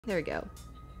There we go.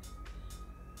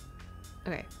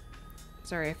 Okay.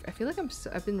 Sorry, I feel like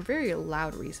I've been very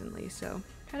loud recently, so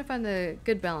trying to find the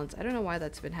good balance. I don't know why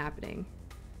that's been happening.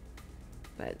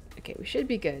 But, okay, we should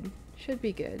be good. Should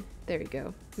be good. There we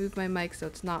go. Move my mic so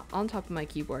it's not on top of my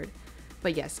keyboard.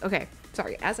 But yes, okay.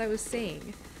 Sorry, as I was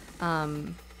saying,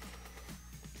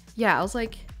 yeah, I was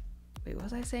like, wait, what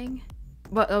was I saying?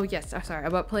 But, oh yes, I'm sorry,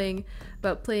 about playing,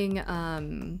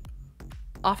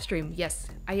 off stream. Yes,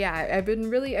 I've been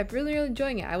really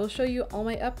enjoying it. I will show you all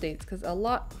my updates because a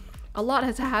lot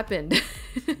has happened.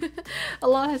 A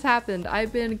lot has happened.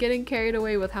 I've been getting carried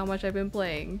away with how much I've been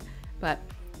playing, but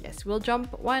yes, we'll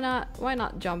jump. Why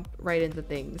not jump right into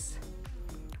things?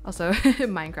 Also,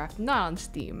 Minecraft not on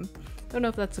Steam. Don't know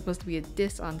if that's supposed to be a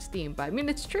diss on Steam, but I mean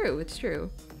it's true. It's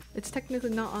true. It's technically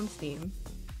not on Steam.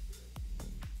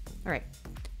 All right,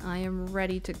 I am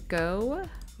ready to go.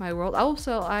 My world.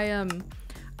 Also, I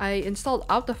installed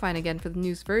Optifine again for the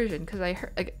newest version because I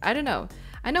heard, like, I don't know.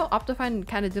 I know Optifine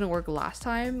kind of didn't work last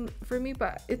time for me,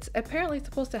 but it's apparently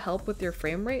supposed to help with your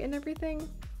frame rate and everything.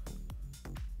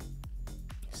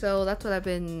 So that's what I've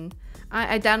been.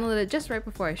 I downloaded it just right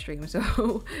before I stream.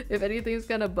 So if anything's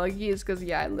kind of buggy, it's because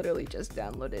yeah, I literally just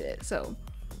downloaded it. So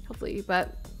hopefully,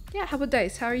 but yeah. How about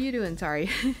Dice? How are you doing?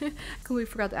 Sorry, I completely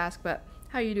forgot to ask, but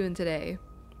how are you doing today?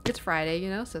 It's Friday, you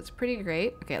know, so it's pretty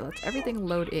great. Okay, let's everything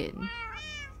load in.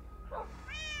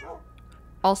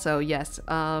 Also, yes,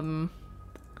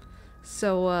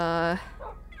 so,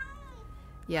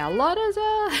 yeah, a lot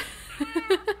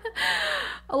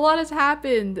has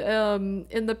happened,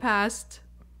 in the past,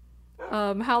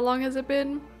 how long has it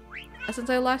been since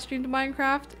I last streamed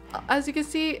Minecraft? As you can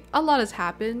see, a lot has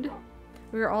happened.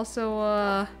 We were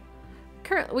also,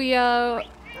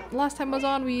 last time I was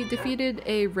on, we defeated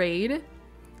a raid,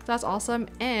 so that's awesome,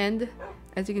 and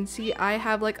as you can see, I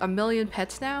have like 1 million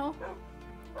pets now.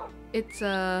 It's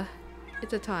a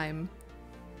time.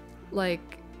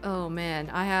 Like, oh man,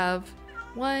 I have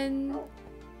 1,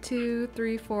 2,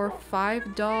 3, 4,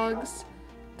 5 dogs,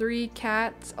 3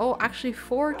 cats. Oh, actually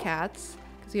 4 cats,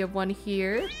 because we have 1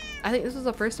 here. I think this was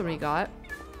the first one we got.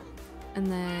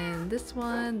 And then this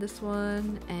one,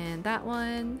 and that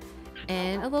one,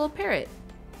 and a little parrot.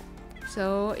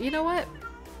 So, you know what?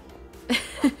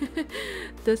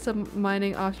 There's some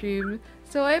mining off stream.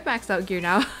 So I have maxed out gear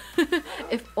now.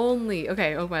 If only.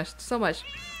 Okay, oh gosh, so much.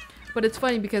 But it's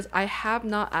funny because I have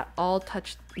not at all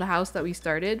touched the house that we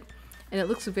started, and it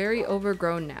looks very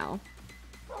overgrown now.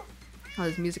 Oh,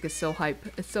 this music is so hype.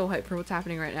 It's so hype for what's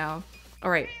happening right now.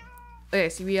 All right. Okay,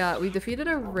 so we defeated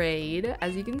a raid,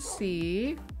 as you can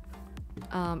see.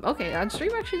 Okay, on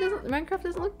stream actually Minecraft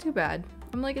doesn't look too bad.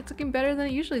 I'm like, it's looking better than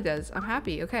it usually does. I'm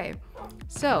happy. Okay,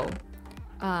 so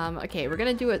okay, we're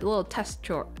gonna do a little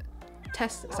sorry. I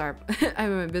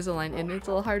have my Invisalign in. It's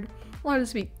a little hard to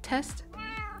speak. Test.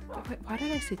 Wait, why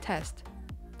did I say test?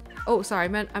 Oh, sorry,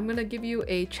 man. I'm gonna give you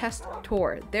a chest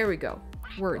tour. There we go.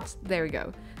 Words. There we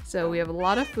go. So we have a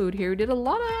lot of food here. We did a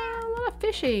lot of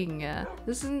fishing.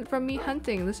 This isn't from me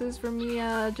hunting. This is from me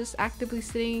just actively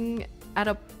sitting at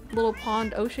a little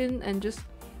pond ocean and just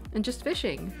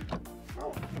fishing.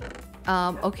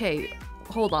 Okay,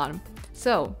 hold on.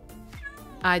 So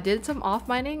I did some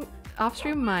off-stream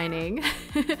mining,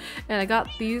 and I got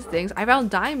these things. I found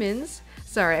diamonds.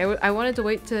 Sorry, I wanted to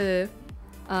wait to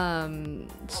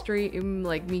stream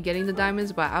like me getting the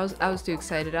diamonds, but I was too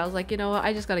excited. I was like, you know what?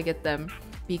 I just gotta get them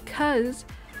because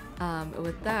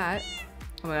with that,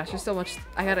 oh my gosh, there's so much.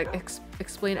 I gotta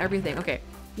explain everything. Okay,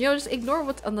 you know, just ignore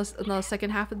what's on the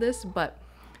second half of this. But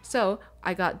so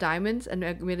I got diamonds and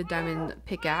I made a diamond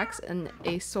pickaxe and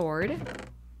a sword.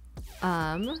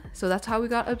 So that's how we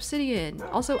got obsidian.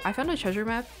 Also, I found a treasure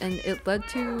map and it led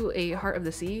to a heart of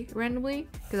the sea randomly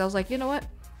because I was like, you know what?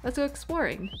 Let's go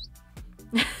exploring.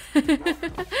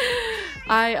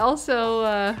 I also,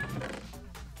 I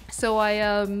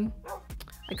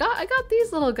got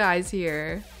these little guys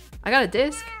here. I got a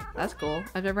disc. That's cool.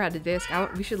 I've never had a disc.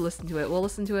 We should listen to it. We'll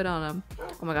listen to it on,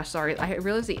 oh my gosh, sorry. I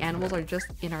realized the animals are just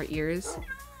in our ears.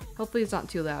 Hopefully it's not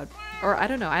too loud. Or I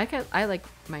don't know. I like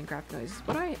Minecraft noises.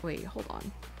 Wait, hold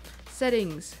on.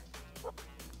 Settings.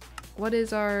 What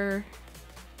is our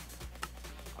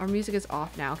music is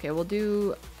off now. Okay, we'll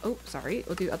do, oh, sorry.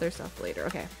 We'll do other stuff later.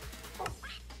 Okay.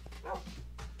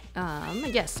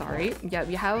 Yes, sorry. Yeah,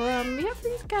 we have these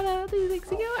things,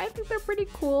 you know, I think they're pretty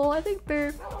cool. I think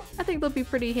they'll be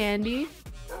pretty handy.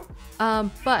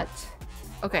 But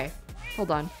okay, hold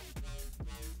on.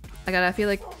 I feel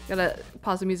like gotta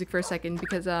pause the music for a second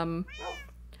because 07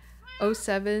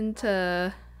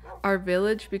 to our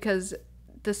village, because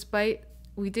despite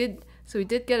we did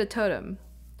get a totem.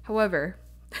 However,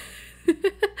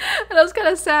 And I was kind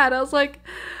of sad. I was like,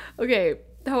 okay.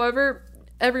 However,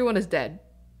 everyone is dead.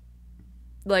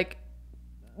 Like,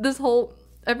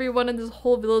 everyone in this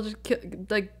whole village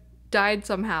like died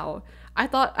somehow. I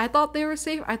thought they were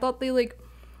safe. I thought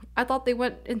they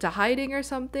went into hiding or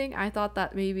something. I thought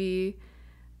that maybe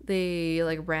they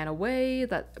like ran away.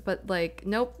 But like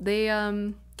nope.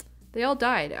 They all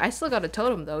died. I still got a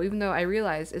totem though, even though I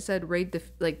realized it said raid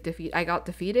defeat. I got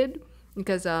defeated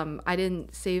because I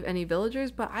didn't save any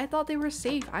villagers, but I thought they were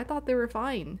safe. I thought they were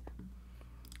fine.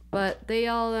 But they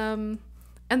all and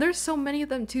there's so many of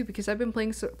them too because I've been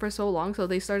playing for so long, so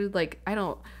they started like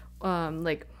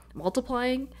like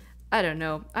multiplying. I don't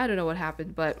know what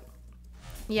happened, but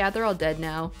yeah, they're all dead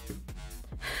now.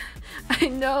 I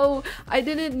know. I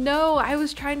didn't know. I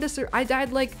was trying to I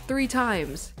died like 3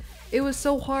 times. It was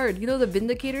so hard. You know the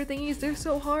vindicator thingies? They're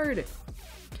so hard.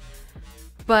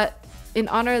 But in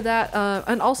honor of that,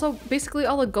 and also basically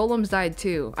all the golems died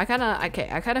too. I kind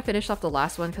of finished off the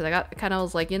last one because I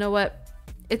was like, you know what?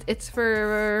 It's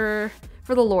for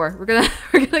the lore. We're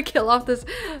gonna kill off this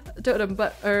totem,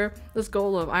 this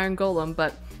golem, iron golem.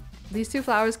 But these 2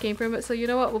 flowers came from it, so you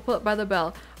know what? We'll put it by the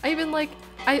bell. I even like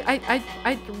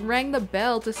I rang the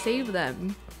bell to save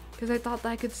them because I thought that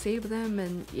I could save them,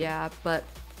 and yeah, but.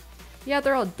 Yeah,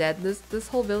 they're all dead. This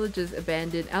whole village is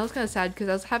abandoned. I was kind of sad because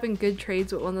I was having good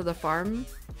trades with one of the farm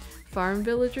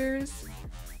villagers,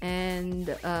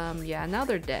 and yeah, now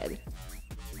they're dead.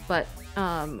 But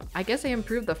I guess I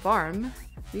improved the farm.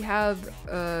 We have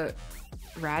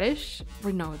radish.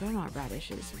 Or no, they're not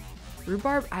radishes.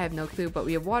 Rhubarb. I have no clue. But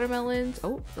we have watermelons.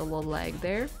 Oh, the little lag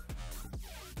there.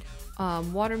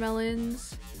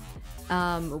 Watermelons,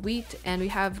 wheat, and we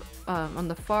have on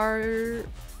the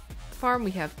farm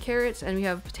we have carrots and we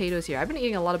have potatoes here. I've been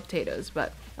eating a lot of potatoes,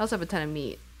 but I also have a ton of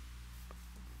meat.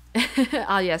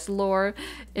 Ah yes, lore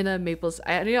in a Maeples.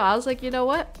 I was like, you know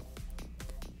what?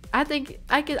 I think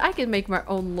I could make my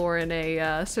own lore in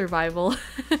a survival,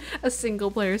 a single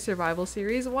player survival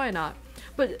series. Why not?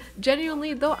 But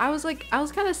genuinely though, I was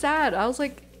kind of sad. I was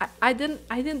like, I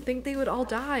didn't think they would all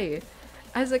die.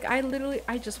 I was like,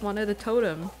 I just wanted a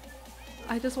totem.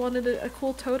 I just wanted a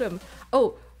cool totem.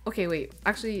 Oh, okay, wait.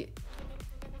 Actually,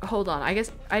 hold on. I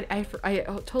guess I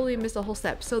totally missed a whole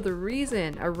step. So the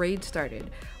reason a raid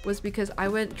started was because I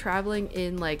went traveling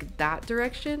in like that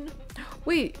direction.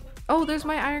 Wait. Oh, there's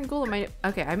my iron golem.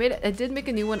 Okay, I did make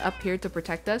a new one up here to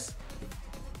protect us.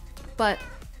 But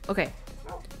okay.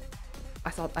 I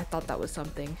thought that was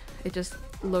something. It just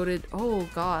loaded. Oh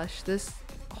gosh,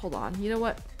 hold on. You know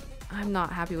what? I'm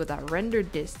not happy with that render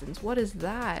distance. What is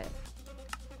that?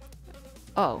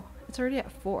 Oh, it's already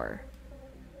at 4.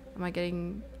 Am I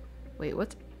getting... Wait,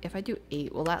 what's... If I do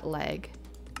 8, will that lag?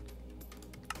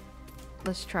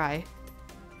 Let's try.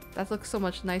 That looks so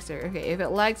much nicer. Okay, if it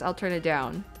lags, I'll turn it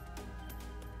down.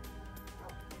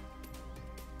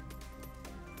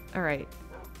 Alright.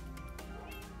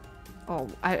 Oh,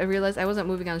 I realized I wasn't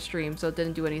moving on stream, so it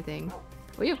didn't do anything.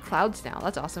 We have clouds now.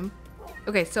 That's awesome.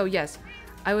 Okay, so yes.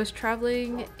 I was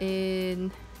traveling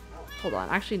in... Hold on.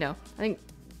 Actually, no. I think...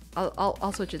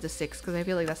 I'll switch it to 6 because I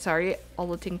feel like that's sorry. All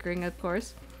the tinkering, of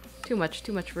course. Too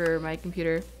much for my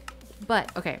computer.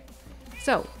 But okay,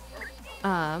 so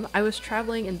I was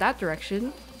traveling in that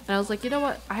direction, and I was like, you know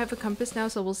what? I have a compass now,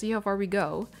 so we'll see how far we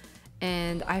go.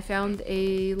 And I found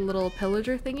a little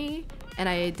pillager thingy, and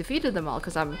I defeated them all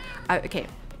because okay.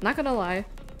 Not gonna lie,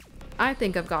 I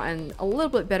think I've gotten a little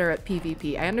bit better at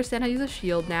PvP. I understand how to use a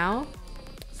shield now,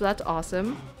 so that's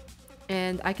awesome.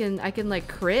 And I can like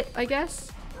crit, I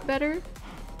guess, better,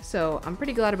 so I'm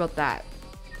pretty glad about that.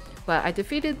 But I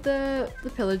defeated the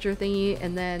pillager thingy,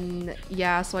 and then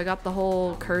yeah, so I got the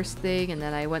whole curse thing, and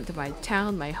then I went to my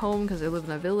town, my home, because I live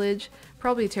in a village.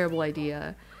 Probably a terrible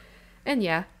idea. And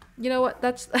yeah, you know what,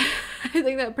 that's I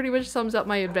think that pretty much sums up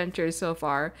my adventures so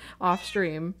far off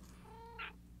stream.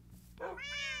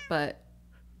 But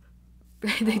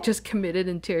they just committed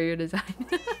interior design.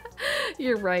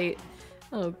 You're right.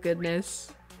 Oh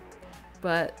goodness.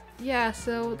 But yeah,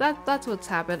 so that's what's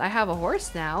happened. I have a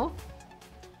horse now.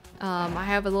 I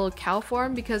have a little cow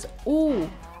farm because ooh,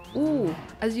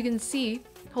 as you can see,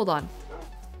 hold on.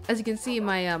 As you can see,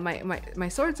 my my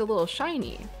sword's a little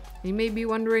shiny. You may be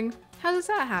wondering, how does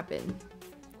that happen?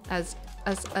 As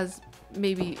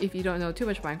maybe if you don't know too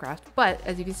much Minecraft, but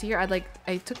as you can see here,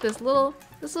 I took this little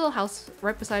house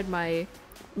right beside my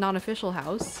non-official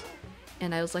house.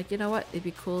 And I was like, you know what? It'd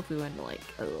be cool if we went to like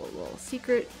a little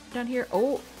secret down here.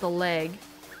 Oh, the leg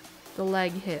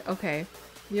hit. Okay,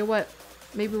 you know what?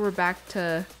 Maybe we're back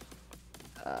to.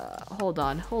 Hold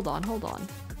on.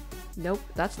 Nope,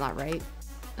 that's not right.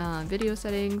 Video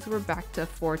settings. We're back to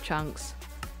 4 chunks.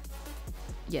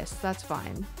 Yes, that's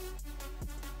fine.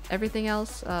 Everything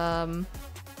else, what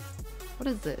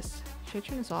is this? Should I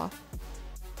turn this off?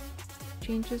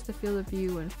 Changes the field of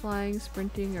view when flying,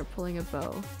 sprinting, or pulling a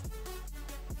bow.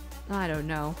 I don't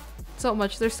know. So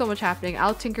much, there's so much happening.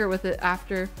 I'll tinker with it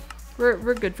after.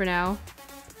 We're good for now.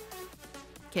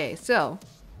 Okay, so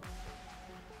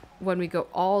when we go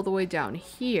all the way down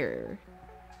here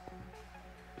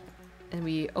and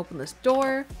we open this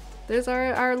door, there's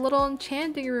our little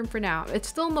enchanting room for now. It's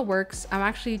still in the works. I'm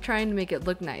actually trying to make it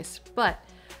look nice, but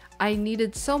I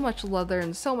needed so much leather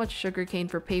and so much sugarcane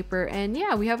for paper, and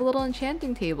yeah, we have a little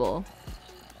enchanting table.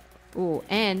 Ooh,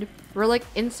 and we're like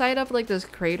inside of like this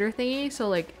crater thingy, so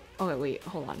like, oh wait,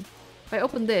 hold on. If I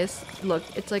open this, look,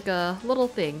 it's like a little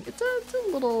thing. It's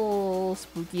a little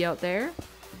spooky out there.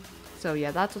 So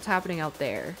yeah, that's what's happening out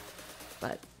there.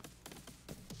 But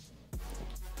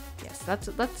yes, that's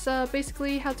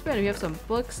basically how it's been. We have some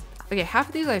books. Okay, half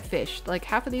of these I fished. Like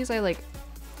half of these I like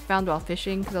found while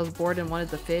fishing because I was bored and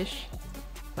wanted to fish.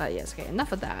 But yes, okay,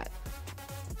 enough of that.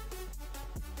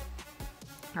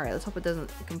 Alright, let's hope it doesn't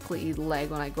completely lag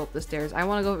when I go up the stairs. I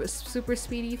want to go super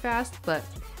speedy fast, but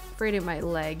afraid it might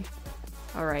lag.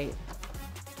 Alright.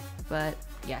 But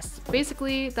yes,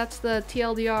 basically that's the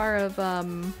TLDR of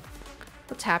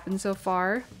what's happened so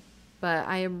far. But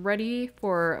I am ready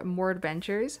for more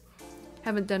adventures.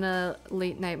 Haven't done a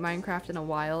late night Minecraft in a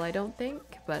while, I don't think,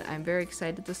 but I'm very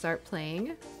excited to start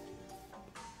playing.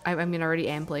 I mean, I already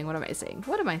am playing. What am I saying?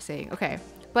 What am I saying? Okay.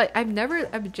 But I've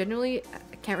genuinely,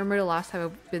 I can't remember the last time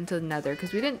I've been to the Nether,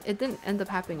 because it didn't end up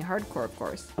happening hardcore, of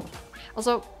course.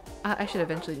 Also, I should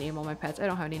eventually name all my pets. I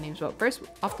don't have any names, but first,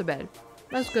 off the bed.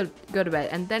 Let's go to bed,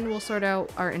 and then we'll sort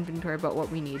out our inventory about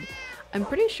what we need. I'm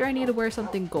pretty sure I need to wear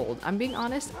something gold. I'm being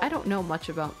honest, I don't know much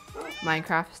about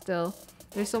Minecraft still.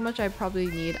 There's so much I probably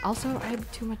need. Also, I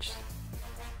have too much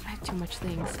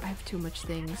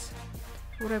things.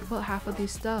 Where would I put half of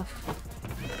these stuff?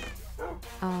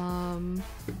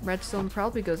 Redstone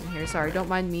probably goes in here. Sorry, don't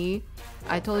mind me.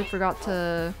 I totally forgot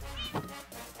to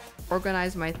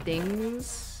organize my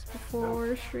things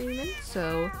before streaming,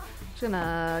 so I'm just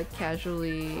gonna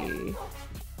casually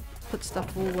put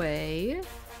stuff away.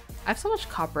 I have so much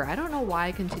copper. I don't know why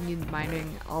I continued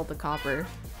mining all the copper.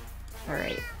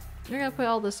 Alright. We're gonna put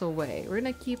all this away. We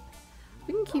can keep,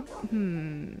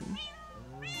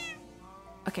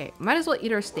 okay, might as well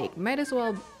eat our steak.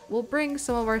 We'll bring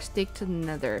some of our steak to the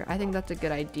Nether. I think that's a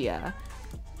good idea.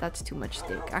 That's too much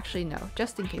steak. Actually, no.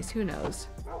 Just in case, who knows?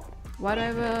 Why do I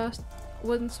have a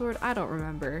wooden sword? I don't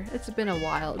remember. It's been a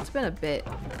while. It's been a bit.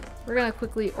 We're gonna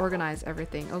quickly organize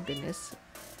everything. Oh goodness.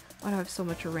 Why do I have so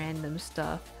much random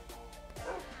stuff?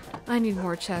 I need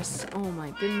more chests. Oh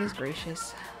my goodness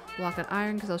gracious. Block of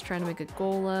iron because I was trying to make a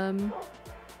golem.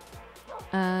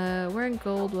 Wearing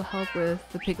gold will help with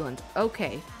the piglins.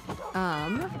 Okay.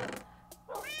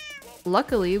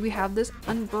 Luckily we have this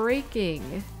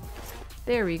unbreaking.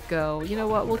 There we go. You know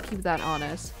what? We'll keep that on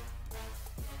us.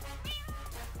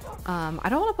 I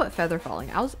don't want to put feather falling.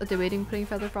 I was debating putting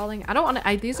feather falling. I don't want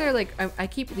to. These are like I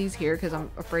keep these here because I'm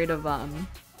afraid of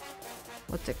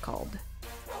what's it called?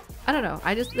 I don't know.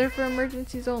 They're for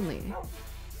emergencies only.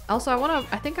 Also,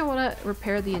 I think I want to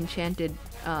repair the enchanted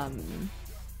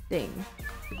thing.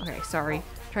 Okay, sorry.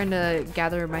 Trying to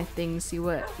gather my things, see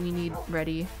what we need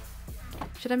ready.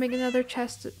 Should I make another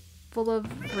chest full of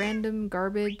random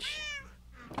garbage?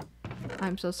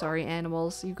 I'm so sorry,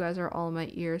 animals. You guys are all in my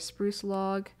ear. Spruce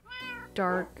log,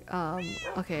 dark,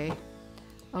 okay.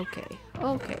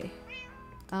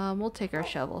 We'll take our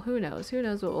shovel. Who knows? Who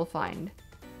knows what we'll find?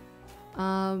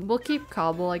 We'll keep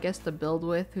cobble, I guess, to build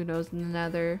with. Who knows in the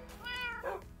Nether?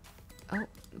 Oh,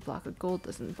 the block of gold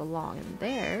doesn't belong in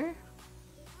there.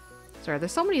 Sorry,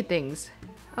 there's so many things.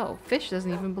 Oh, fish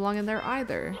doesn't even belong in there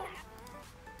either.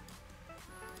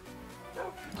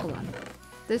 Hold on.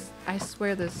 I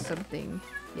swear there's something.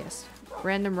 Yes.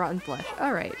 Random rotten flesh.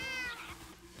 Alright.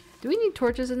 Do we need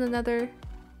torches in the Nether?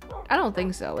 I don't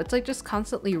think so. It's like just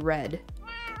constantly red.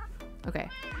 Okay.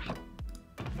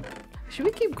 Should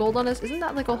we keep gold on us? Isn't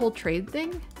that like a whole trade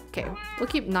thing? Okay, we'll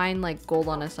keep 9 like gold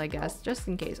on us, I guess, just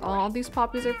in case. Oh, these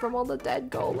poppies are from all the dead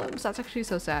golems. That's actually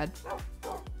so sad.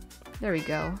 There we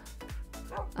go.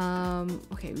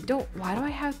 Okay, why do I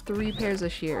have 3 pairs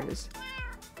of shears?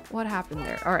 What happened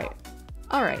there? Alright.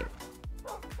 Alright.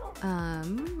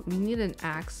 We need an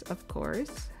axe, of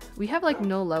course. We have like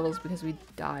no levels because we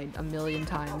died a million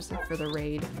times for the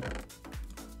raid.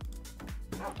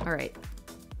 Alright.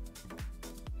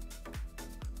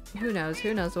 Who knows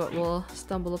what we'll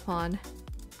stumble upon.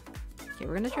 Okay,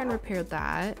 we're gonna try and repair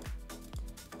that.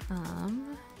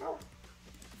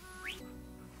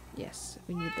 Yes,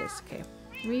 we need this. Okay.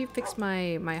 Let me fix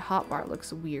my hotbar.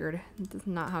 Looks weird. That's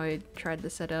not how I tried to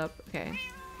set up. Okay.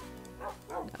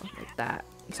 No, like that.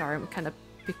 Sorry, I'm kind of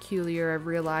peculiar. I've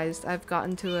realized I've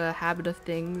gotten to a habit of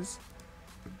things.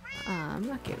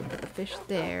 Okay, we put the fish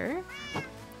there.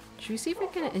 Should we see if we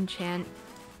can enchant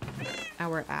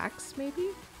our axe, maybe?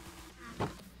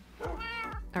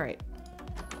 Alright.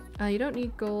 You don't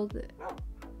need gold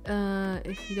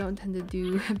if you don't intend to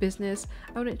do business.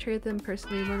 I wouldn't trade them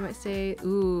personally. One might say,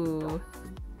 ooh,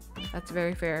 that's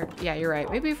very fair. Yeah, you're right.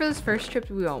 Maybe for this first trip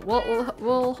we won't.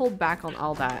 We'll hold back on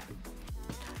all that.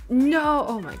 No!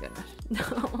 Oh my goodness.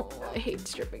 No, I hate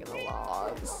stripping the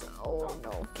logs. Oh no.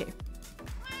 Okay.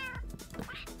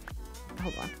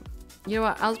 Hold on. You know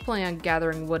what? I was planning on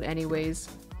gathering wood anyways.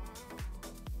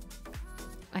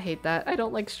 I hate that. I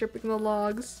don't like stripping the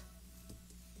logs.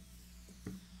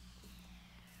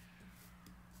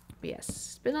 But yes,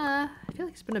 it's been I feel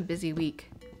like it's been a busy week.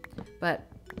 But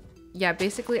yeah,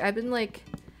 basically I've been like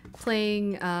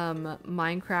playing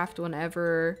Minecraft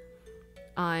whenever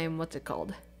I'm, what's it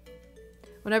called?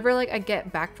 Whenever like I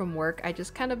get back from work, I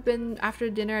just kind of been, after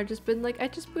dinner, I've just been like, I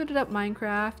just booted up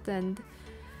Minecraft and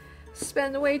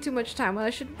spend way too much time when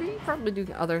I should be probably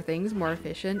doing other things more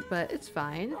efficient, but it's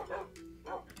fine.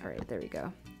 Alright, there we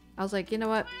go. I was like, you know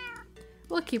what?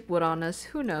 We'll keep wood on us.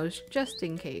 Who knows? Just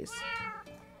in case.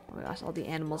 Oh my gosh, all the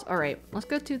animals. Alright, let's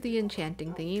go to the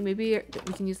enchanting thingy. Maybe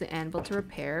we can use the anvil to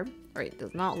repair. Alright,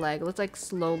 does not lag. Let's like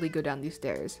slowly go down these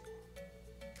stairs.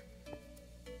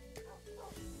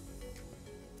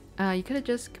 You could have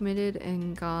just committed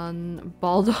and gone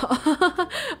bald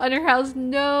on your house.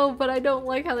 No, but I don't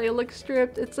like how they look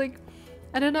stripped. It's like,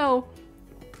 I don't know.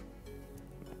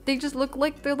 They just look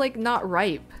like they're like not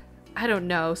ripe. I don't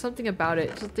know. Something about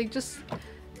it.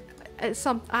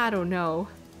 I don't know.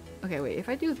 Okay, wait. If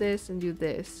I do this and do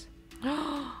this.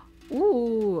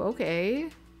 Ooh, okay.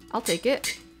 I'll take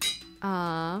it.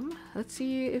 Let's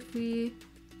see if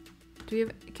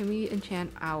can we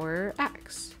enchant our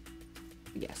axe?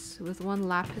 Yes, with one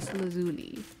lapis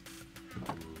lazuli.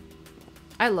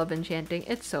 I love enchanting.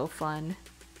 It's so fun.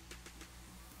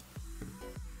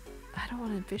 I don't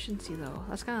want efficiency though.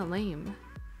 That's kind of lame.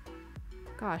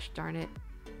 Gosh darn it.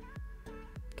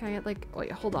 Can I get like, oh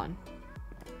wait, hold on.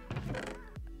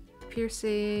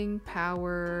 Piercing,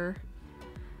 power.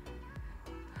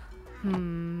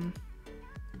 You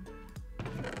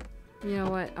know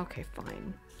what? Okay,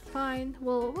 fine. Fine.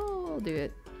 We'll do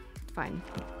it. Fine.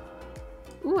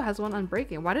 Ooh, it has one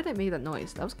unbreaking. Why did it make that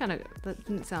noise? That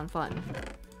didn't sound fun.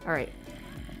 Alright.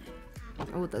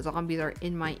 Oh, the zombies are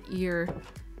in my ear.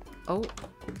 Oh.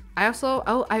 I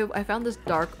found this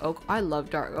dark oak. I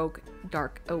love dark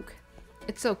oak.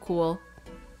 It's so cool.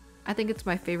 I think it's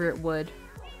my favorite wood.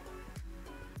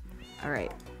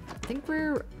 Alright. I think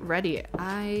we're ready.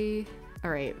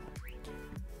 Alright.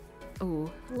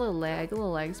 Oh, a little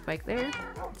lag spike there.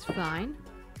 It's fine.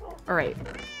 Alright.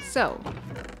 So,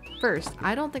 first,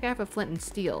 I don't think I have a flint and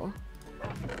steel.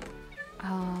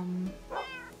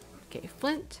 Okay,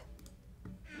 flint.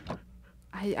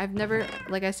 I've never,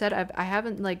 like I said, I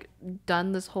haven't like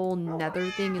done this whole nether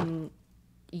thing in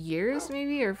years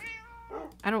maybe, or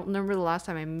I don't remember the last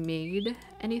time I made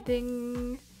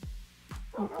anything.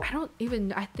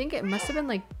 I think it must have been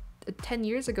like 10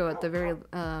 years ago at the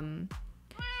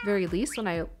very least when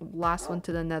I last went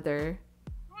to the nether.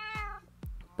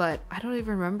 But I don't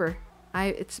even remember.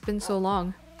 It's been so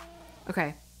long.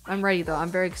 Okay, I'm ready though. I'm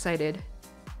very excited.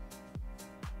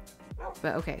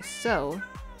 But okay, so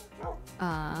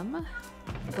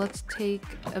let's take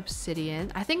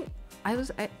obsidian. I think I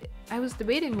was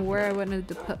debating where I wanted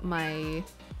to put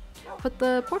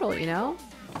the portal, you know?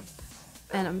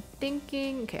 And I'm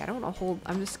thinking, okay, I don't want to hold,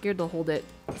 I'm just scared to hold it.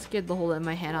 I'm scared to hold it in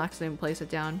my hand. I'll accidentally place it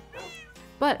down.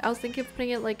 But I was thinking of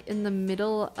putting it like in the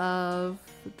middle of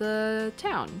the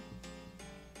town.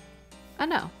 I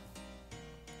know.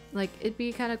 Like, it'd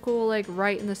be kind of cool, like,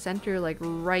 right in the center, like,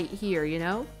 right here, you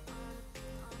know?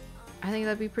 I think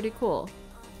that'd be pretty cool.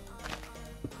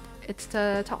 It's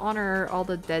to honor all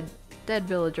the dead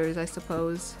villagers, I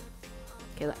suppose.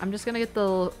 Okay, I'm just gonna get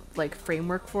the, like,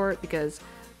 framework for it because,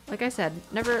 like I said,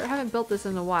 haven't built this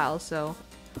in a while, so...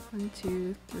 1,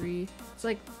 2, 3... It's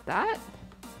like that?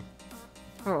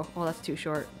 Oh, well, that's too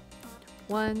short.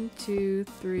 1, 2,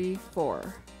 3,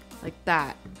 4. Like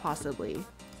that, possibly. Is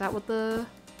that what the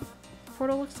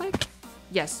portal looks like?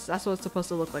 Yes, that's what it's supposed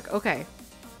to look like. Okay.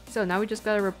 So now we just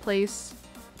gotta replace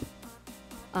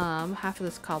half of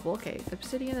this cobble. Okay,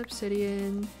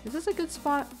 obsidian. Is this a good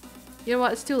spot? You know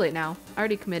what? It's too late now. I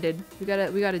already committed. We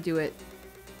gotta do it.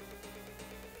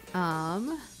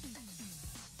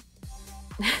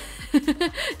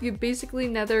 You basically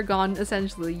nether gone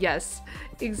essentially. Yes,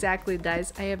 exactly,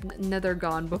 guys. I have nether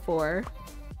gone before.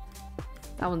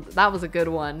 That was a good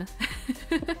one.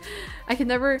 I can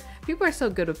never. People are so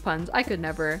good with puns. I could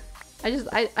never.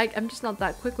 I'm just not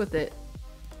that quick with it.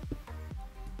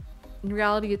 In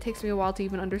reality, it takes me a while to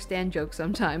even understand jokes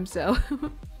sometimes. So,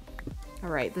 all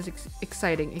right, this is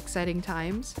exciting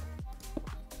times.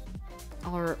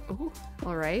 All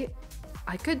right.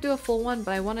 I could do a full one,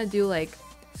 but I want to do like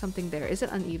something there. Is it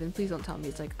uneven? Please don't tell me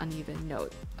it's like uneven. No.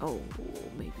 Oh,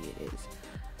 maybe it is.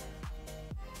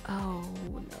 Oh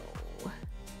no.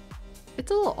 It's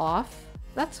a little off.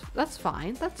 That's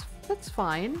fine. That's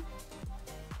fine.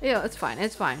 Yeah, it's fine.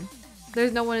 It's fine.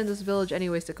 There's no one in this village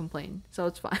anyways to complain, so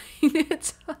it's fine.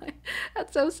 It's fine.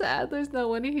 That's so sad. There's no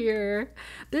one here.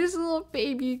 There's little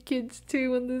baby kids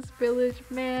too in this village,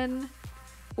 man.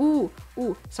 Ooh,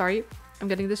 sorry. I'm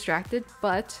getting distracted,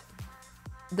 but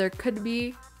there could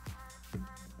be...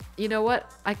 You know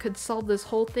what? I could solve this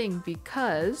whole thing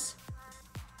because...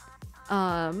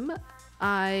 Oh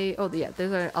yeah,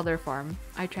 there's our other farm.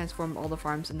 I transformed all the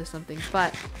farms into something,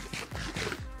 but...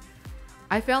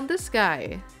 I found this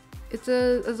guy. It's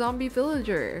a zombie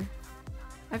villager.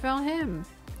 I found him.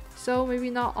 So maybe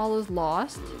not all is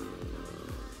lost.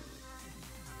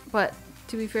 But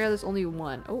to be fair, there's only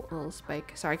one. Oh, a little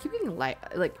spike. Sorry, I keep getting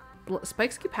like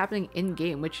spikes keep happening in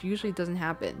game, which usually doesn't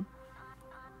happen.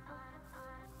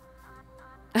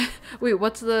 Wait,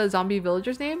 what's the zombie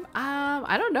villager's name?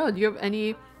 I don't know. Do you have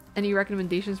any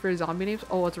recommendations for zombie names?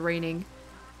 Oh, it's raining.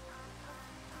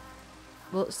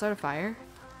 Will it start a fire?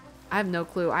 I have no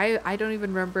clue. I don't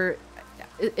even remember.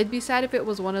 It'd be sad if it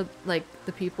was one of like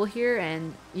the people here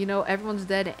and you know everyone's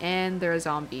dead and they're a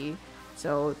zombie.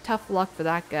 So tough luck for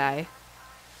that guy.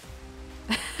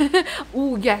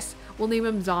 Ooh, yes. We'll name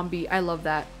him Zombie. I love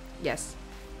that. Yes.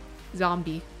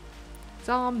 Zombie.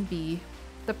 Zombie.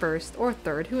 The first or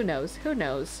third. Who knows? Who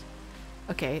knows?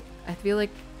 Okay. I feel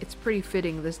like it's pretty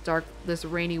fitting this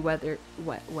rainy weather.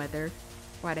 Wet weather.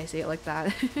 Why'd I say it like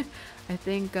that? I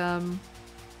think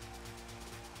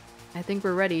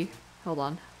we're ready. Hold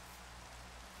on.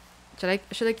 Should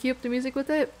I cue up the music with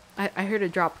it? I heard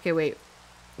it drop. Okay, wait.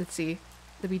 Let's see.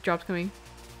 The beat drop's coming.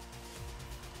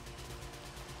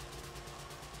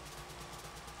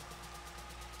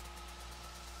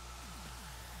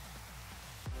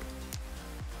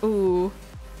 Ooh.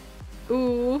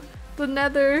 Ooh. The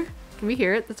Nether. Can we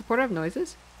hear it? The supporter of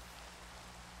noises?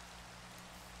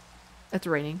 It's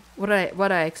raining. What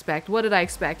did I expect? What did I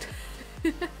expect?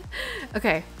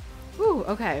 Okay. Ooh,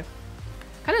 okay.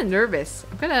 Kind of nervous.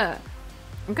 I'm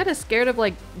kind of scared of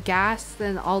like gas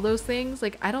and all those things.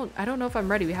 Like I don't know if I'm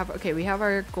ready. We have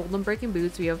our golden breaking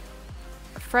boots. We have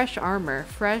fresh armor.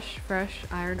 Fresh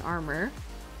iron armor.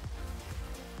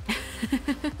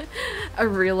 A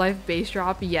real life base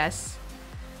drop. Yes.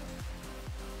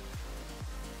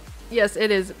 Yes,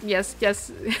 it is. Yes.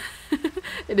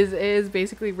 It is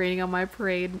basically raining on my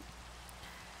parade.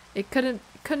 It couldn't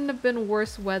have been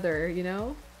worse weather, you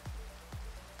know?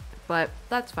 But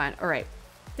that's fine. All right.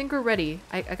 I think we're ready.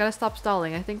 I gotta stop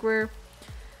stalling. I think we're...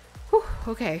 Whew,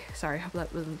 okay. Sorry, I hope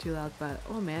that wasn't too loud, but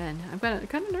oh man. I'm kind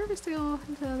of nervous to go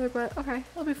into the other, but okay.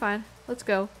 It'll be fine. Let's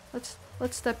go. Let's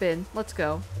step in. Let's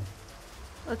go.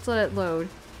 Let's let it load.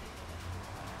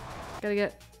 Gotta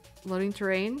get loading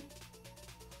terrain.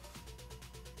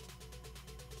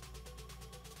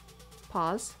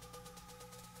 Pause.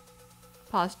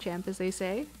 Pause champ, as they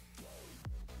say.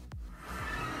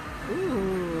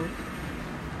 Ooh.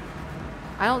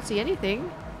 I don't see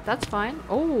anything. That's fine.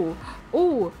 Oh.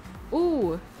 Oh.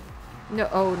 Ooh. No.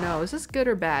 Oh no. Is this good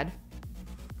or bad?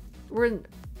 We're in...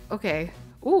 Okay.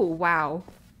 Ooh. Wow.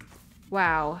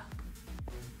 Wow.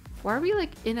 Why are we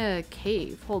like in a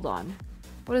cave? Hold on.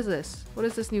 What is this? What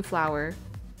is this new flower?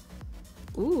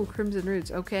 Ooh. Crimson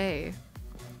roots. Okay.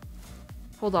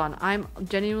 Hold on. I'm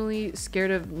genuinely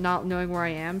scared of not knowing where I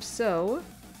am. So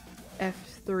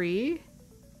F3.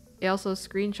 It also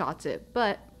screenshots it,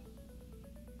 but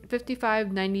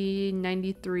 55, 90,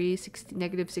 93, 60,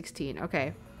 negative 16.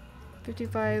 Okay.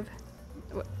 55.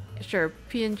 Sure.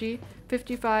 PNG.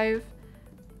 55.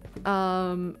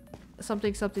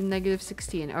 Something, negative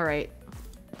 16. All right.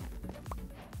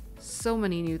 So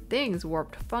many new things.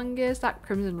 Warped fungus. That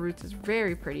crimson roots is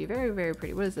very pretty. Very, very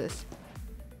pretty. What is this?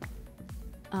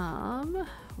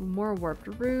 More warped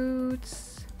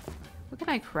roots. What can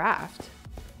I craft?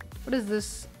 What is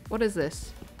this? What is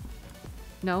this?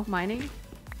 No, mining?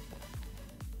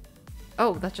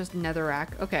 Oh, that's just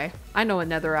netherrack. Okay. I know what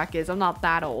netherrack is. I'm not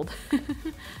that old.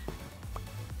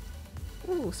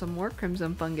 Ooh, some more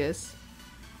crimson fungus.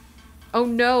 Oh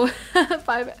no!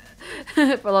 5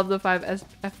 I love the 5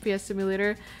 FPS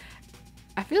simulator.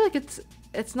 I feel like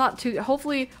it's not too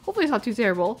hopefully it's not too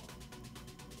terrible.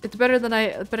 It's better than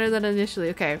initially.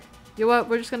 Okay. You know what?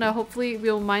 We're just gonna hopefully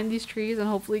we'll mine these trees and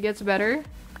hopefully it gets better.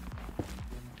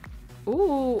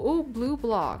 Ooh, blue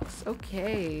blocks.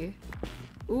 Okay.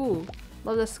 Ooh,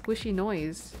 love the squishy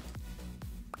noise.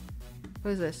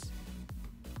 What is this?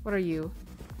 What are you?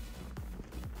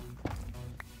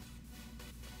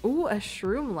 Ooh, a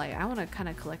shroom light. I want to kind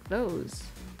of collect those.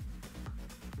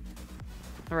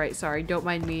 All right, sorry, don't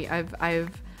mind me.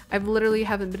 I've literally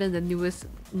haven't been in the newest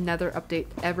Nether update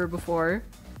ever before,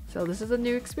 so this is a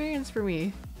new experience for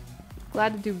me.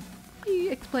 Glad to be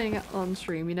explaining it on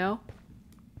stream, you know.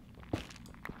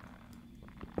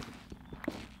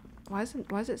 Why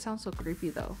does it sound so creepy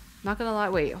though? Not gonna lie.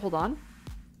 Wait, hold on.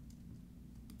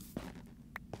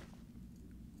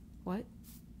 What?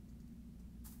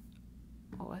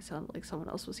 Oh, I sounded like someone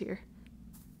else was here.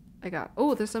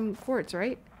 Oh, there's some quartz,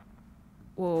 right?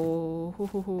 Whoa,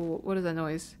 what is that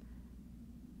noise?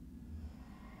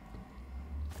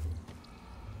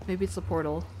 Maybe it's the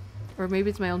portal. Or maybe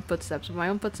it's my own footsteps. But my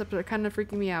own footsteps are kind of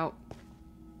freaking me out.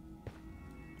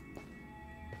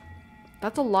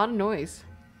 That's a lot of noise.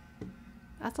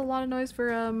 That's a lot of noise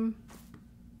for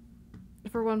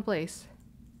one place.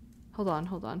 Hold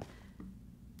on.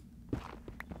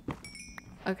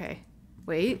 Okay.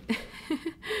 Wait.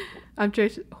 I'm trying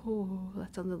to— oh,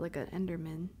 that sounded like an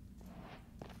Enderman.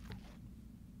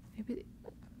 Maybe—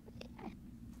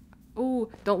 oh,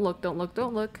 don't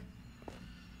look.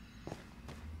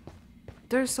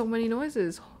 There's so many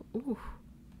noises. Ooh.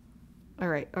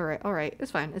 Alright.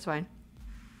 It's fine.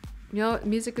 You know what?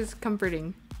 Music is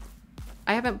comforting.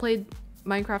 I haven't played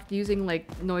Minecraft using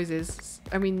like noises.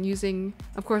 I mean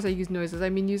of course I use noises. I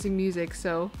mean using music,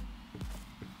 so.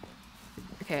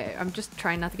 Okay, I'm just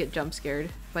trying not to get jump scared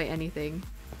by anything.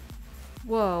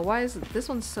 Whoa, why is this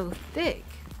one so thick?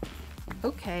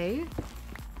 Okay.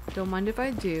 Don't mind if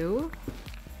I do.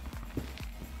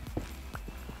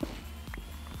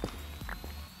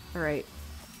 Alright.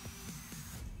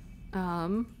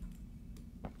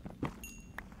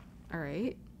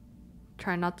 Alright.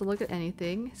 Try not to look at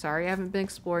anything. Sorry, I haven't been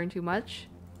exploring too much.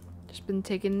 Just been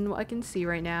taking what I can see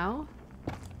right now.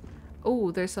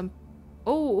 Oh, there's some—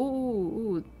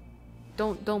 oh.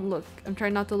 Don't look. I'm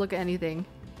trying not to look at anything.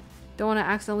 Don't want to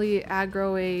accidentally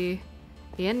aggro a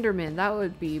Enderman. That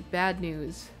would be bad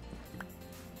news.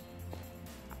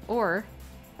 Or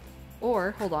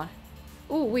hold on.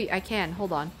 Oh wait, I can.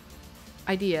 Hold on.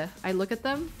 Idea. I look at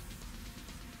them.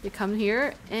 They come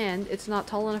here, and it's not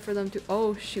tall enough for them to—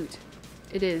 oh shoot.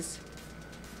 It is.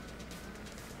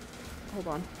 Hold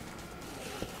on.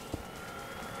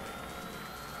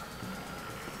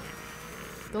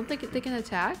 Don't think they can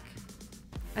attack?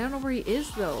 I don't know where he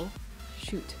is though.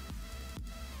 Shoot.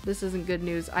 This isn't good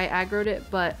news. I aggroed it,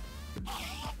 but—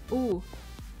 ooh.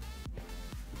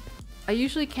 I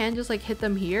usually can just like hit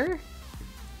them here.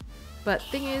 But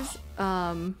thing is,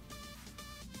 don't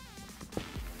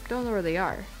know where they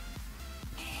are.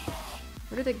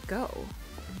 Where did they go?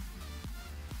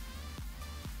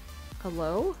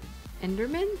 Hello?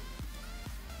 Enderman?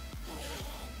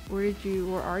 Where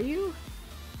are you?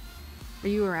 Are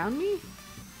you around me?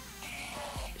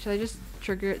 Should I just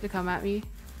trigger it to come at me?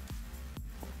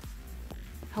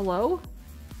 Hello?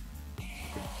 Are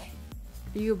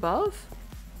you above?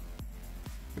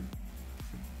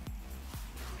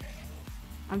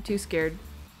 I'm too scared.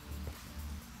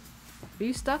 Are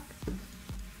you stuck?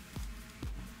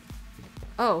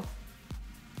 Oh.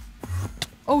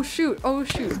 Oh shoot,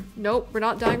 Nope, we're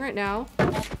not dying right now.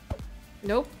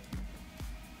 Nope.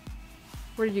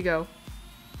 Where did you go?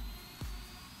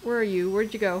 Where are you?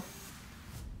 Where'd you go?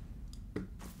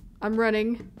 I'm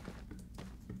running.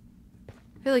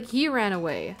 I feel like he ran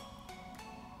away.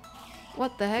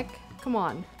 What the heck? Come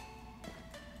on.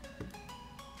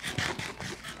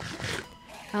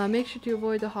 Make sure to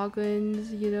avoid the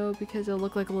hoglins, you know, because they'll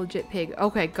look like a legit pig.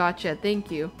 Okay, gotcha.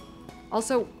 Thank you.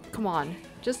 Also, come on.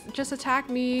 Just attack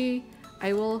me.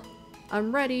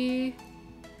 I'm ready.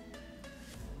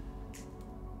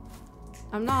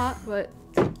 I'm not, but—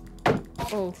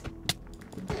 oh.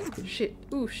 Shit.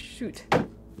 Ooh, shoot.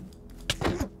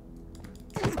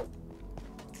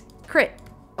 Crit.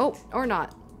 Oh, or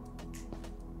not.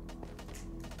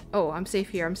 Oh, I'm safe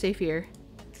here.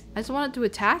 I just wanted to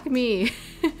attack me.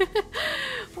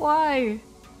 Why?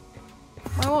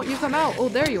 Why won't you come out? Oh,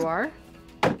 there you are.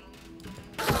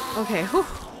 Okay. Whew.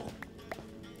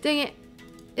 Dang it.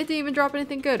 It didn't even drop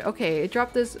anything good. Okay, it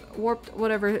dropped this warped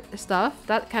whatever stuff.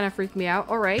 That kind of freaked me out.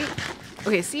 Alright.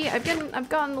 Okay, see, I've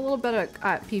gotten a little better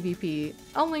at PvP.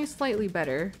 Only slightly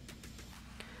better.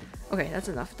 Okay, that's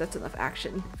enough. That's enough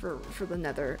action for the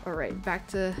Nether. All right, back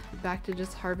to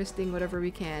just harvesting whatever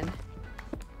we can.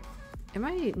 Am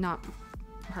I not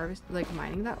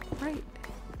mining that right?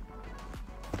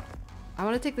 I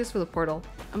want to take this for the portal.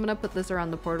 I'm gonna put this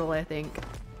around the portal, I think.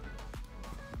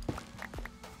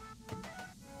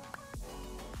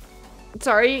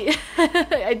 Sorry,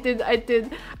 I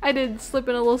did slip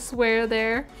in a little swear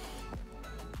there.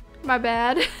 My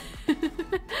bad.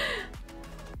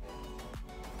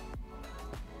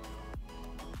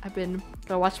 I've been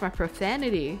gotta watch my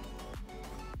profanity.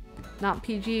 Not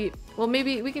PG. Well,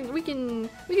 maybe we can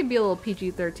be a little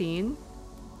PG-13.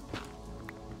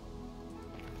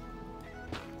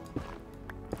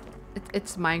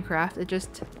 It's Minecraft. It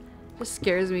just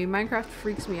scares me. Minecraft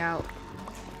freaks me out.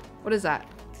 What is that?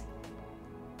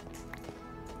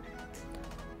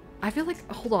 I feel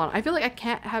like, hold on. I feel like I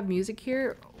can't have music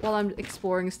here while I'm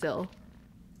exploring still.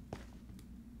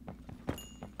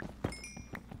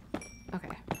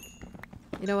 Okay.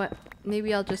 You know what?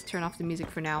 Maybe I'll just turn off the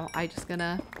music for now.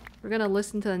 We're gonna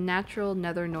listen to the natural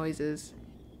Nether noises.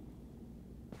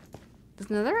 Does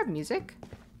Nether have music?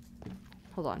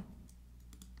 Hold on.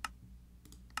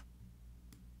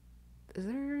 Is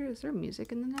there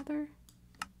music in the Nether?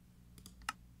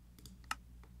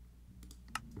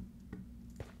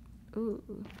 Ooh.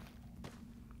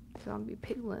 Zombie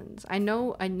piglins. I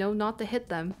know not to hit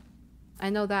them. I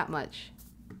know that much.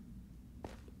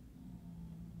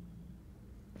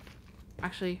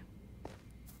 Actually.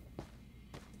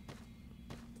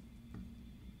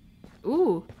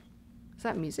 Ooh. Is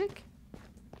that music?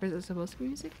 Or is it supposed to be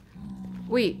music?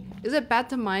 Wait, is it bad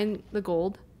to mine the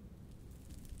gold?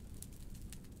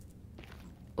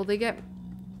 Will they get...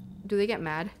 Do they get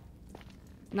mad?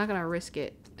 I'm not gonna risk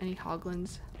it. I need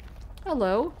hoglins.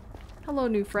 Hello. Hello,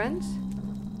 new friends.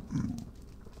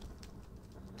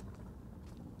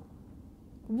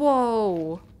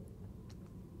 Whoa.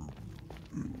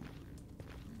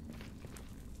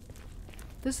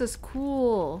 This is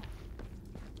cool.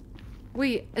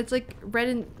 Wait, it's like red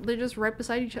and they're just right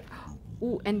beside each other.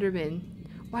 Ooh, Enderman.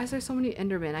 Why is there so many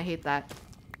Endermen? I hate that.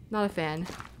 Not a fan.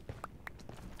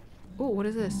 Ooh, what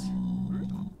is this?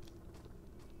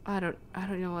 I don't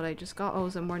know what I just got. Oh,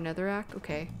 is it more netherrack?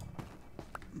 Okay.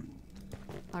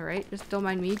 Alright, just don't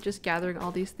mind me just gathering all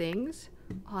these things.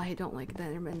 Oh, I don't like the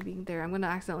Enderman being there. I'm gonna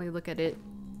accidentally look at it.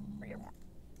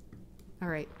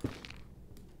 Alright.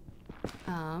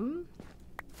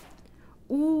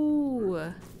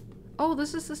 Ooh. Oh,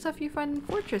 this is the stuff you find in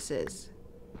fortresses.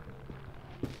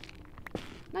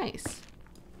 Nice.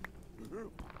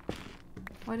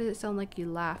 Why did it sound like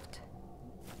you laughed?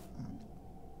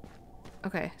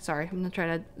 Okay, sorry. I'm not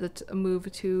trying to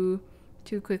move too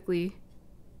quickly.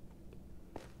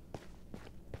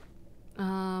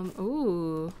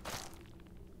 Ooh.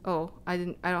 Oh, I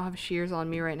don't have shears on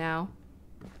me right now.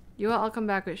 You know what? I'll come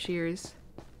back with shears.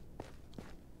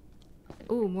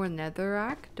 Ooh, more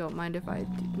netherrack. Don't mind if I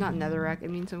do. Not netherrack, I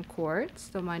mean some quartz.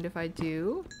 Don't mind if I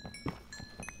do.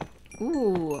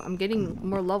 Ooh, I'm getting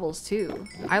more levels too.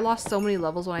 I lost so many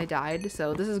levels when I died,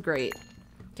 so this is great.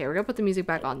 Okay, we're gonna put the music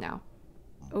back on now.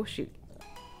 Oh shoot.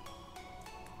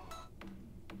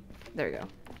 There we go.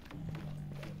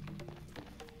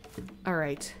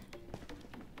 Alright.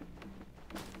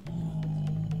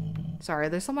 Sorry,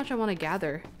 there's so much I want to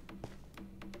gather.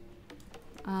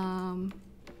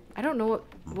 I don't know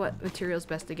what material is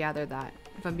best to gather that,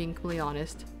 if I'm being completely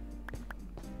honest.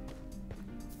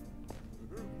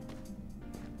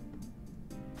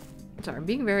 Sorry, I'm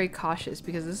being very cautious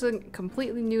because this is a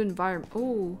completely new environment.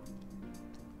 Oh.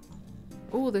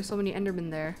 Oh, there's so many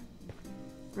Endermen there.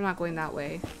 We're not going that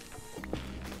way.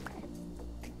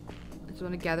 I just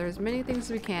want to gather as many things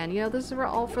as we can. You know, this is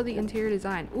all for the interior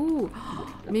design. Ooh,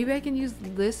 maybe I can use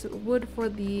this wood for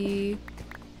the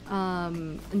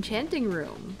enchanting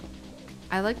room.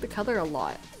 I like the color a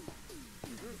lot.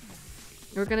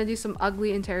 We're gonna do some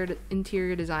ugly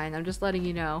interior design. I'm just letting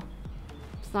you know.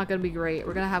 It's not gonna be great.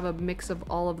 We're gonna have a mix of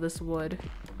all of this wood.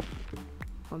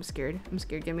 Oh, I'm scared. I'm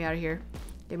scared. Get me out of here.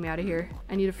 Get me out of here.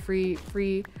 I need a free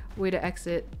way to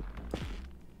exit.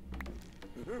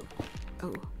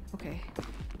 Oh, okay.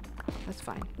 That's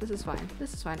fine. This is fine.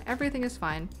 This is fine. Everything is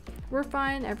fine. We're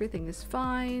fine. Everything is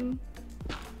fine.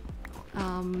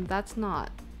 That's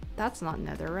not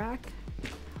netherrack.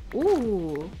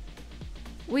 Ooh.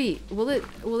 Wait, will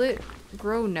it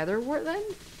grow netherwort then?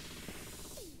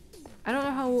 I don't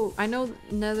know how. I know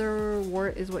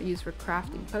netherwort is what used for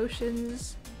crafting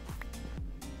potions.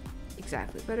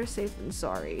 Exactly. Better safe than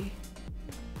sorry.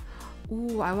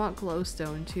 Ooh, I want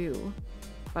glowstone too.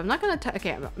 But I'm not gonna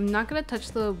okay, I'm not gonna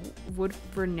touch the wood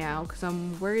for now because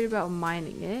I'm worried about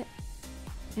mining it.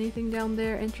 Anything down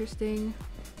there interesting?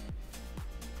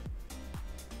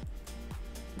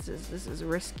 This is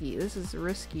risky. This is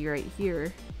risky right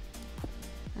here.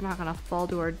 We're not gonna fall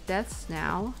to our deaths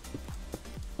now.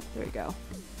 There we go.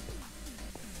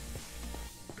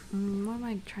 What am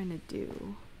I trying to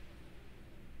do?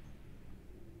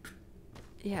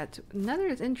 Yeah, Nether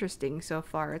is interesting so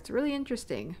far. It's really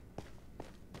interesting.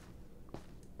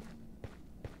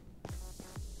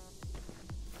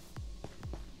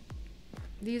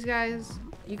 These guys,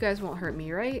 you guys won't hurt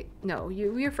me, right? No,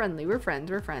 we're friendly. We're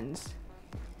friends. We're friends.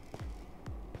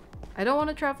 I don't want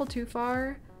to travel too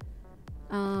far.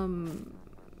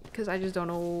 Because I just don't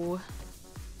know.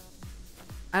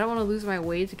 I don't want to lose my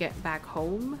way to get back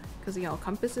home. Because, you know,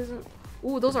 compass isn't.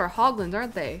 Ooh, those are hoglins,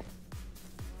 aren't they?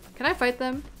 Can I fight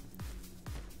them?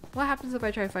 What happens if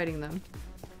I try fighting them?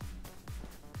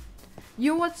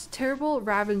 You know what's terrible?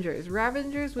 Ravengers.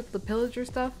 Ravengers with the pillager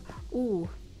stuff. Ooh.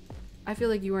 I feel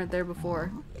like you weren't there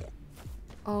before.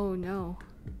 Oh no.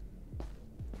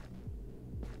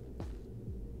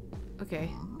 Okay.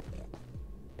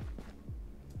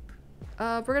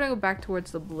 We're gonna go back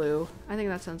towards the blue. I think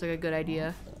that sounds like a good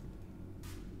idea.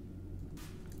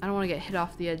 I don't want to get hit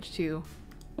off the edge too.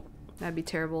 That'd be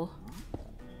terrible.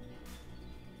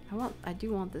 I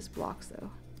do want this blocks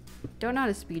though. Don't know how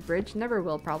to speed bridge. Never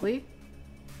will probably.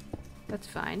 That's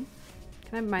fine.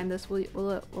 Can I mine this? Will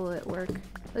it work?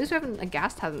 At least a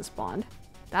ghast hasn't spawned.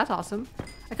 That's awesome.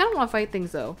 I kind of want to fight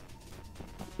things though.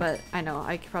 But I know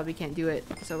I probably can't do it.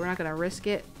 So we're not going to risk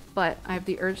it. But I have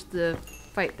the urge to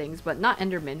fight things. But not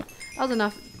Enderman. That was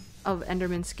enough of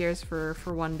Enderman scares for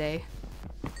one day.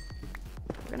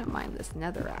 We're going to mine this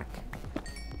netherrack.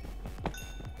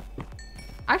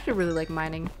 I actually really like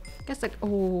mining. I guess like,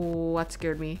 oh, that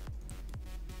scared me.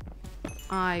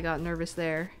 I got nervous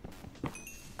there.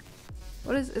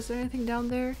 What is there anything down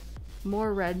there?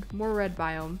 More red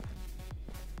biome.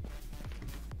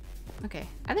 Okay,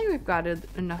 I think we've got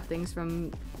enough things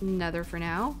from Nether for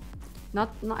now.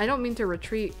 Not I don't mean to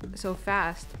retreat so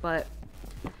fast, but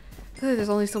there's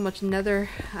only so much Nether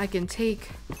I can take.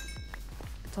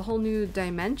 It's a whole new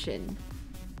dimension.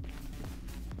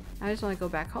 I just want to go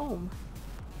back home.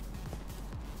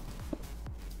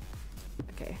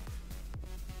 Okay.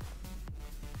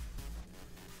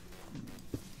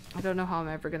 I don't know how I'm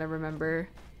ever gonna remember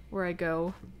where I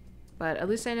go, but at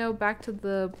least I know back to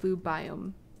the blue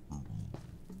biome.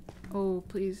 Oh,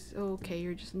 please. Okay,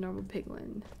 you're just a normal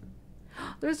piglin.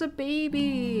 There's a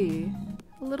baby!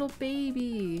 A little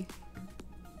baby!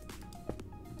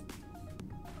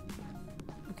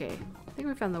 Okay, I think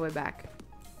we found the way back.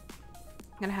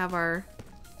 I'm gonna have our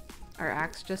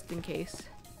axe just in case.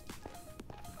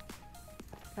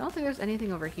 I don't think there's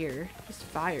anything over here. Just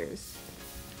fires.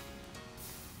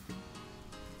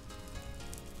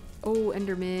 Oh,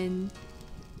 Enderman.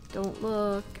 Don't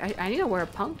look. I need to wear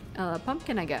a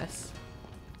pumpkin, I guess.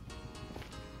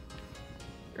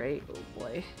 Right? Oh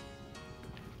boy.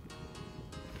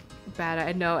 Bad.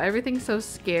 I know. Everything's so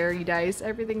scary, guys.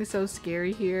 Everything's so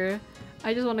scary here.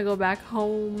 I just want to go back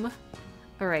home.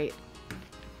 Alright.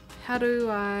 How do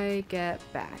I get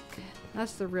back?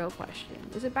 That's the real question.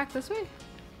 Is it back this way?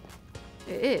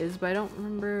 It is, but I don't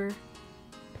remember.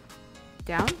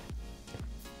 Down?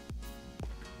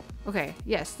 Okay,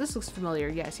 yes, this looks familiar.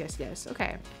 Yes, yes, yes.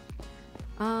 Okay.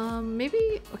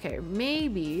 Maybe.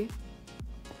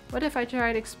 What if I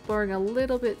tried exploring a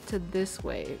little bit to this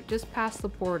way, just past the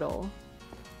portal?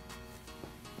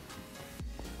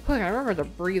 Oh, I remember to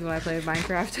breathe when I played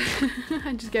Minecraft.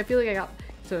 I feel like I got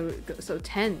so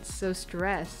tense, so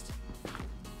stressed.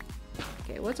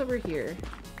 Okay, what's over here?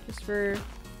 Just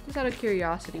out of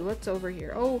curiosity, what's over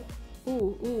here? Oh,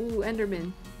 ooh,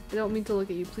 Enderman. I don't mean to look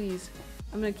at you, please.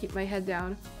 I'm gonna keep my head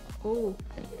down. Oh.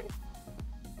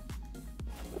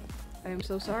 I am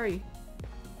so sorry.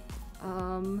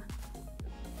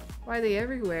 Why are they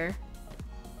everywhere?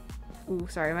 Ooh,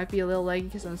 sorry, I might be a little laggy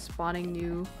because I'm spawning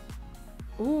new.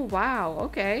 Ooh, wow,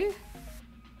 okay.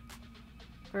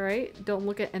 Alright, don't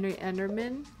look at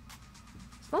Enderman.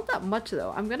 It's not that much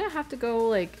though. I'm gonna have to go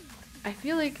like, I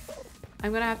feel like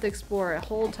I'm gonna have to explore a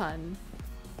whole ton.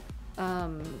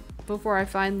 Before I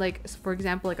find like, for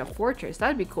example, like a fortress.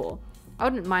 That'd be cool. I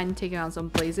wouldn't mind taking on some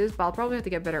places, but I'll probably have to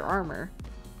get better armor.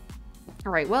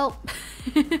 Alright, well.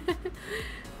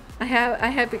 I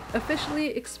have officially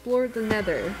explored the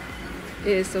Nether.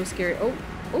 It is so scary.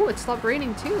 Oh, it stopped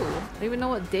raining too. I don't even know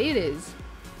what day it is.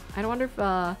 I wonder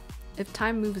if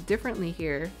time moves differently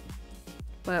here.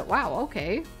 But wow,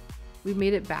 okay. We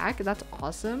made it back. That's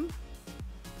awesome.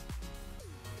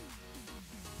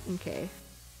 Okay.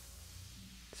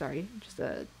 sorry, just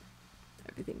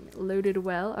everything loaded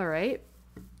well. All right,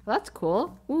 well, that's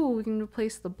cool. Ooh, we can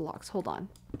replace the blocks. Hold on,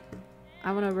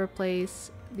 I want to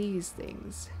replace these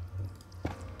things.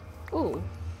 Oh,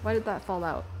 why did that fall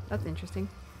out? That's interesting.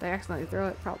 Did I accidentally throw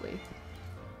it? Probably.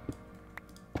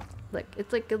 Look,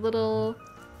 it's like a little...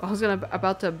 I was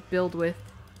about to build with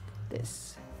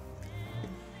this.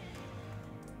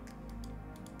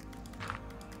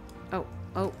 Oh,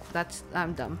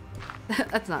 I'm dumb.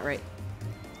 That's not right.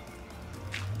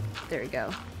 There we go.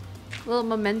 A little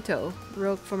memento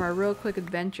from our real quick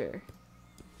adventure.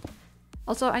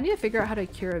 Also, I need to figure out how to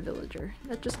cure a villager.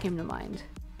 That just came to mind.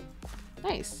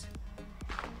 Nice.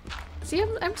 See,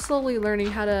 I'm slowly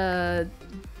learning how to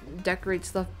decorate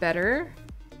stuff better.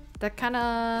 That kind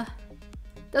of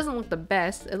doesn't look the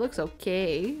best. It looks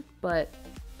okay, but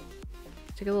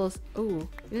take a little... Oh, you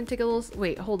didn't take a little...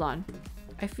 Wait, hold on.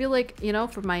 I feel like, you know,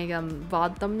 for my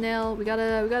VOD thumbnail, we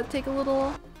gotta take a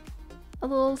little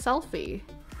selfie.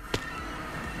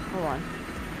 Hold on.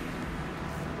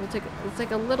 Let's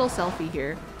take a little selfie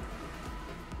here,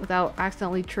 without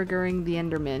accidentally triggering the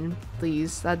Enderman,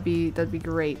 please. That'd be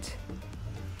great.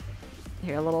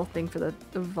 Here, a little thing for the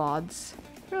VODs.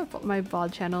 My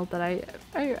VOD channel that I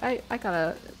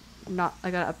gotta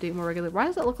update more regularly. Why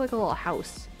does that look like a little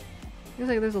house? Looks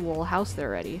like there's a little house there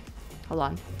already. Hold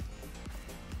on.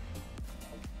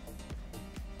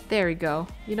 There we go.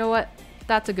 You know what?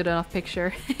 That's a good enough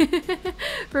picture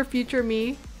for future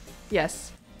me.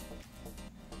 Yes.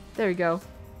 There we go.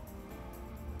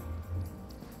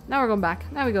 Now we're going back.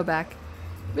 Now we go back.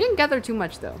 We didn't gather too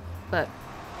much though, but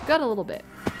we got a little bit.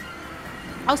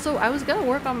 Also, I was gonna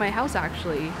work on my house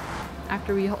actually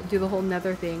after we do the whole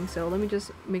Nether thing, so let me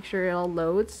just make sure it all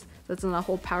loads. So it's in a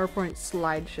whole PowerPoint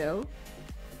slideshow.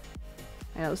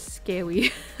 I know,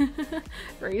 scary.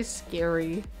 Very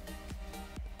scary.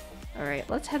 Alright,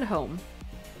 let's head home.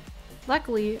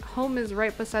 Luckily, home is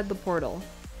right beside the portal.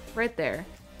 Right there.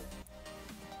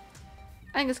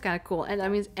 I think it's kind of cool, and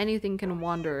that means anything can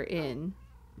wander in.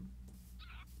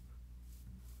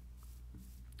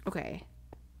 Okay.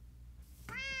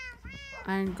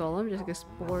 Iron Golem, just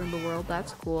exploring the world,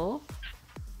 that's cool.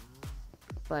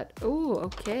 But, ooh,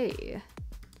 okay.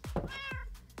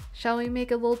 Shall we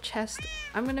make a little chest?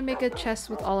 I'm gonna make a chest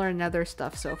with all our Nether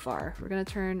stuff so far. We're gonna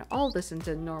turn all this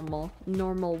into normal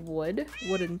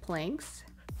wooden planks.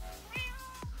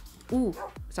 Ooh,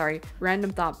 sorry,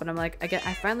 random thought, but I'm like,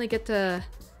 I finally get to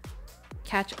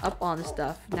catch up on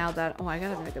stuff now that, oh, I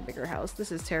gotta make a bigger house.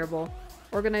 This is terrible.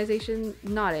 Organization,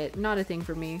 not a thing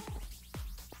for me.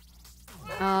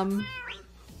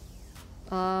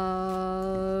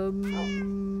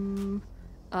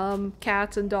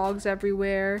 Cats and dogs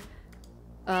everywhere.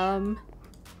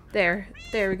 There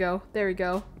we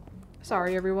go.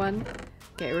 Sorry, everyone.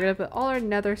 Okay, we're gonna put all our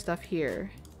Nether stuff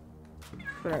here.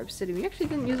 Put our obsidian. We actually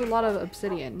didn't use a lot of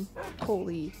obsidian.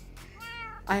 Holy.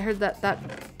 I heard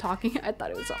that talking. I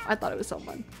thought it was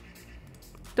someone.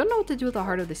 Don't know what to do with the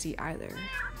Heart of the Sea either.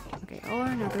 Okay, all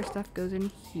our Nether stuff goes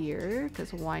in here,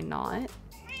 because why not?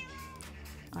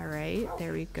 Alright,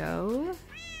 there we go.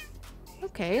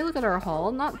 Okay, look at our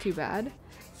haul. Not too bad.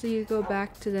 So you go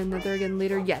back to the Nether again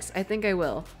later? Yes, I think I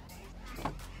will.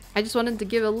 I just wanted to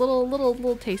give a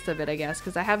little taste of it, I guess,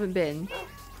 because I haven't been.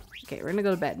 Okay, we're gonna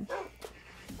go to bed.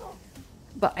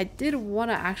 But I did want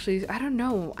to actually, I don't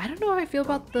know how I feel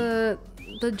about the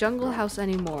jungle house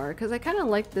anymore, because I kind of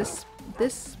like this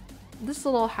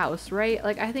little house, right?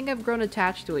 Like, I think I've grown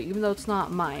attached to it, even though it's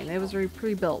not mine. It was already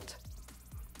pre-built.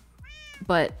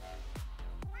 But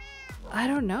I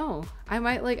don't know. I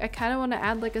kind of want to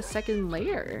add like a second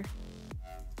layer.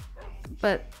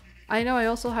 But I know I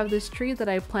also have this tree that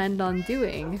I planned on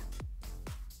doing.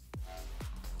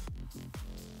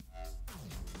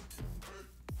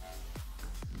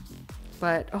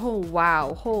 But, oh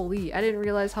wow, holy, I didn't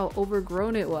realize how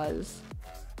overgrown it was.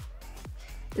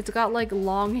 It's got like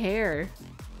long hair.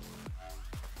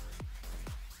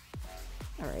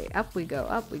 Alright, up we go,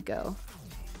 up we go.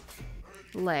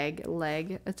 Leg,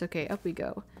 it's okay, up we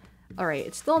go. Alright,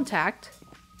 it's still intact.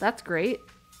 That's great.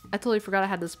 I totally forgot I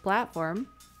had this platform.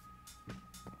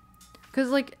 Because,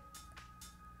 like,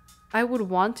 I would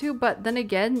want to, but then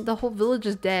again, the whole village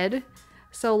is dead.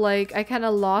 So, like, I kind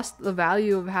of lost the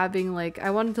value of having, like, I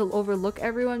wanted to overlook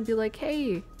everyone and be like,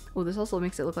 hey. Oh, this also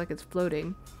makes it look like it's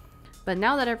floating. But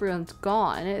now that everyone's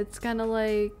gone, it's kind of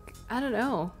like, I don't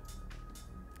know.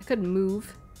 I could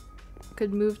move. I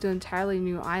could move to an entirely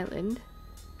new island.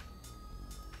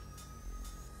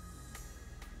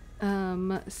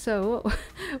 So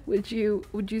would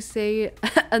you say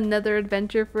another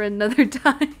adventure for another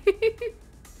time?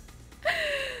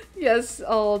 Yes,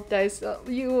 oh, dice.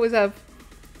 You always have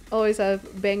Always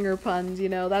have banger puns, you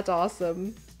know, that's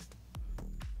awesome.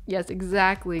 Yes,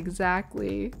 exactly,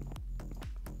 exactly.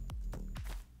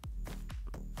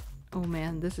 Oh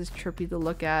man, this is trippy to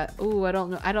look at. Oh, I don't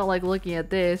know. I don't like looking at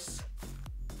this.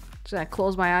 Just gonna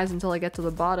close my eyes until I get to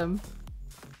the bottom.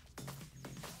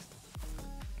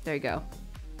 There you go.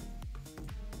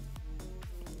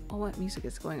 Oh, what music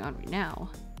is going on right now?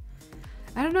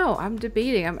 I don't know. I'm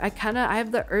debating. I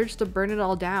have the urge to burn it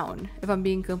all down, if I'm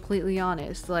being completely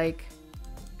honest. Like,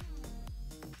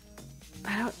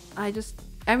 I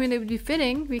mean, it would be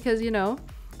fitting because, you know,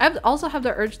 I also have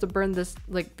the urge to burn this,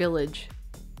 like, village.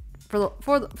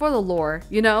 For the lore,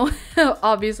 you know?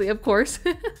 Obviously, of course.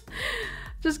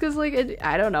 Just because, like,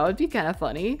 I don't know. It'd be kind of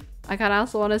funny. I kind of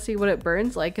also want to see what it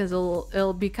burns like because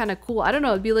it'll be kind of cool. I don't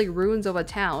know. It'd be like ruins of a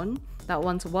town that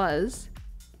once was.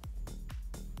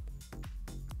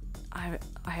 I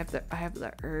have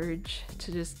the urge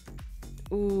to just,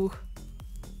 ooh,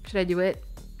 should I do it?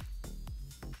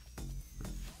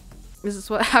 This is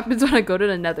what happens when I go to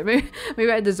the Nether.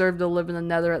 Maybe I deserve to live in the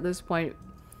Nether at this point.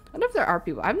 I wonder if there are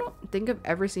people. I don't think I've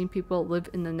ever seen people live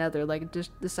in the Nether, like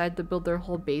just decide to build their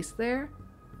whole base there.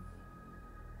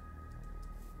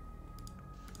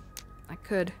 I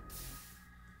could.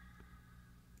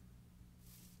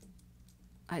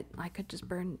 I could just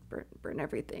burn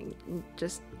everything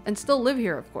and still live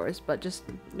here, of course, but just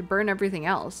burn everything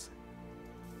else.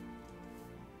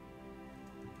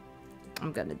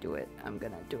 I'm gonna do it. I'm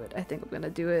gonna do it. I think I'm gonna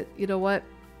do it. You know what?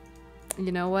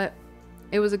 You know what?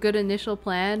 It was a good initial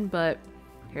plan, but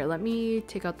here, let me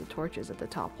take out the torches at the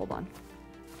top. Hold on.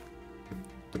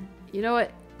 You know what?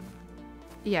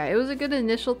 Yeah, it was a good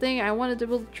initial thing. I wanted to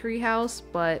build a tree house,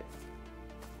 but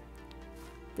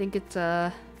I think it's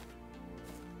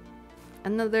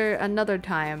another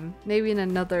time. Maybe in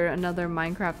another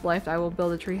Minecraft life I will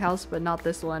build a tree house, but not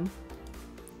this one.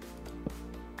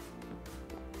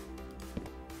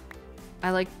 I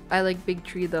like Big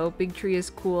Tree though. Big Tree is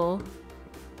cool.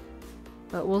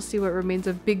 But we'll see what remains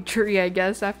of Big Tree, I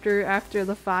guess, after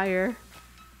the fire.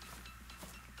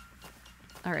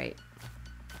 All right.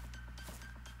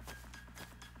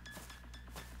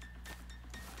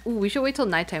 Ooh, we should wait till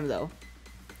nighttime though.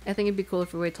 I think it'd be cool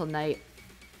if we wait till night.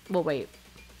 We'll wait.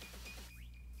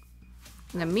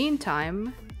 In the meantime,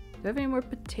 do I have any more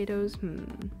potatoes?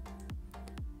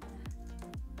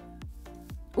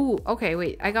 Ooh, okay,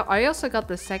 wait. I also got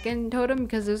the second totem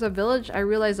because there's a village I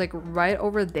realized like right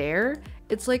over there.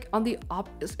 It's like on the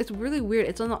it's really weird.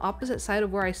 It's on the opposite side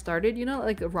of where I started, you know,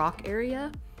 like a rock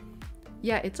area.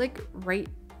 Yeah, it's like right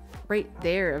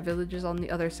there. A village is on the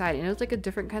other side, and it's like a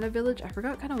different kind of village. I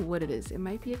forgot what kind of wood it is. It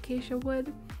might be acacia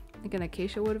wood, like an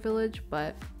acacia wood village,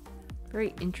 but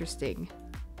very interesting.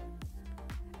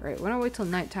 All right, we're gonna wait till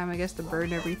nighttime, I guess, to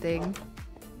burn everything.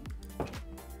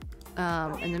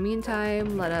 In the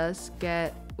meantime, let us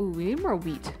get... Ooh, we need more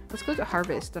wheat. Let's go to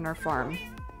harvest on our farm.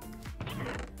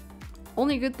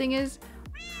 Only good thing is,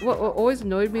 what always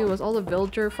annoyed me was all the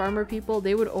villager farmer people.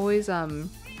 They would always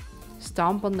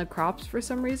stomp on the crops for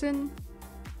some reason.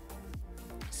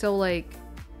 So like,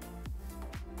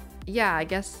 yeah, I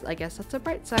guess that's a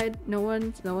bright side. No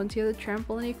one's here to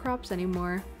trample any crops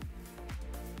anymore.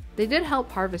 They did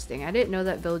help harvesting. I didn't know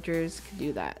that villagers could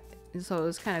do that, and so it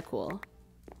was kind of cool.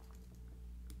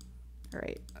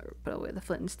 Alright, put away the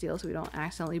flint and steel so we don't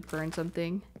accidentally burn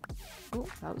something. Oh,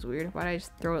 that was weird. Why did I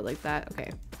just throw it like that? Okay,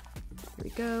 here we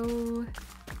go.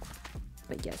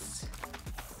 But yes,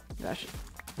 gosh,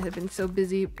 I've been so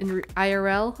busy in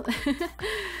IRL.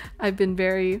 I've been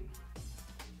very,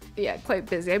 yeah, quite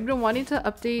busy. I've been wanting to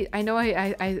update. I know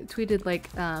I tweeted like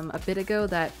a bit ago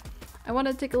that I want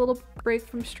to take a little break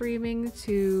from streaming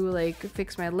to like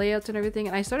fix my layouts and everything,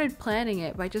 and I started planning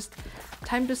it, but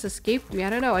time just escaped me. I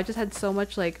don't know, I just had so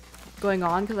much like going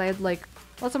on because I had like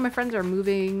lots of my friends are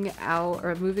moving out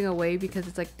or moving away because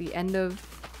it's like the end of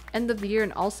the year,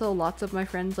 and also lots of my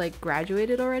friends like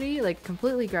graduated already, like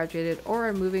completely graduated, or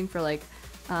are moving for like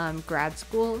grad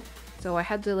school. So I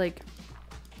had to like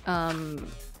I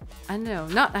don't know,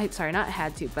 not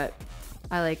had to, but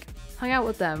I like hung out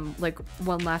with them like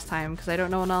one last time because I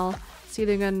don't know when I'll see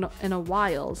them in a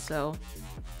while. So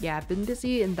yeah, I've been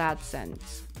busy in that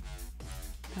sense.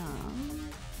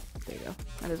 There you go.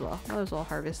 Might as well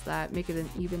harvest that, make it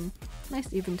an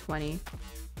nice even 20.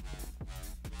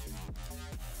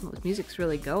 Oh, this music's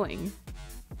really going.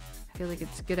 I feel like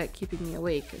it's good at keeping me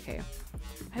awake. Okay,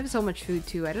 I have so much food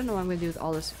too. I don't know what I'm gonna do with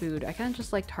all this food. I kind of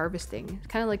just liked harvesting. It's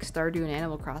kind of like Stardew and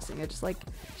Animal Crossing. I just like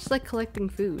collecting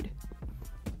food.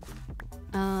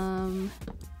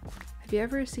 Have you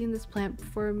ever seen this plant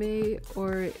before, May?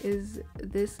 Or is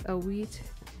this a wheat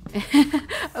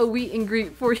A wheat and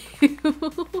greet for you.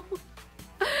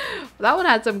 That one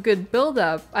had some good build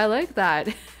up. I like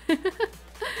that.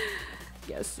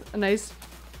 Yes, a nice.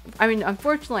 I mean,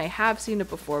 unfortunately, I have seen it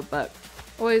before, but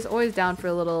always down for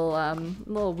a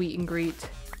little wheat and greet.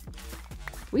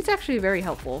 Wheat's actually very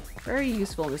helpful, very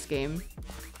useful in this game.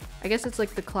 I guess it's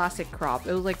like the classic crop.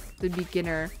 It was like the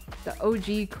beginner, the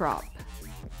OG crop.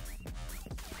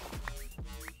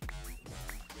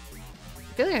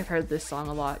 I feel like I've heard this song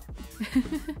a lot.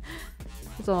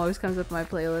 This one always comes up in my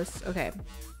playlist. Okay.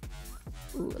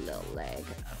 Ooh, a little lag.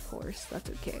 Of course, that's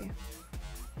okay.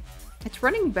 It's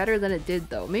running better than it did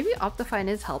though. Maybe Optifine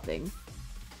is helping.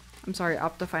 I'm sorry,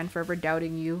 Optifine, for ever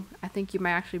doubting you. I think you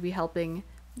might actually be helping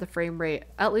the frame rate,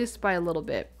 at least by a little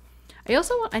bit.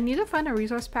 I need to find a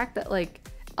resource pack that like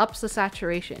ups the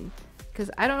saturation,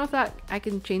 because I don't know if that I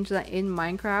can change that in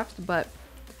Minecraft, but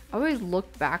I always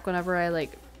look back whenever I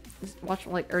like watch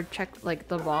like or check like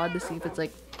the VOD to see if it's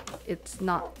like it's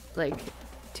not like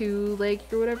too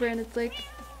laggy or whatever, and it's like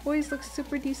always looks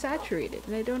super desaturated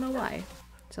and I don't know why.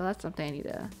 So that's something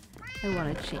I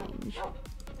want to change.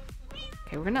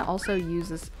 Okay, we're gonna also use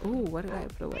this. Ooh, what did I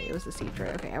put away? It was the seed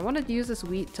tray. Okay, I want to use this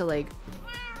wheat to like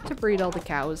to breed all the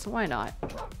cows. Why not?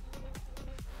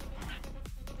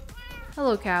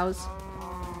 Hello, cows.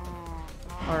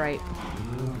 All right,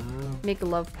 make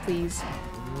love, please,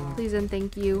 please and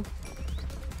thank you.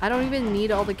 I don't even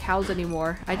need all the cows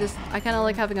anymore. I kind of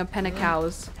like having a pen of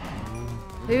cows.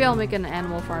 Maybe I'll make an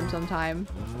animal farm sometime.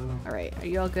 All right, are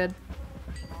you all good?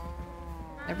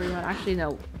 Everyone, actually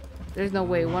no. There's no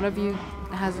way one of you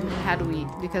hasn't had wheat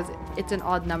because it's an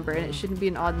odd number and it shouldn't be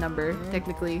an odd number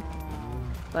technically.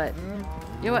 But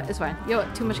you know what? It's fine. You know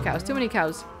what? Too much cows. Too many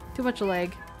cows. Too much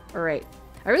leg. All right.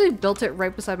 I really built it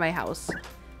right beside my house.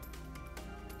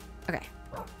 Okay.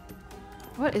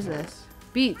 What is this?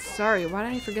 Beets. Sorry. Why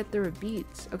did I forget there were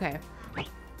beets? Okay.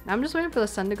 Now I'm just waiting for the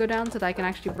sun to go down so that I can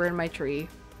actually burn my tree.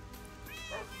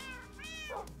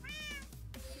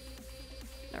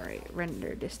 All right.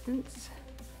 Render distance.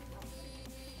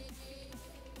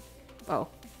 Oh.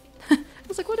 I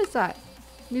was like, what is that?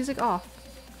 Music off.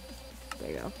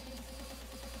 There you go.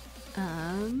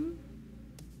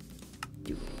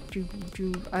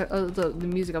 The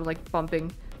music I'm like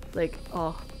bumping. Like,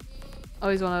 oh. I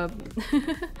always wanna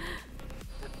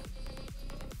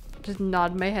just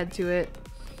nod my head to it.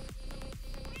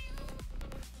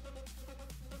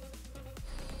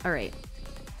 Alright.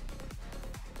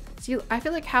 See, I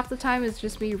feel like half the time it's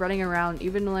just me running around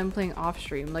even when I'm playing off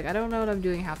stream. Like, I don't know what I'm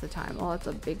doing half the time. Oh, that's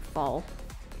a big fall.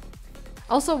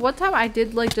 Also, one time I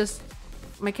did like just...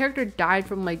 My character died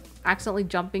from like accidentally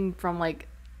jumping from like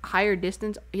higher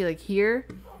distance, like here.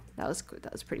 That was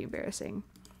pretty embarrassing.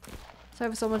 So I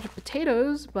have so much of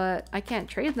potatoes, but I can't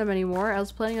trade them anymore. I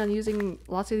was planning on using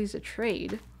lots of these to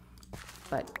trade.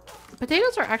 But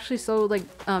potatoes are actually so like,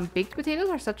 baked potatoes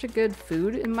are such a good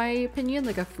food in my opinion,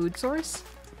 like a food source.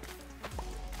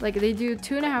 Like they do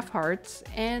 2.5 hearts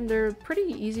and they're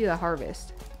pretty easy to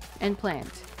harvest and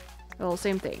plant. Well,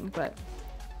 same thing, but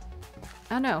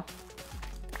I don't know.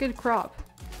 Good crop.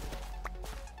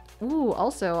 Ooh,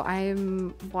 also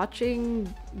I'm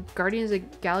watching Guardians of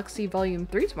the Galaxy Volume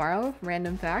 3 tomorrow.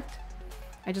 Random fact.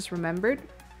 I just remembered.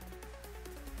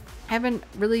 I've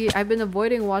been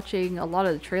avoiding watching a lot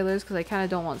of the trailers because I kind of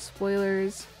don't want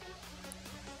spoilers.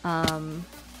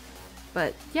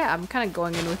 But yeah, I'm kind of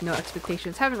going in with no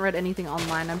expectations. Haven't read anything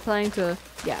online. I'm planning to,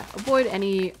 yeah, avoid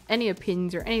any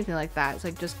opinions or anything like that. It's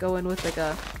like just go in with like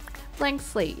a blank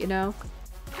slate, you know?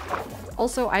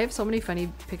 Also, I have so many funny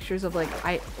pictures of like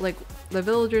the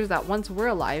villagers that once were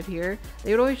alive here.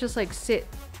 They would always just like sit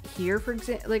here, for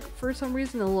example, like for some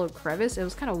reason in a little crevice. It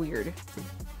was kind of weird.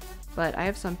 But I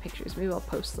have some pictures. Maybe I'll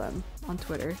post them on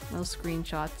Twitter. Little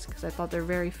screenshots because I thought they're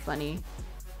very funny.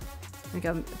 Like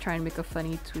I'm trying to make a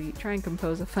funny tweet. Try and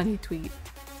compose a funny tweet.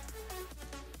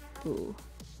 Ooh.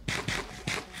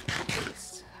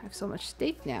 Nice. I have so much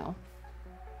steak now.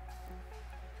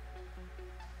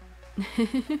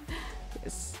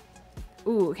 Yes.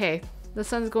 Ooh, okay. The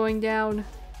sun's going down.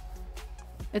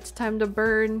 It's time to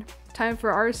burn. Time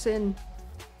for arson.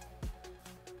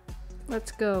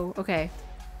 Let's go. Okay.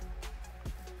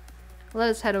 Let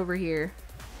us head over here.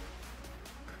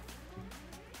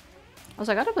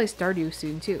 Also, I gotta play Stardew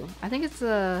soon too. I think it's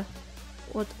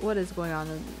what is going on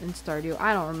in Stardew?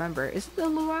 I don't remember. Is it the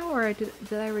luau or did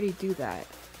I already do that?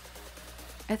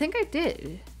 I think I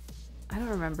did. I don't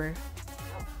remember.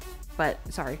 But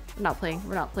sorry, we're not playing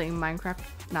Minecraft.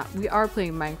 We are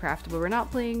playing Minecraft, but we're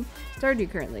not playing Stardew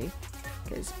currently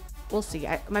because we'll see.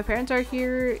 My parents are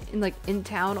here in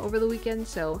town over the weekend,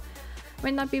 so I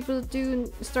might not be able to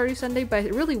do Stardew Sunday, but I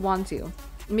really want to.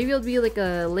 maybe it'll be like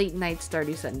a late night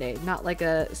Stardew Sunday, not like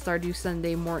a Stardew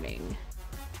Sunday morning.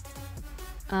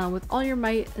 With all your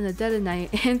might in the dead of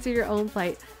night, answer your own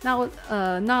plight.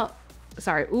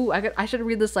 Sorry. Ooh, I should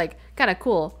read this like kind of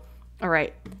cool. All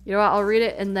right, you know what? I'll read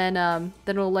it and then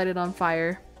we'll light it on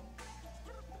fire.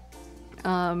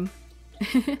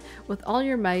 With all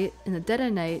your might in the dead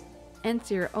of night,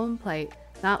 answer your own plight,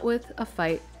 not with a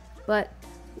fight, but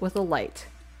with a light.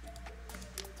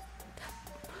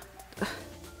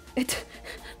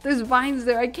 There's vines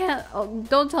there. I can't. Oh,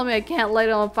 don't tell me I can't light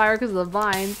it on fire because of the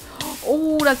vines.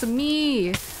 Oh, that's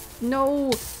me.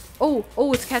 No. Oh,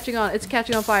 it's catching on. It's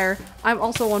catching on fire. I'm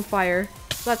also on fire.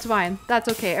 That's fine. That's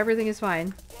okay. Everything is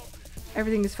fine.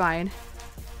 Everything is fine.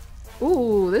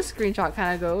 Ooh, this screenshot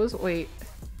kind of goes. Wait.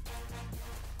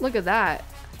 Look at that.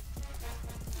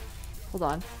 Hold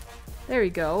on. There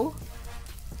we go.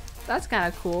 That's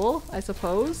kind of cool, I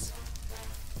suppose.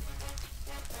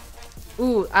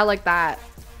 Ooh, I like that.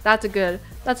 That's a good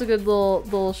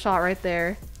little shot right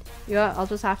there. You know what? I'll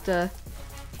just have to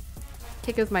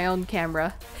take it with my own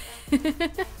camera.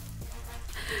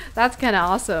 That's kind of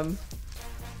awesome.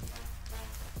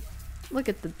 Look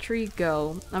at the tree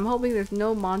go. I'm hoping there's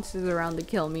no monsters around to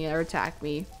kill me or attack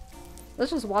me.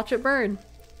 Let's just watch it burn.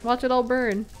 Watch it all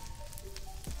burn.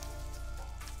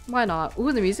 Why not?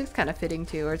 Ooh, the music's kind of fitting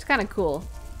too, or it's kind of cool.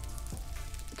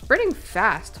 It's burning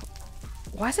fast.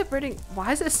 Why is it burning?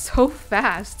 Why is it so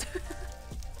fast?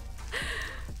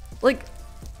 Like,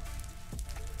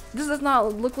 this does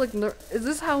not look like... Is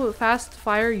this how fast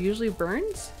fire usually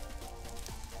burns?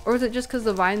 Or is it just because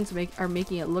the vines are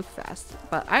making it look fast?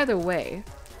 But either way,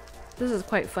 this is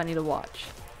quite funny to watch.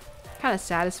 Kind of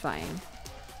satisfying.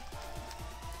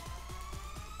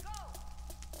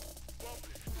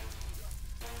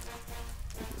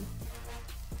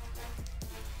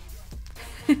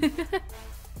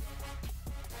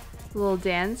 A little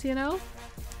dance, you know?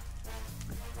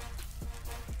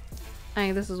 I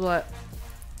think this is what...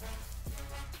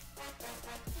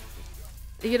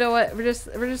 You know what? We're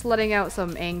just letting out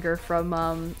some anger from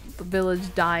the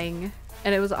village dying,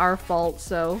 and it was our fault.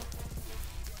 So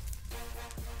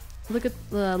look at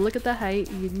the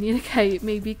height. You need a kite,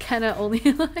 maybe kind of only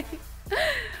like.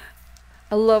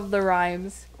 I love the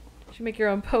rhymes. You should make your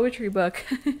own poetry book.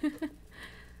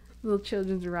 Little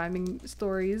children's rhyming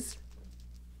stories.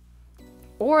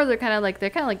 Or they're kind of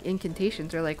like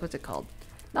incantations, or like, what's it called?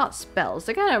 Not spells.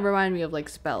 They kind of remind me of like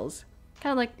spells.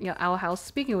 Kind of like, you know, Owl House.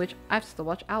 Speaking of which, I have to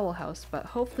watch Owl House, but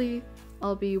hopefully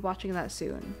I'll be watching that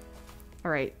soon.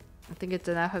 Alright, I think it's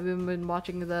enough. I've been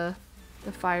watching the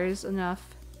fires enough.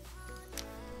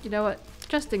 You know what?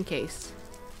 Just in case.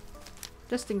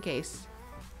 Just in case.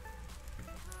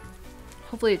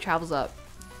 Hopefully it travels up.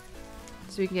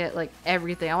 So we can get like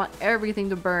everything. I want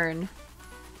everything to burn.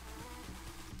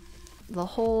 The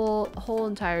whole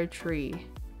entire tree.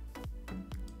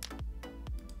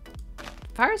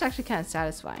 Fire is actually kind of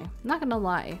satisfying. I'm not gonna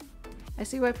lie. I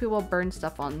see why people burn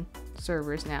stuff on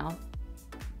servers now.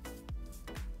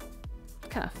 It's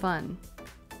kind of fun.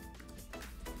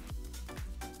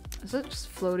 Is it just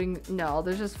floating? No,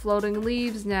 there's just floating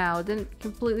leaves now. It didn't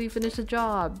completely finish the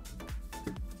job.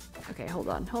 Okay, hold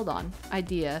on.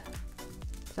 Idea.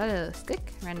 Is that a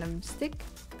stick? Random stick?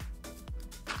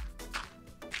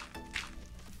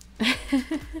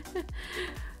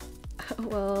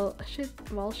 Well,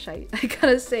 shite. I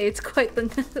gotta say, it's quite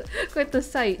the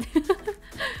sight.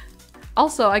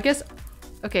 Also, I guess,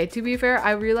 okay, to be fair,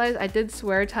 I realized I did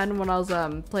swear a ton when I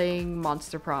was playing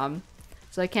Monster Prom,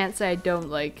 so I can't say I don't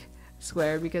like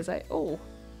swear because oh,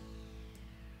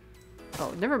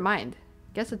 never mind.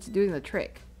 Guess it's doing the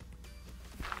trick.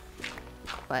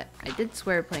 But I did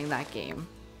swear playing that game.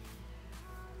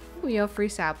 Ooh, you know, free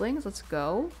saplings. Let's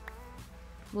go.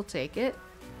 We'll take it.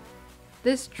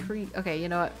 This tree... Okay, you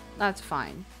know what? That's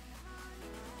fine.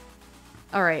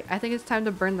 Alright, I think it's time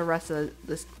to burn the rest of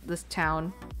this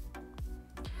town.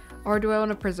 Or do I want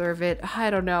to preserve it? I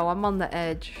don't know. I'm on the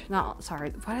edge. No,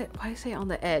 sorry. Why did I say on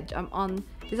the edge? I'm on...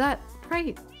 Is that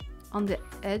right? On the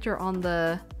edge or on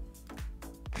the...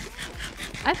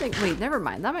 I think... Wait, never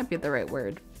mind. That might be the right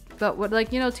word. But what,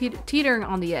 like, you know, teetering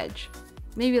on the edge.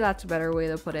 Maybe that's a better way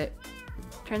to put it.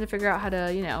 Trying to figure out how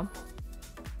to, you know...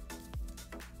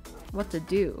 what to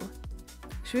do.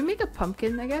 Should we make a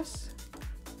pumpkin, I guess?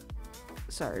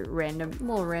 Sorry, random, a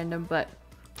little random, but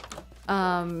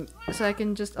so I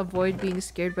can just avoid being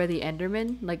scared by the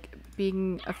Enderman, like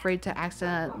being afraid to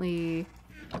accidentally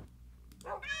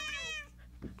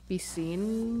be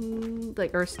seen,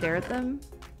 like, or stare at them.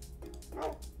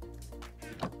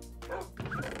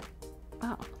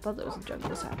 Oh, I thought there was a jump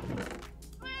just happening.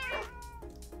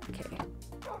 Okay.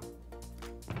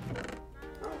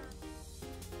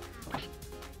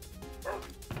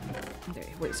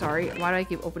 Wait, sorry. Why do I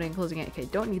keep opening and closing it? Okay,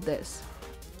 don't need this.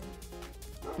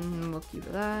 We'll keep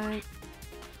that.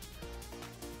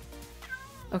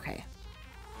 Okay.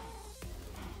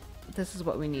 This is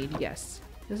what we need, yes.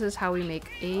 This is how we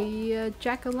make a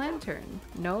jack-o'-lantern.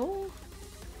 No?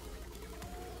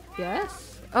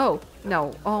 Yes? Oh,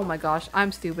 no. Oh my gosh,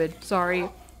 I'm stupid. Sorry.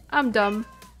 I'm dumb.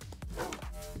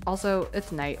 Also,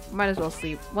 it's night. Might as well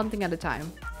sleep. One thing at a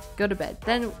time. Go to bed.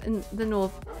 Then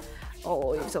we'll...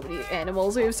 Oh, we have so many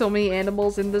animals. We have so many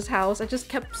animals in this house. I just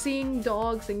kept seeing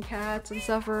dogs and cats and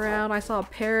stuff around. I saw a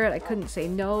parrot. I couldn't say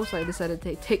no, so I decided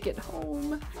to take it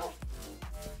home.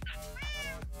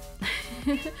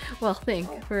 Well,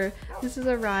 this is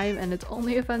a rhyme and it's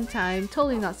only a fun time.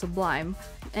 Totally not sublime.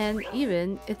 And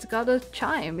even, it's got a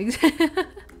chime.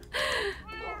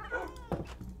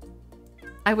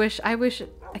 I wish,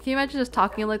 can you imagine just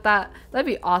talking like that? That'd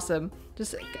be awesome.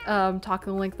 Just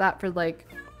talking like that for like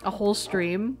a whole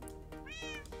stream.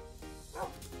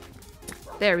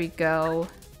 There we go.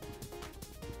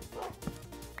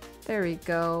 There we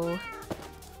go.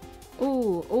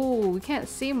 Ooh, ooh, we can't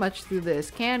see much through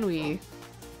this, can we?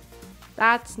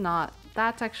 That's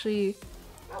actually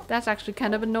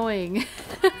kind of annoying.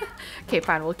 Okay,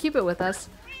 fine, we'll keep it with us.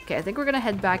 Okay, I think we're gonna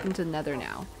head back into Nether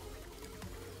now.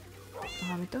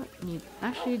 We don't need,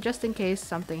 actually, just in case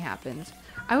something happens.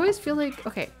 I always feel like,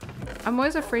 okay, I'm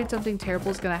always afraid something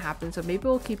terrible is gonna happen, so maybe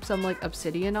we'll keep some like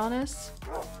obsidian on us.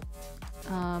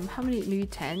 How many? Maybe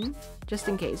 10? Just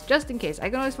in case. Just in case. I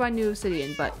can always find new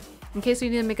obsidian, but in case we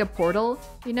need to make a portal,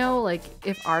 you know, like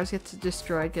if ours gets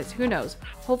destroyed, because who knows?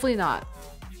 Hopefully not.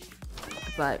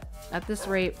 But at this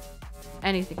rate,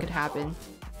 anything could happen.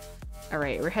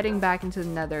 Alright, we're heading back into the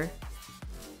Nether.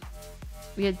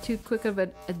 We had too quick of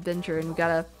an adventure and we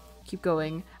gotta keep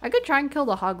going. I could try and kill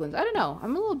the hoglins. I don't know.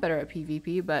 I'm a little better at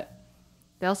PvP, but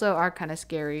they also are kind of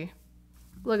scary.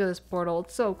 Look at this portal.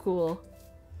 It's so cool.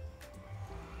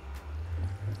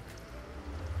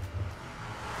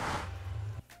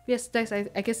 Yes, Dex, I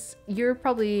guess you're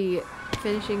probably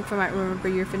finishing, from what I remember,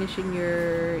 you're finishing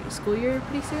your school year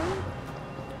pretty soon?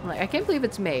 Like, I can't believe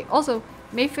it's May. Also,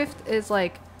 May 5th is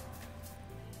like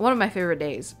one of my favorite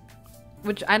days,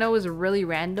 which I know is really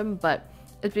random, but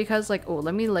it's because like, oh,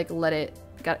 let me like let it,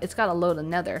 it's got a load of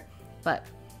Nether, but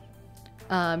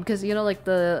because you know, like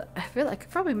I feel like I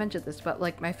probably mentioned this, but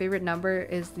like my favorite number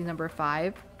is the number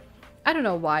 5. I don't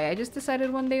know why. I just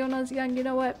decided one day when I was young, you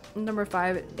know what? Number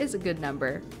 5 is a good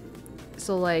number.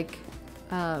 So like,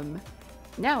 now,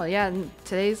 yeah,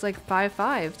 today's like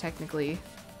 5/5 technically.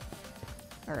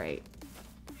 All right.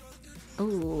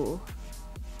 Ooh.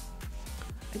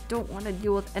 I don't want to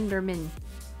deal with Enderman.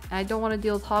 I don't want to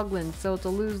deal with hoglins, so it's a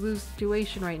lose-lose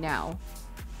situation right now.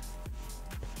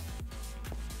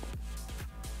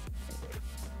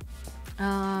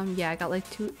 Yeah, I got like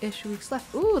 2-ish weeks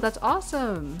left. Ooh, that's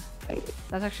awesome.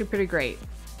 That's actually pretty great.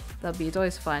 It's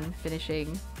always fun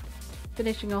finishing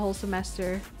a whole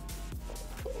semester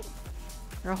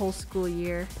or a whole school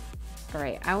year. All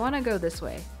right, I want to go this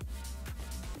way.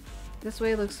 This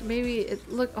way looks, maybe it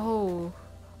look, oh,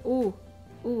 ooh,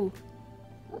 ooh.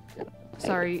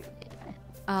 Sorry,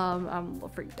 I'm a little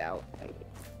freaked out.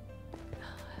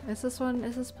 Is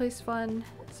this place fun?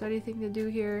 Is there anything to do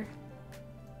here?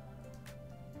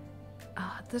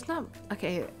 There's not,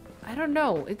 okay, I don't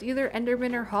know. It's either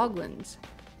Enderman or hoglins.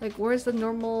 Like, where's the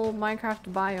normal Minecraft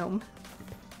biome?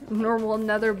 Normal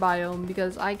Nether biome,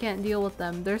 because I can't deal with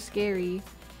them. They're scary.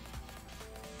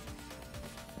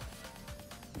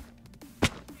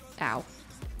 Ow.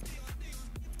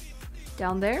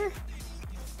 Down there?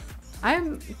 I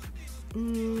don't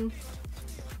know.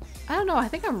 I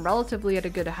think I'm relatively at a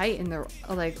good height in the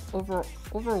like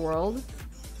overworld.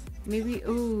 Maybe.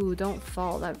 Ooh, don't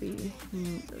fall. That'd be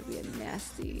a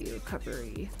nasty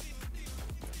recovery.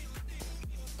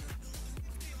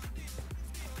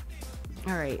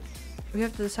 All right, we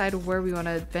have to decide where we want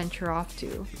to venture off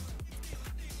to.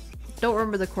 Don't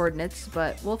remember the coordinates,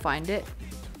 but we'll find it.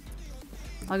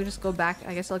 I'll just go back.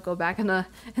 I guess I'll go back in the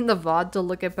VOD to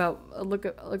look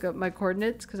at my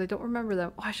coordinates because I don't remember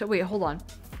them. Oh, I should wait. Hold on.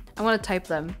 I want to type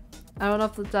them. I don't know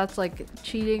if that's like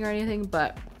cheating or anything,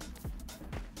 but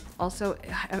also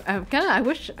I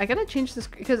wish I gotta change this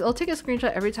because it'll take a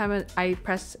screenshot every time I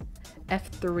press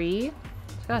F3.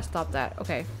 Just gotta stop that.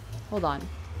 Okay, hold on.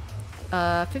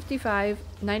 55,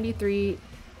 93,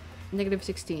 negative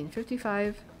 16.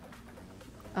 55.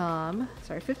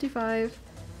 Sorry, 55.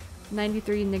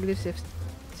 93, negative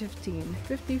 15.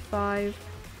 55,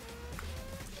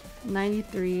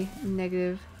 93,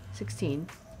 negative 16.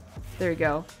 There we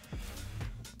go.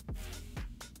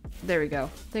 There we go.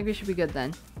 I think we should be good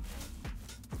then.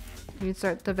 We can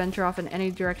start to venture off in any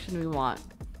direction we want.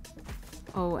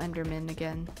 Oh, Enderman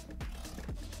again.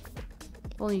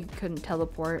 If only you couldn't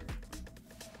teleport.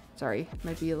 Sorry,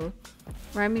 might be a little...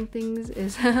 Rhyming things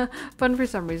is fun for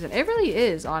some reason. It really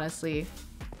is, honestly.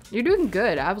 You're doing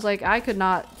good. I was like, I could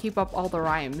not keep up all the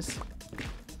rhymes.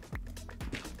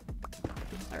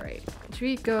 Alright. Should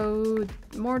we go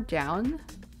more down?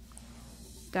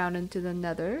 Down into the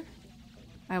nether.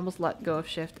 I almost let go of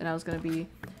shift and I was gonna be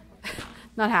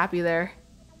not happy there.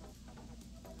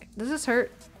 Does this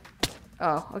hurt?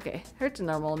 Oh, okay. Hurts a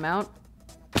normal amount.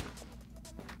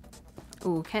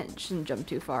 Ooh, shouldn't jump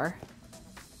too far.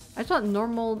 I just want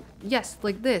normal, yes,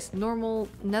 like this, normal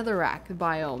netherrack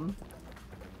biome.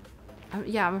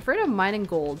 Yeah, I'm afraid of mining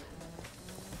gold.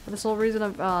 For the sole reason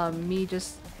of me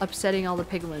just upsetting all the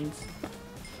piglins.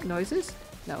 Noises?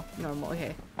 No, normal,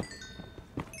 okay.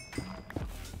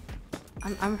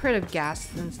 I'm afraid of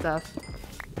gas and stuff.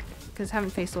 Because I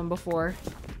haven't faced one before.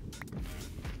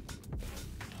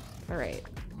 Alright.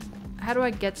 How do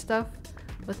I get stuff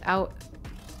without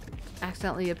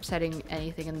accidentally upsetting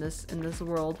anything in this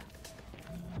world?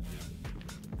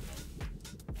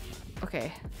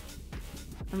 Okay.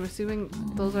 I'm assuming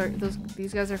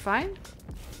these guys are fine?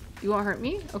 You won't hurt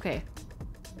me? Okay.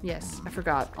 Yes, I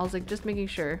forgot. I was like just making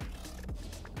sure.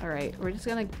 Alright, we're just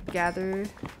gonna gather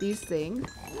these things.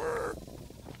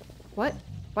 What?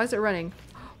 Why is it running?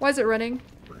 Why is it running?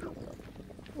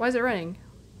 Why is it running?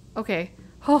 Okay.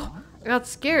 Oh, I got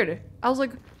scared. I was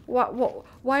like,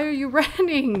 why are you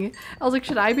running? I was like,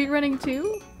 should I be running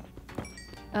too?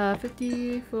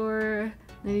 54,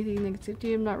 93,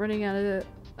 -50. I'm not running out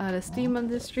of steam on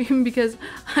this stream because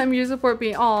I'm your support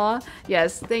being. Aw,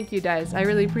 yes, thank you guys. I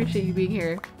really appreciate you being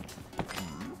here.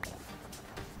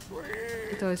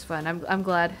 It's always fun. I'm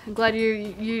glad. I'm glad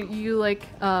you like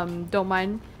don't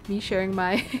mind me sharing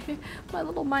my my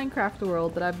little Minecraft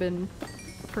world that I've been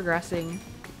progressing.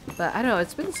 But I don't know,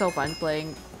 it's been so fun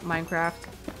playing Minecraft.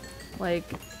 Like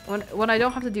when I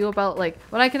don't have to deal about like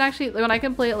when I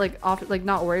can play it like off, like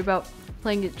not worry about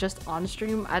playing it just on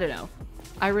stream. I don't know.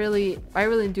 I really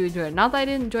do enjoy it. Not that I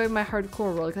didn't enjoy my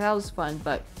hardcore world because that was fun,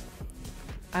 but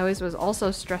I always was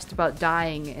also stressed about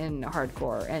dying in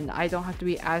hardcore, and I don't have to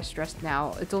be as stressed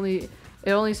now. It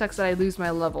only sucks that I lose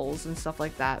my levels and stuff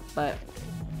like that, but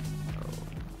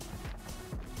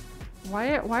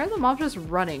why are the mobs just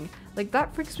running? Like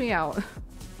that freaks me out.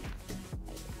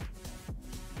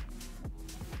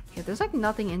 Yeah, there's like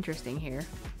nothing interesting here,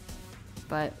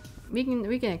 but we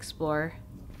can explore.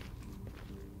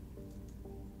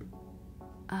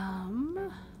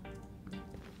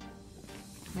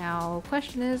 Now,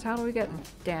 question is, how do we get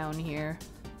down here?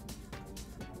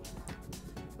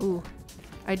 Ooh,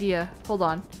 idea. Hold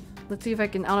on. Let's see if I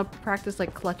wanna practice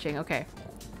like clutching. Okay,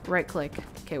 right click.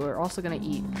 Okay, we're also gonna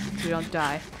eat so we don't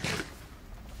die.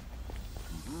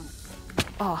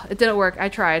 Oh, it didn't work. I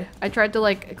tried to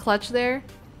like clutch there.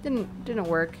 Didn't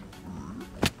work.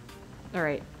 All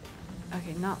right.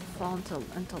 Okay, not fall into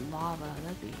lava.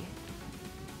 That'd be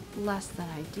less than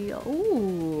ideal.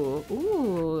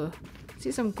 Ooh.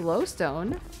 See some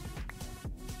glowstone.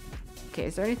 Okay,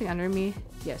 is there anything under me?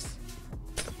 Yes.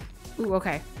 Ooh,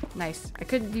 okay. Nice. I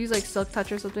could use like silk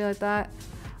touch or something like that.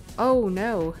 Oh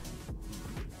no.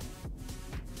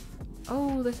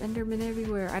 Oh, there's endermen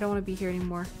everywhere. I don't want to be here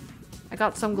anymore. I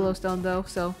got some glowstone though,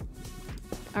 so.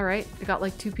 Alright, I got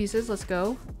like 2 pieces. Let's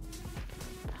go.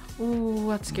 Ooh,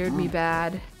 that scared me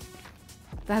bad.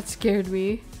 That scared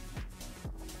me.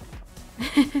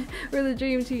 We're the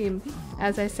dream team.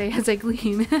 As I say, as I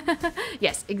gleam.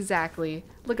 Yes, exactly.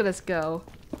 Look at us go.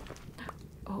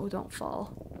 Oh, don't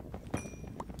fall.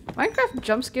 Minecraft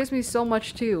jump scares me so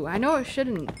much too. I know it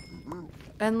shouldn't.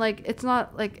 And like, it's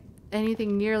not like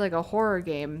anything near like a horror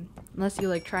game. Unless you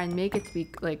like try and make it to be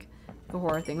like a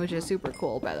horror thing, which is super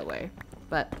cool by the way.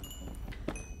 But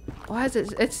why is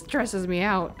it stresses me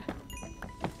out.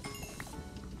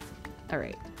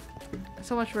 Alright.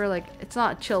 So much for like, it's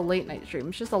not a chill late night stream.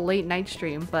 It's just a late night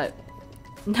stream, but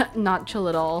not chill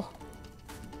at all.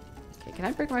 Okay, can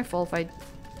I break my fall if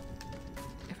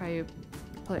I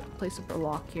place a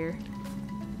block here?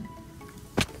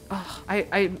 Oh,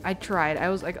 I tried. I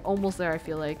was like almost there, I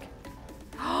feel like.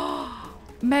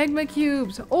 Magma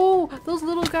cubes! Oh, those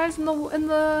little guys in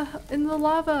the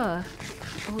lava.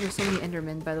 Oh, there's so many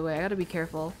endermen, by the way. I gotta be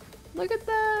careful. Look at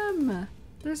them!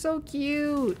 They're so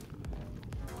cute!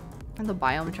 And the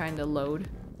biome trying to load.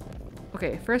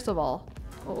 Okay, first of all,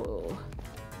 oh,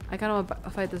 I kind of want to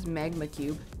fight this magma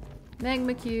cube.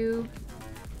 Magma cube.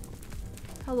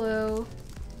 Hello.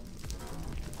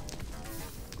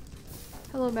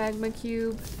 Hello, magma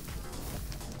cube.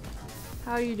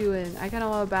 How are you doing? I kind of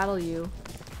want to battle you.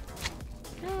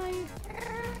 Hi.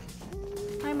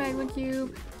 Hi, Magma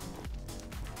Cube.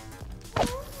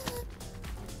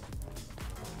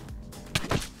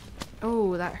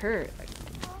 Oh, that hurt.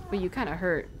 But you kind of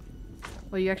hurt.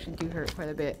 Well, you actually do hurt quite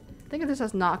a bit. I think this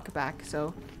has knockback,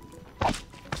 so.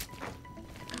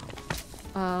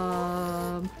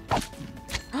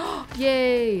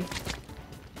 Yay!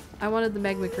 I wanted the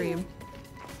magma cream.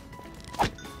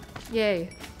 Yay.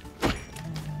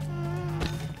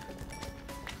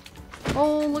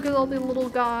 Oh, look at all the little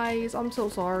guys. I'm so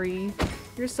sorry.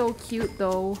 You're so cute,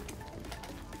 though.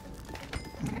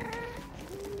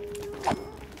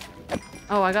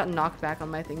 Oh, I got knocked back on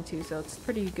my thing too, so it's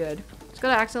pretty good. Just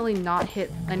gotta accidentally not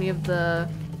hit any of the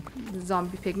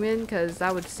zombie pigmen, because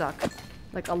that would suck.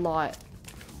 Like, a lot.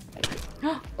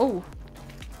 Oh!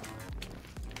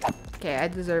 Okay, I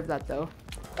deserve that though.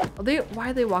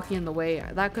 Why are they walking in the way?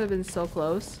 That could have been so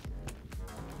close.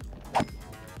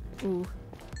 Ooh.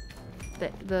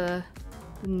 The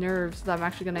nerves that I'm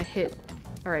actually gonna hit.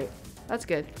 Alright, that's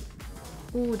good.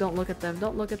 Ooh, don't look at them.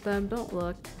 Don't look at them. Don't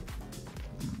look.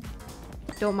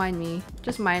 Don't mind me.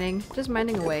 Just mining. Just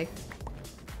mining away.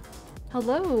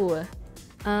 Hello.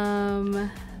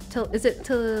 Is it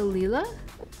Talila?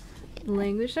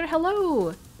 Language there?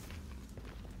 Hello.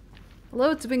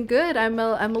 Hello, it's been good. I'm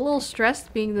a little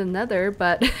stressed being the Nether,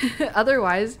 but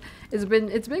otherwise it's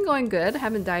been going good.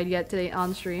 Haven't died yet today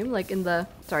on stream, like in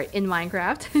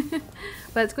Minecraft.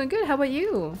 But it's going good. How about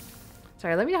you?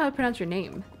 Sorry, let me know how to pronounce your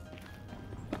name.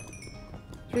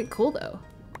 It's really cool though.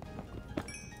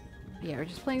 Yeah, we're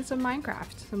just playing some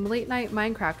Minecraft. Some late night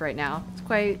Minecraft right now. It's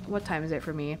quite, what time is it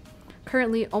for me?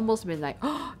 Currently almost midnight.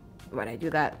 Oh, why'd I do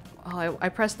that? Oh, I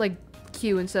pressed like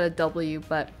Q instead of W,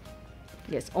 but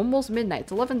yes, almost midnight.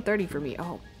 It's 11:30 for me.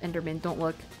 Oh, Enderman, don't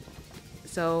look.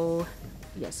 So,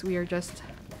 yes, we are just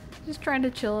trying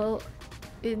to chill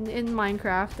in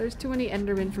Minecraft. There's too many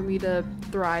Endermen for me to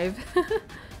thrive.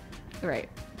 Alright,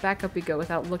 back up we go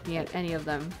without looking at any of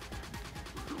them.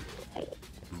 I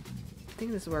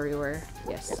think this is where we were.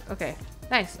 Yes. Okay.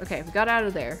 Nice. Okay, we got out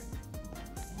of there.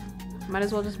 Might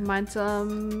as well just mine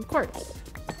some quartz.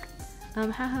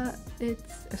 Haha,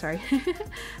 it's sorry.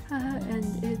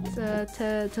 And it's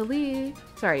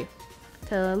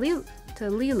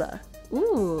Talila.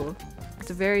 Ooh,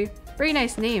 it's a very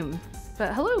nice name.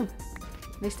 But hello,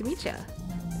 nice to meet ya.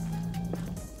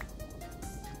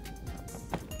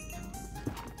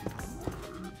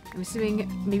 I'm assuming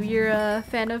maybe you're a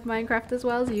fan of Minecraft as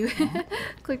well, so you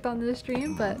clicked on the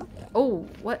stream, but oh,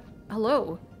 what?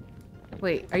 Hello.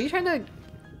 Wait, are you trying to...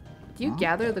 Do you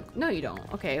gather the... No, you don't.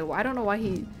 Okay, well, I don't know why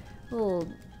he... Little...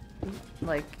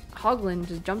 Like, Hoglin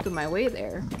just jumped in my way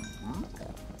there.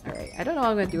 Alright, I don't know what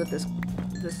I'm gonna do with this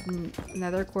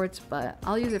nether quartz, but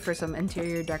I'll use it for some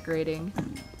interior decorating.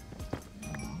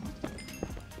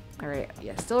 Alright,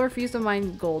 yeah, still refuse to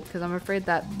mine gold, because I'm afraid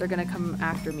that they're gonna come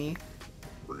after me.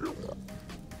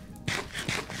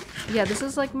 Yeah, this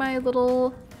is like my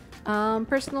little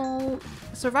personal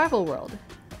survival world.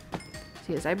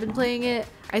 So yes, I've been playing it.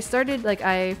 I started, like,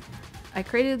 I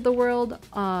created the world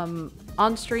on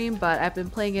stream, but I've been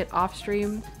playing it off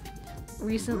stream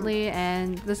recently,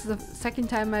 and this is the second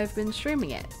time I've been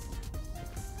streaming it.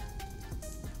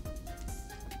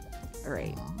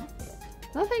 Alright.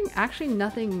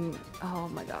 Nothing. Oh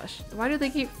my gosh. Why do they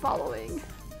keep following?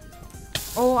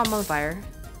 Oh, I'm on fire.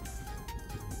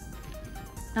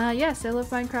 Yes, I love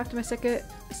Minecraft. My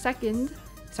second.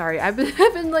 Sorry, I've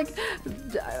been like,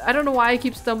 I don't know why I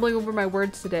keep stumbling over my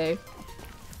words today.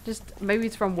 Just maybe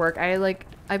it's from work. I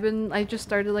just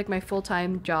started like my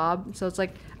full-time job, so it's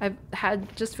like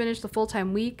I've just finished the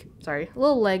full-time week. Sorry, a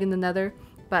little lag in the Nether,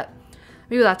 but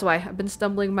maybe that's why I've been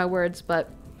stumbling my words. But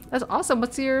that's awesome.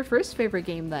 What's your first favorite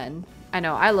game then? I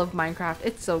know I love Minecraft.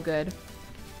 It's so good.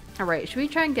 All right, should we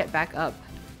try and get back up?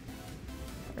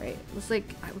 Right, let's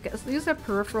use our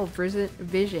peripheral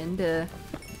vision to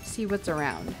see what's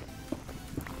around.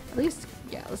 Let's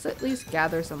at least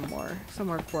gather some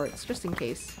more quartz, just in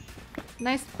case.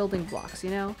 Nice building blocks, you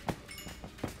know?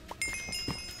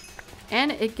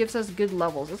 And it gives us good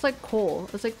levels. It's like coal.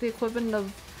 It's like the equivalent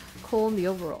of coal in the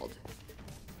overworld.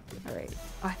 Alright,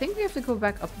 I think we have to go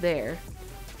back up there.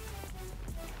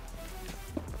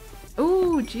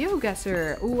 Ooh,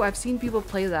 GeoGuessr. Ooh, I've seen people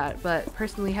play that, but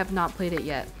personally have not played it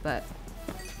yet. But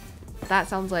that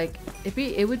sounds like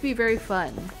it would be very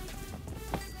fun.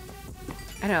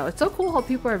 I know, it's so cool how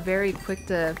people are very quick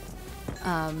to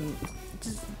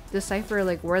just decipher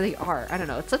like where they are. I don't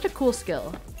know, it's such a cool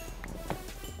skill.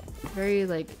 Very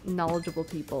like knowledgeable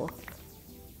people.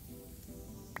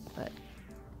 But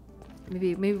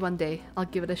maybe one day I'll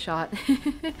give it a shot.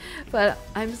 But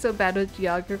I'm so bad with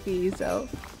geography, so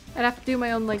I'd have to do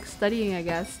my own like studying, I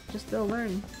guess, just to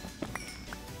learn.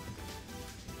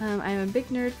 I'm a big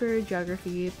nerd for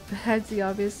geography, besides the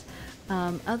obvious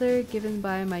other given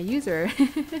by my user.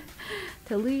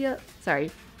 Talia, sorry,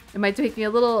 it might take me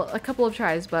a couple of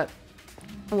tries, but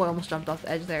oh, I almost jumped off the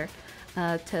edge there.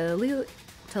 Talila,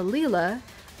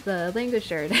 the language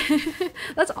nerd.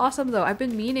 That's awesome though. I've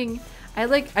been meaning, I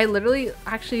literally,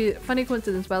 actually, funny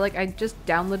coincidence, but I just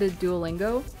downloaded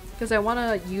Duolingo because I want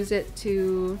to use it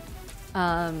to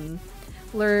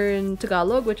learn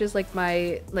Tagalog, which is like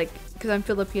my, because I'm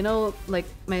Filipino, like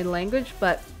my language,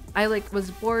 but I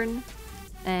was born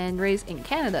and raised in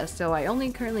Canada, so I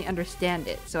only currently understand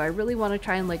it. So I really want to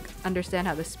try and understand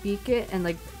how to speak it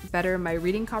and better my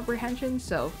reading comprehension.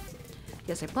 So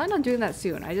yes, I plan on doing that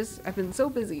soon. I've been so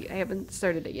busy, I haven't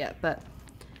started it yet, but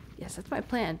yes, that's my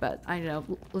plan. But I don't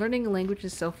know, learning a language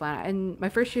is so fun. In my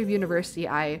first year of university,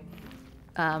 I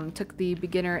took the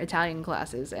beginner Italian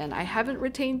classes, and I haven't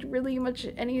retained really much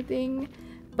anything,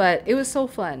 but it was so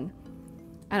fun.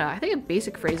 I don't know, I think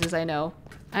basic phrases I know.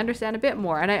 I understand a bit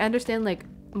more, and I understand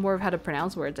more of how to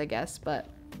pronounce words, I guess, but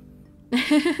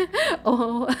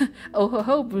oh ho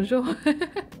ho, bonjour.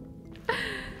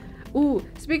 Ooh,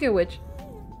 speaking of which,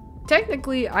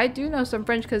 technically I do know some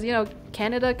French because, you know,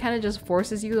 Canada kind of just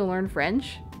forces you to learn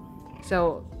French.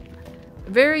 So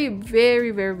very,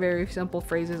 very, very, very simple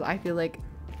phrases I feel like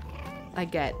I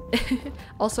get.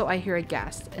 Also, I hear a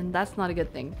ghast, and that's not a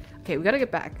good thing. Okay, we gotta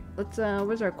get back. Let's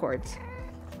where's our cords?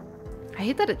 I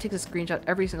hate that it takes a screenshot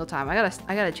every single time. I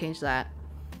gotta change that.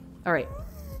 All right.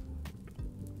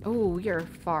 Oh, we are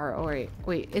far. All right.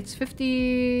 Wait, it's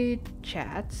 50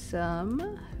 chats.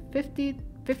 50,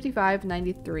 55,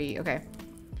 93. Okay.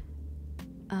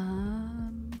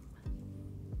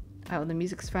 Oh, the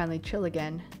music's finally chill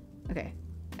again. Okay.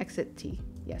 Exit T.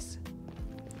 Yes.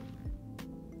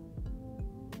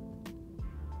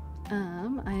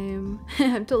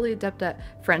 I'm totally adept at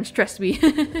French, trust me.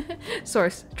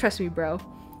 Source, trust me, bro.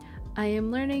 I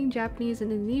am learning Japanese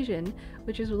and Indonesian,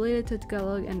 which is related to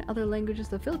Tagalog and other languages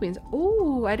of the Philippines.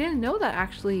 Oh, I didn't know that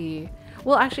actually.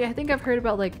 Well, actually, I think I've heard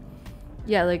about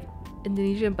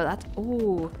Indonesian, but that's,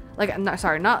 oh, I'm not,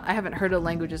 sorry, not, I haven't heard of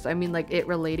languages. I mean it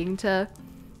relating to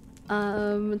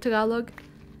Tagalog.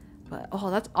 But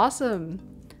oh, that's awesome.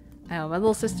 I know, my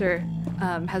little sister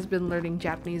has been learning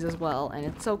Japanese as well, and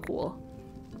it's so cool.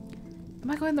 Am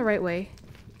I going the right way?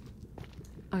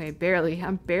 Okay, barely.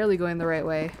 I'm barely going the right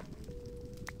way.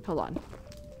 Hold on.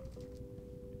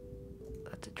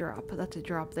 That's a drop. That's a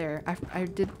drop there. I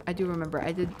do remember.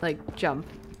 I did jump.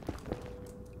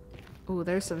 Oh,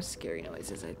 there's some scary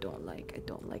noises I don't like. I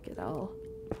don't like it at all.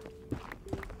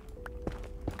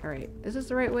 Alright, is this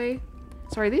the right way?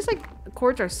 Sorry, these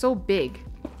cords are so big.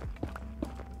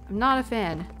 I'm not a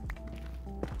fan.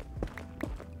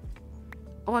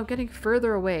 Oh, I'm getting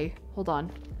further away. Hold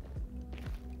on.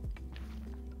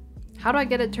 How do I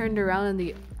get it turned around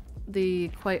in the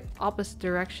quite opposite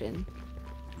direction?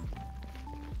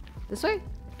 This way?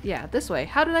 Yeah, this way.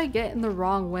 How did I get in the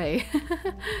wrong way?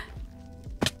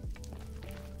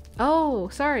 Oh,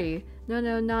 sorry.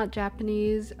 No, not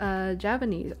Japanese.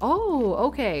 Japanese. Oh,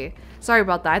 okay. Sorry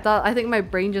about that. I think my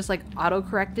brain just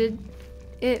auto-corrected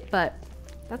it, but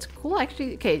that's cool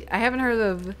actually. Okay, I haven't heard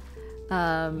of,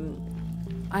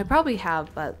 I probably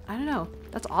have, but I don't know.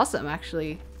 That's awesome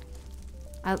actually.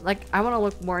 I want to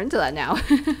look more into that now.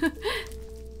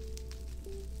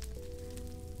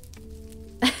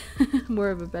 More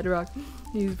of a bedrock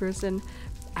news person.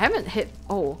 I haven't hit,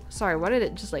 oh, sorry, why did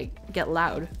it just get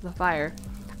loud, the fire?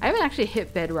 I haven't actually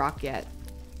hit bedrock yet.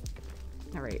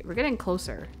 Alright, we're getting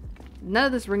closer. None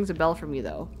of this rings a bell for me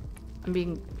though.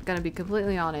 I'm gonna be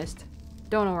completely honest.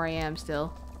 Don't know where I am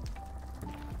still.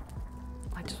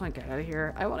 I just want to get out of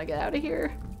here. I want to get out of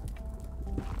here.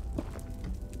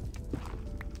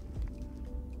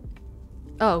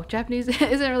 Oh, Japanese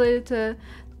isn't related to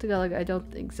Tagalog. I don't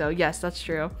think so. Yes, that's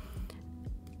true.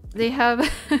 They have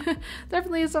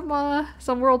definitely some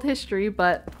world history,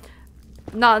 but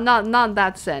not in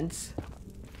that sense.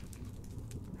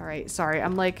 All right, sorry.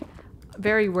 I'm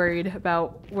very worried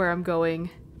about where I'm going.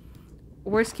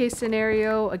 Worst case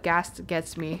scenario, a ghast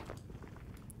gets me.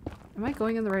 Am I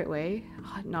going in the right way?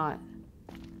 Oh, not.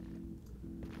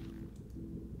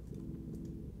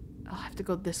 I'll have to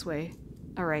go this way.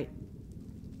 All right.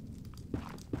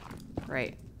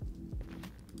 Right.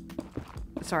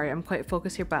 Sorry, I'm quite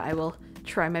focused here, but I will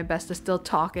try my best to still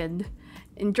talk and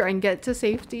try and get to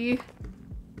safety.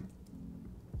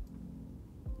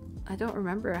 I don't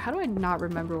remember. How do I not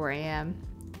remember where I am?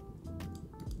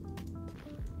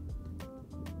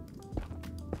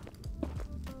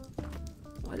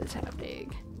 What is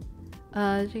happening?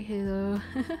 JK though.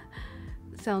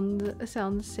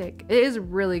 Sounds sick. It is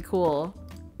really cool.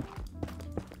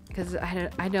 Because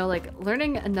I know like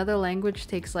learning another language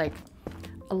takes like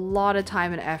a lot of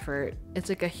time and effort. It's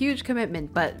like a huge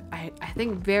commitment, but I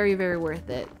think very, very worth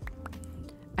it.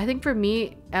 I think for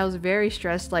me, I was very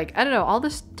stressed. Like, I don't know, all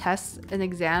the tests and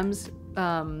exams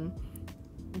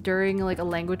during like a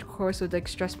language course would like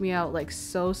stress me out like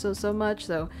so much.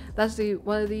 So that's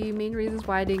one of the main reasons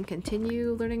why I didn't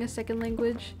continue learning a second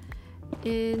language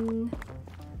in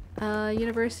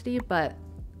university. But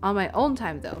on my own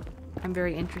time though, I'm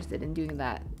very interested in doing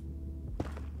that.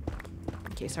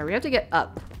 Okay, sorry, we have to get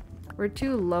up. We're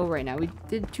too low right now. We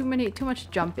did too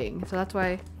much jumping, so that's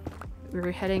why we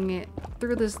were heading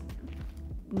through this.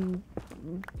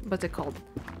 What's it called?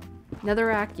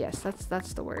 Netherrack? Yes,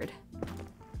 that's the word.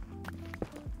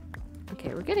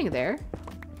 Okay, we're getting there.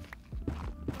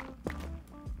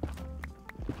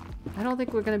 I don't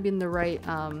think we're gonna be in the right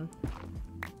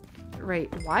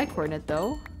Y coordinate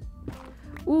though.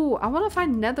 Ooh, I want to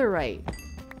find netherite.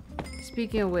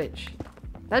 Speaking of which,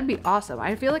 that'd be awesome.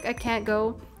 I feel like I can't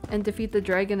go and defeat the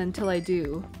dragon until I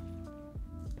do.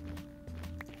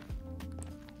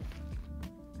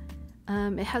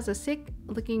 It has a sick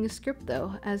looking script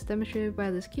though, as demonstrated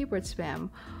by this keyboard spam.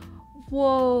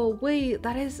 Whoa, wait,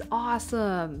 that is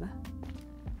awesome.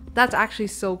 That's actually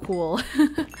so cool.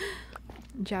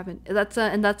 That's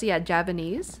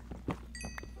Japanese.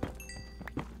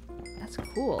 That's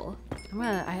cool.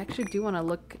 I actually do want to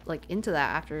look like into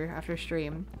that after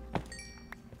stream.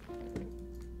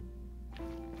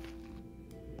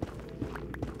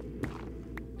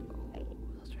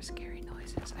 Those are scary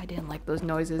noises. I didn't like those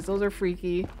noises. Those are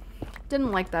freaky.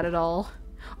 Didn't like that at all.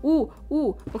 Ooh,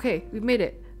 okay, we've made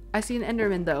it. I see an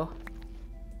Enderman though.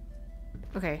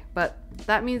 Okay, but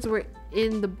that means we're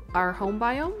in our home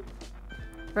biome,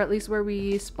 or at least where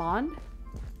we spawned.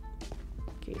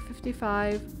 Okay,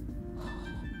 55.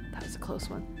 That was a close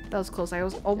one. That was close. I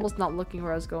was almost not looking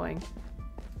where I was going.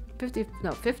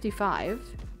 55.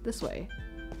 This way.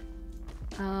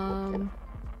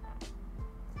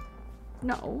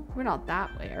 No, we're not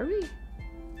that way, are we?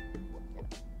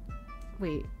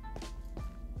 Wait.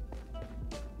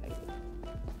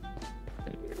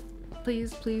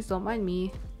 Please don't mind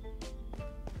me.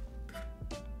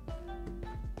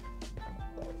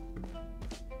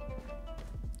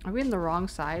 Are we in the wrong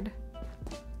side?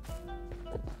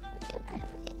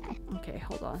 Okay,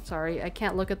 hold on. Sorry, I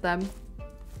can't look at them.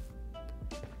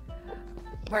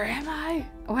 Where am I?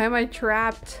 Why am I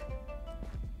trapped?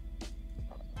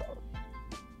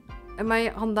 Am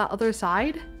I on that other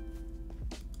side?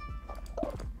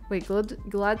 Wait,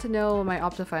 glad to know my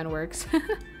Optifine works.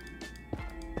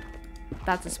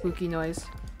 That's a spooky noise.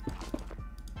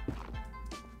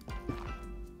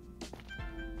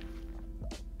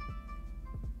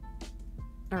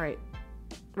 Alright.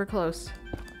 We're close.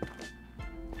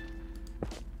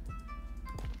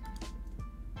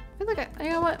 I feel like you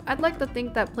know what? I'd like to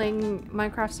think that playing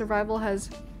Minecraft Survival has...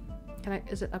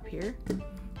 is it up here?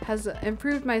 Has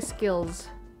improved my skills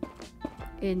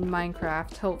in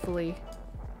Minecraft, hopefully.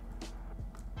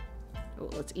 Oh,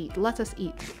 let's eat. Let us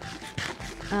eat.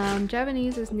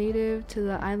 Japanese is native to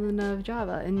the island of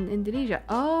Java in Indonesia.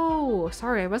 Oh,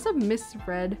 sorry, I must have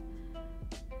misread.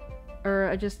 Or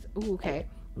I just... Ooh, okay.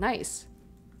 Nice.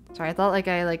 Sorry, I thought like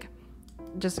I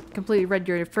just completely read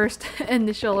your first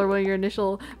initial or one of your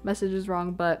initial messages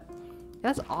wrong, but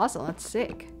that's awesome. That's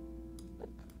sick.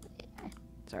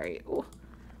 Sorry. Ooh,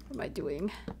 what am I doing?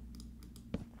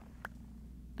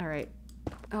 Alright.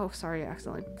 Oh, sorry, I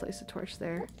accidentally placed a torch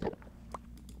there.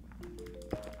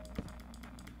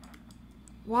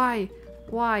 Why?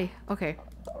 Why? Okay.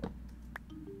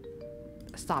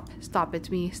 Stop. Stop it,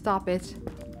 me. Stop it.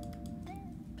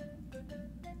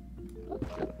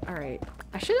 Alright.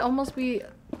 I should almost be...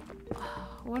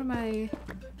 What am I...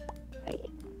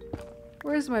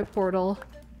 Where's my portal?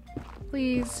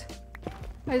 Please.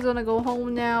 I just want to go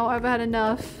home now. I've had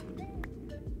enough.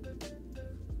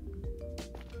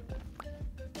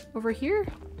 Over here?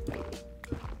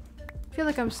 I feel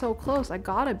like I'm so close. I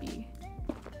gotta be.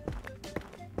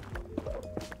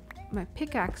 My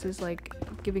pickaxe is like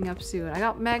giving up soon. I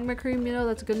got magma cream, you know,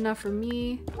 that's good enough for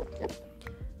me.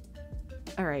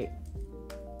 Alright.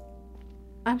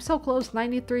 I'm so close.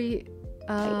 93.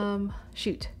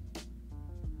 Shoot.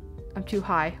 I'm too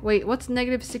high. Wait, what's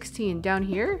negative 16? Down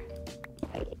here?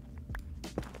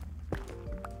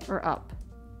 Or up?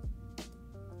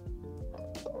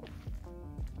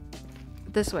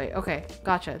 This way. Okay,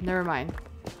 gotcha. Never mind.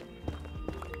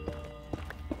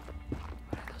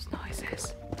 What are those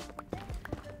noises?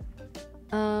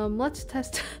 Let's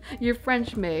test your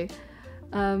French, May.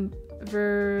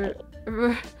 Ver...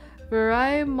 Ver...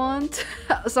 Vermont.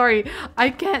 Sorry, I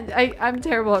can't. I'm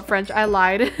terrible at French. I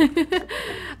lied.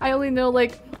 I only know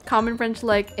like common French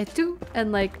like et tu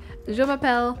and like je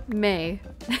m'appelle May.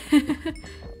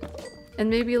 And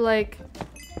maybe like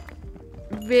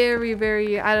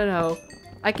very I don't know.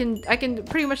 I can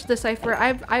pretty much decipher.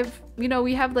 I've you know,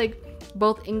 we have like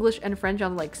both English and French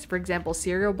on like, for example,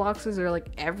 cereal boxes or like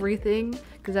everything,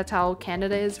 because that's how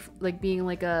Canada is, like being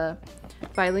like a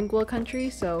bilingual country.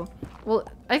 So, well,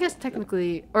 I guess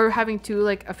technically, or having two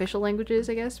like official languages,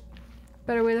 I guess,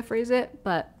 better way to phrase it.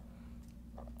 But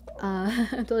I'm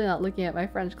totally not looking at my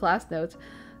French class notes.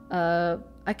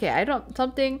 Okay, I don't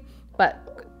something,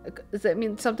 but does that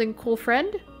mean something cool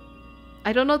friend?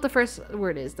 I don't know what the first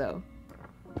word is though.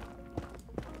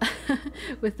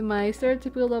 With my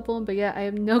stereotypical level, but yeah, I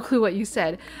have no clue what you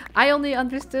said. I only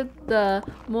understood the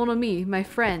mon ami, my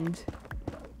friend.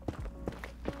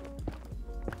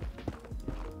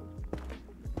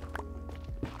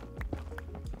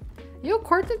 You know,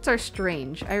 coordinates are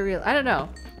strange. I don't know.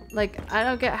 Like, I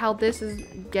don't get how this is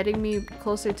getting me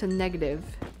closer to negative.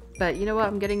 But you know what?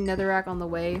 I'm getting netherrack on the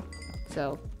way,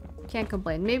 so can't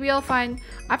complain. Maybe I'll find.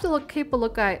 I have to keep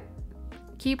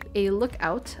a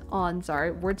lookout on.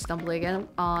 Sorry, word stumbling again.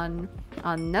 On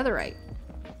netherite.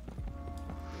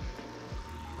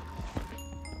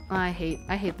 I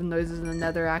hate the noises in the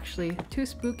nether. Actually, too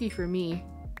spooky for me.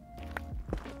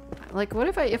 Like, what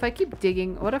if I keep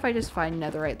digging? What if I just find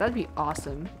netherite? That'd be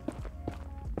awesome.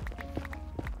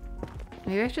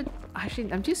 Maybe I should.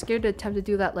 Actually, I'm too scared to attempt to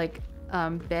do that like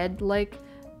bed like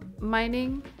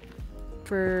mining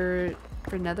for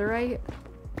netherite.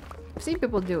 I've seen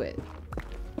people do it.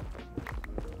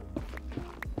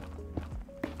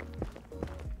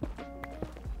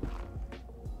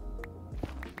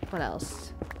 What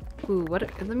else? Ooh, what?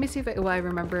 Let me see if I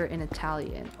remember in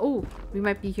Italian. Oh, we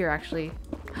might be here actually.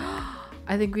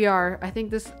 I think we are. I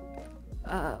think this.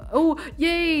 Oh,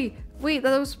 yay! Wait,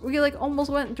 we like almost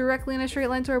went directly in a straight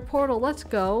line to our portal. Let's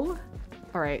go.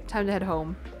 All right, time to head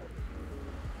home.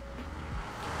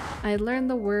 I learned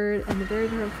the word and the very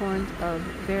different forms of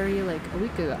very like a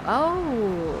week ago.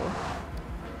 Oh.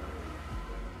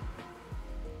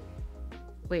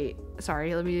 Wait,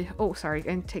 sorry. Let me. Oh, sorry. I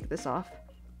can take this off.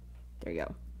 There you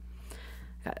go.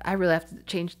 God, I really have to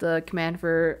change the command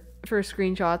for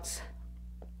screenshots.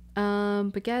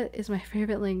 Baguette is my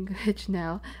favorite language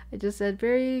now. I just said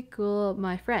very cool,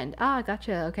 my friend. Ah,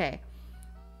 gotcha. Okay.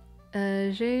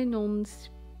 Je non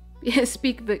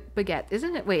speak baguette,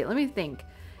 isn't it? Wait, let me think.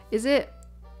 Is it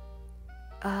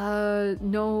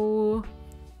no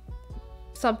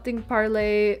something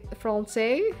parler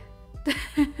français?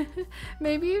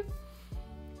 Maybe.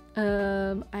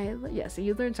 Yeah, so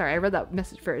you learned, sorry, I read that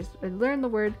message first. I learned the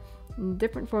word in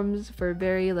different forms for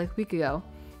very like week ago.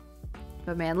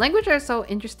 But man, language are so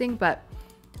interesting, but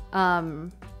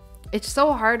it's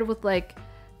so hard with like,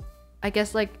 I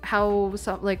guess like how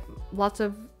some like lots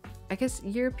of, I guess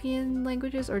European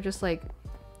languages or just like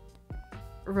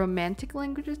romantic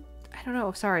languages. I don't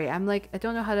know, sorry, I'm like, I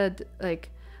don't know how to like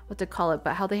what to call it,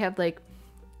 but how they have like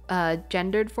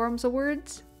gendered forms of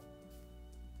words.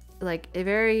 Like a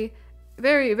very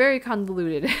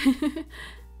convoluted.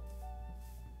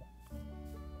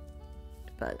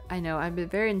 But I know I've been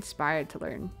very inspired to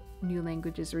learn new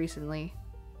languages recently.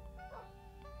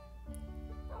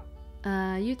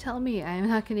 You tell me. I am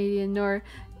not Canadian, nor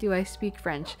do I speak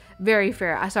French. Very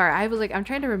fair. Sorry, I was like, I'm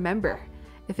trying to remember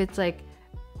if it's like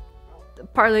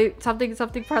parlez something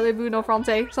parlez-vous no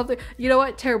français something. You know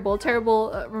what? Terrible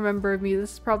remember me.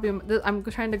 This is probably I'm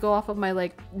trying to go off of my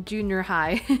like junior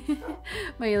high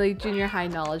my like junior high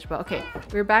knowledge. But okay,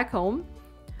 we're back home.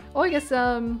 Oh, I guess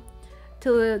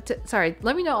sorry,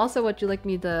 let me know also what you'd like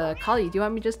me to call you. Do you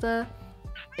want me just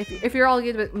if you're all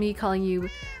good with me calling you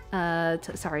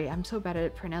sorry, I'm so bad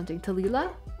at pronouncing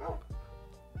Talila.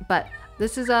 But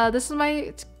this is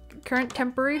my current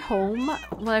temporary home.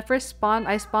 When I first spawned,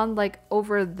 I spawned like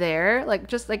over there, like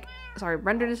just like, sorry,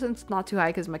 render distance not too high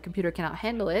because my computer cannot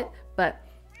handle it, but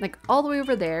like all the way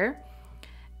over there.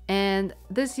 And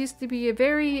this used to be a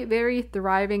very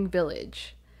thriving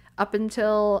village up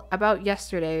until about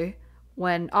yesterday,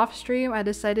 when off stream I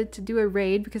decided to do a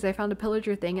raid because I found a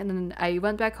pillager thing, and then I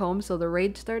went back home, so the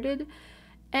raid started,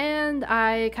 and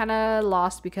I kind of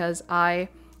lost because I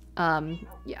kind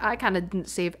of didn't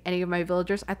save any of my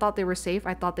villagers. I thought they were safe.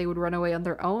 I thought they would run away on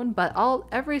their own, but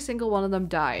every single one of them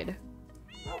died.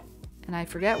 And I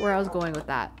forget where I was going with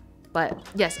that. But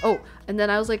yes, oh, and then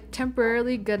I was like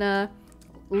temporarily gonna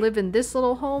live in this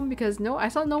little home because I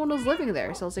saw no one was living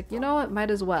there. So I was like, you know what,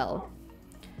 might as well.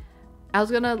 I was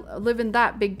gonna live in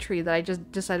that big tree that I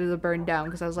just decided to burn down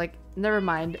because I was like, never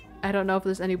mind. I don't know if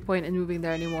there's any point in moving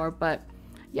there anymore, but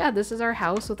yeah, this is our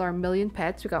house with our million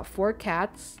pets. We got 4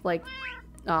 cats, like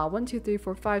 1, 2, 3,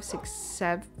 4, 5, 6,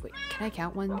 7. Wait, can I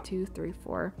count 1, 2, 3,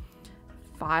 4,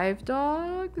 5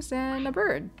 dogs and a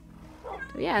bird?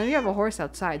 So yeah, and we have a horse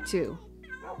outside too.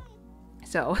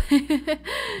 So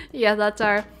yeah, that's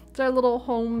our little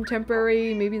home,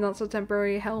 temporary, maybe not so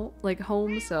temporary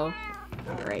home. So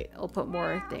alright, I'll put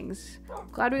more things.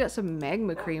 Glad we got some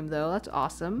magma cream though. That's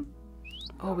awesome.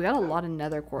 Oh, we got a lot of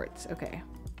nether quartz. Okay.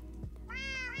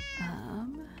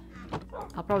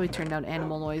 I'll probably turn down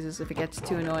animal noises if it gets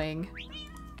too annoying.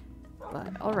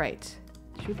 But alright.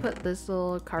 Should we put this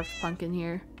little carved pumpkin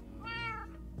here?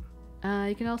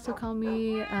 You can also call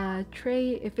me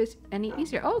Trey if it's any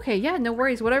easier. Oh, okay, yeah, no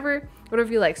worries. Whatever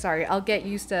you like. Sorry, I'll get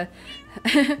used to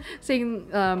saying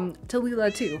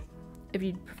Talila too, if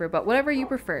you prefer. But whatever you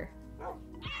prefer.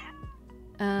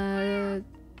 Trey,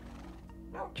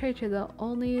 the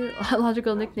only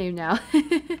logical nickname now.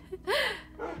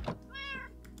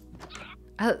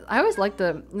 I always liked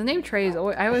the name Trey.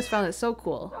 I always found it so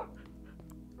cool.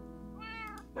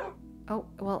 Oh,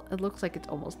 well, it looks like it's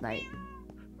almost night.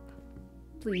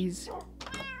 Please.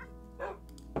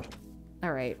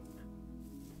 Alright.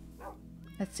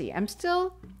 Let's see. I'm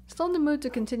still in the mood to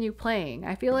continue playing.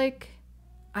 I feel like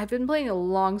I've been playing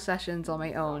long sessions on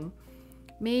my own.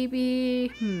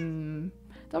 Maybe, don't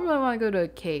really want to go to a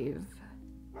cave.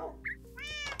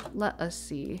 Let us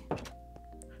see.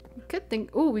 We could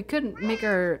think, ooh, we could make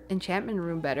our enchantment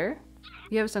room better.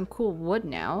 We have some cool wood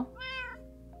now.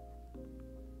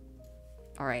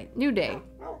 Alright, new day.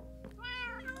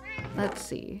 Let's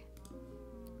see.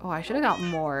 Oh, I should have got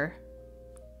more.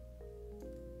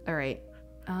 Alright.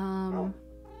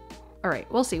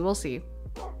 Alright, we'll see.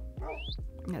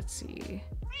 Let's see.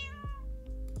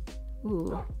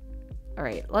 Ooh.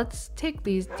 Alright, let's take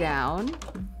these down.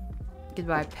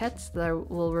 Goodbye pets that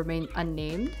will remain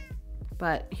unnamed.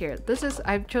 But here,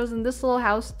 I've chosen this little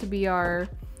house to be our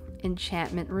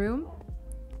enchantment room.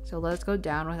 So let's go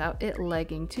down without it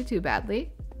lagging too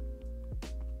badly.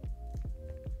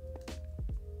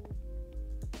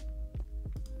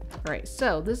 Alright,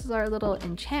 so this is our little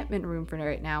enchantment room for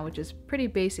right now, which is pretty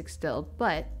basic still,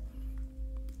 but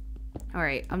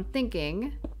alright, I'm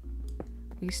thinking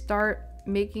we start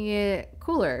making it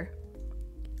cooler.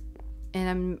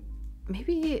 And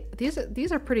maybe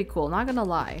these are pretty cool, not gonna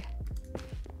lie.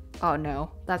 Oh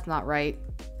no, that's not right.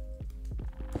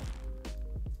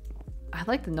 I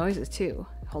like the noises too.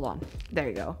 Hold on, there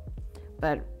you go.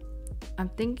 But I'm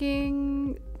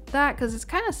thinking that because it's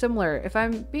kind of similar, if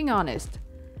I'm being honest.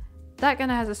 That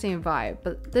kind of has the same vibe,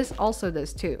 but this also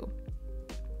does too.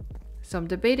 So I'm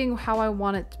debating how I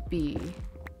want it to be.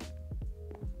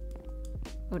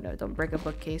 Oh no, don't break a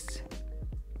bookcase.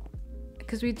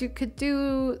 Because we could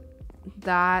do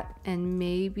that and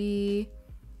maybe...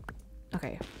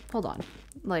 Okay, hold on.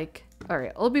 Like,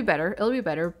 alright, it'll be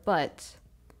better, but...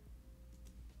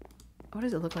 What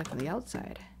does it look like from the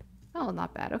outside? Oh,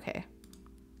 not bad, okay.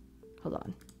 Hold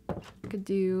on. Could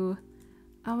do...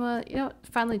 I'm you know,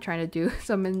 finally trying to do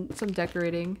some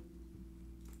decorating.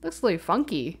 Looks really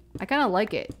funky. I kind of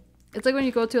like it. It's like when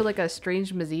you go to like a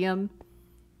strange museum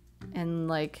and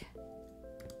like,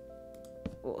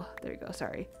 oh, there you go.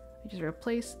 Sorry. I just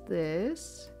replace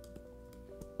this.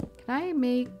 Can I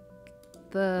make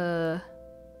this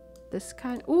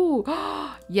kind? Ooh,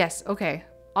 yes. Okay.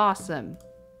 Awesome.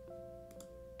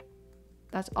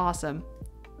 That's awesome.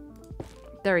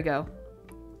 There we go.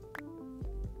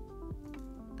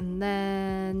 And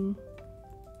then,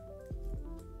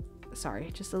 sorry,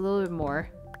 just a little bit more.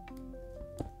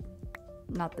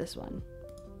 Not this one.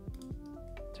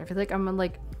 So I feel like I'm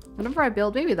like, whenever I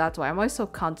build, maybe that's why I'm always so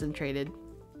concentrated.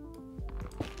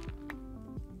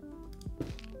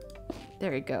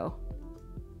 There you go.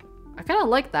 I kind of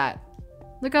like that.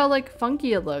 Look how like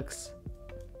funky it looks.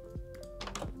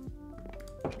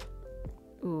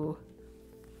 Ooh.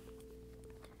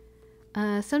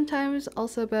 Sometimes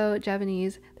also about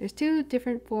Japanese, there's 2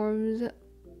 different forms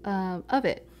of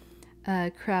it.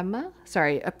 Krama,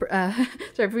 sorry,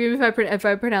 sorry, forgive me if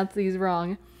I pronounce these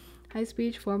wrong. High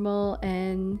speech, formal,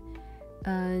 and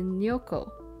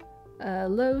nyoko,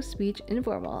 low speech,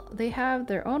 informal. They have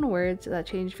their own words that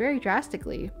change very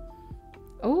drastically.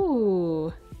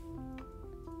 Oh,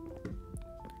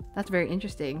 that's very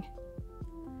interesting.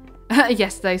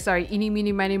 Yes, sorry, eeny,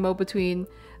 meeny, miny, mo between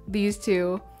these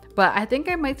 2. But I think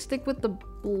I might stick with the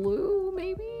blue,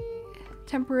 maybe?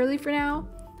 Temporarily for now.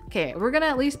 Okay, we're gonna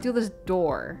at least do this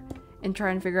door and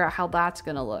try and figure out how that's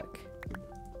gonna look.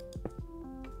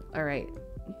 Alright,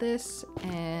 this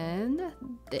and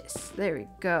this. There we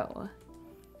go.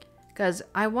 Because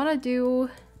I want to do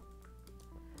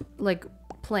like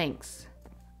planks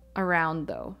around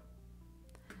though.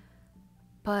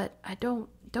 But I don't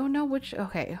know which.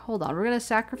 Okay, hold on. We're gonna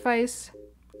sacrifice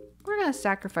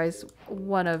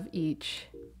one of each.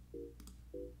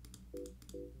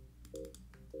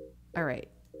 All right.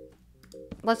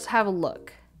 Let's have a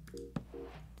look.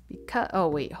 Because oh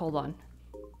wait, hold on.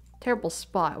 Terrible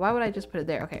spot. Why would I just put it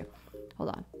there? Okay, hold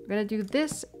on. We're gonna do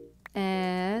this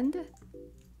and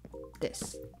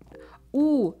this.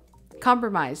 Ooh,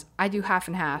 compromise. I do half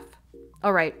and half.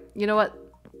 All right. You know what?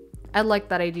 I like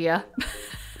that idea.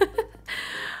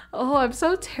 Oh, I'm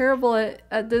so terrible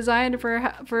at design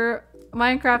for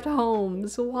Minecraft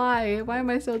homes. Why? Why am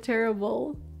I so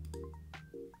terrible?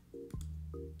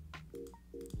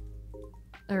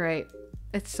 All right.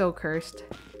 It's so cursed.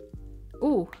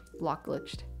 Ooh, block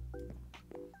glitched.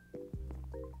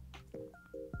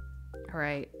 All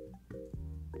right.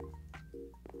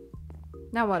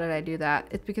 Now why did I do that?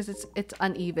 It's because it's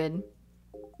uneven.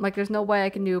 Like there's no way I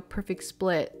can do a perfect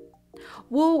split.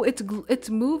 Whoa, it's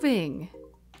moving.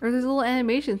 Or there's little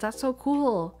animations. That's so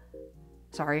cool.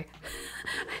 Sorry.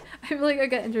 I feel like I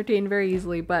get entertained very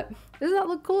easily, but doesn't that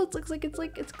look cool? It looks like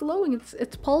it's glowing.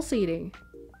 It's pulsating.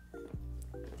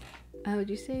 Would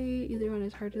you say either one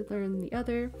is harder to learn than the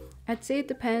other? I'd say it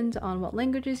depends on what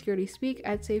languages you already speak.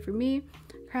 I'd say for me,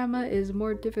 Krama is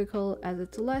more difficult as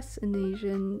it's less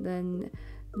Indonesian than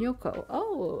Nyoko.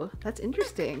 Oh, that's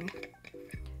interesting.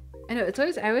 I know,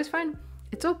 I always find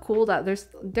it's so cool that there's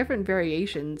different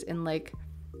variations in like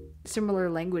similar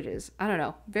languages. I don't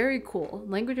know. Very cool.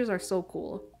 Languages are so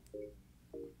cool.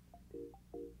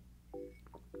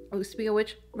 Oh, speaking of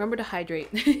which, remember to hydrate.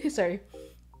 Sorry.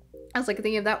 I was like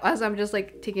thinking of that as I'm just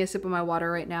like taking a sip of my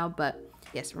water right now, but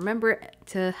yes, remember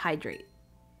to hydrate.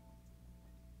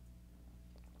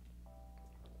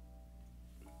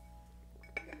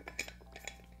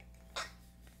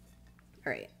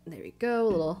 All right, there we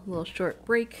go. Little short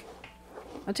break.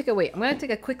 I'm gonna take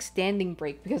a quick standing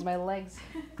break because my legs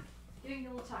getting a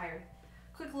little tired.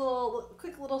 Quick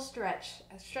little stretch.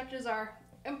 Stretches are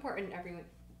important every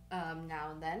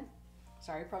now and then.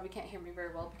 Sorry, probably can't hear me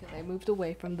very well because I moved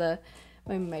away from my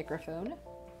microphone.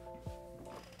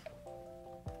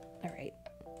 All right.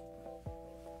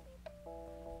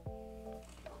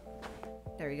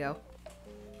 There we go.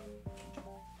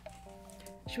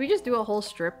 Should we just do a whole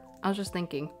strip? I was just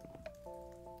thinking.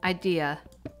 Idea.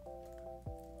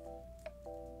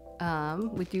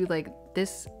 We do like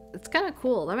this. It's kind of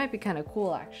cool. That might be kind of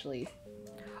cool actually.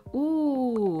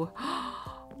 Ooh.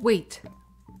 Wait.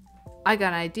 I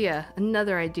got an idea.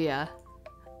 Another idea.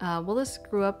 Will this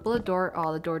screw up? Will the door?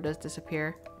 Oh, the door does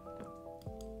disappear.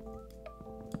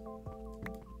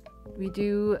 We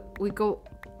go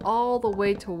all the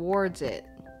way towards it.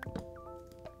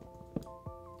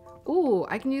 Ooh,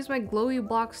 I can use my glowy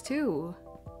blocks too.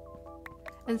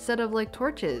 Instead of like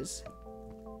torches.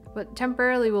 But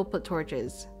temporarily we'll put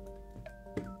torches.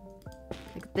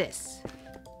 Like this.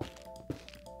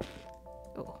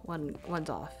 Oh, one's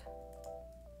off.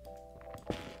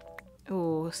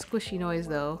 Oh, squishy noise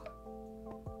though.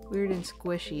 Weird and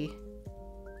squishy.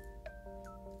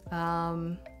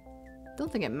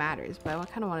 Don't think it matters, but I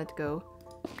kind of want it to go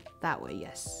that way.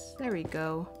 Yes, there we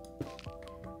go.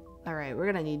 All right, we're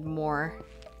gonna need more,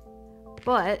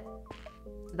 but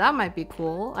that might be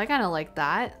cool. I kind of like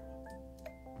that.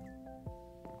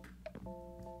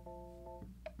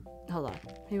 Hold on,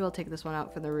 maybe I'll take this one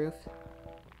out for the roof.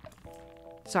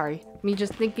 Sorry, me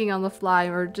just thinking on the fly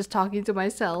or just talking to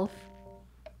myself.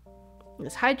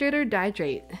 It's hydrate or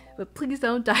dihydrate, but please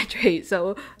don't dihydrate.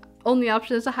 So only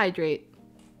option is to hydrate.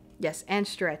 Yes, and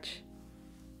stretch.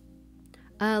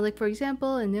 Like for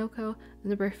example, in Nyoko, the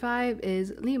number 5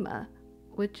 is Lima,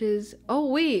 which is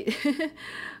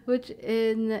which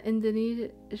in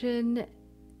Indonesian.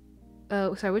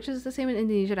 Oh, sorry, which is the same in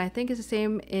Indonesian. I think is the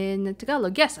same in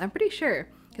Tagalog. Yes, I'm pretty sure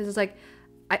because it's like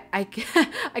I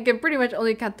can pretty much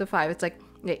only count to 5. It's like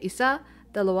isa,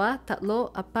 dalawa,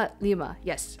 tatlo, apat, lima.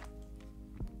 Yes.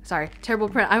 Sorry, terrible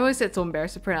print. I always get so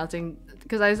embarrassed of pronouncing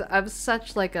because I have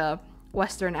such like a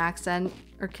Western accent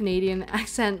or Canadian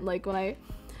accent. Like when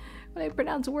I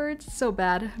pronounce words, it's so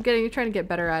bad. I'm trying to get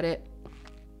better at it.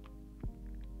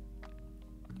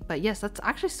 But yes, that's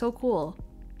actually so cool.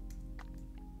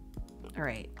 All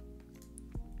right,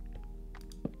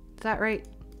 is that right?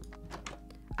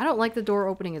 I don't like the door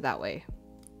opening it that way.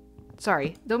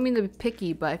 Sorry, don't mean to be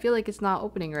picky, but I feel like it's not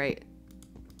opening right.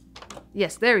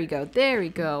 Yes, there we go. There we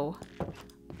go.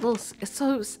 It's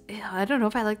so. I don't know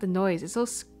if I like the noise. It's so.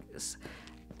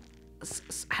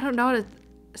 I don't know how to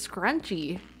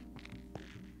scrunchy.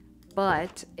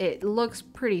 But it looks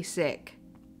pretty sick.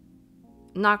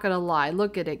 Not gonna lie,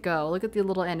 look at it go. Look at the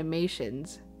little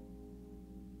animations.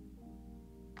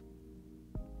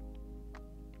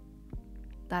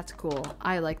 That's cool.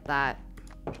 I like that.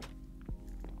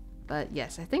 But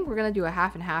yes, I think we're gonna do a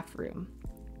half and half room.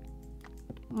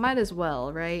 Might as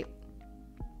well, right?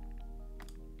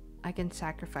 I can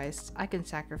sacrifice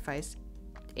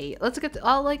 8. Let's get to,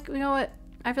 oh, like, you know what?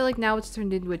 I feel like now it's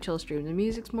turned into a chill stream. The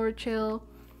music's more chill.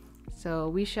 So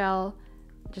we shall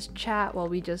just chat while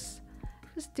we just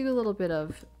do a little bit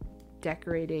of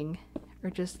decorating, or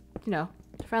just, you know,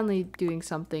 friendly doing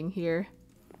something here.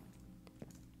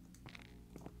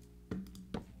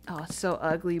 Oh, it's so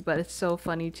ugly, but it's so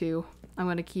funny too. I'm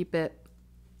gonna keep it.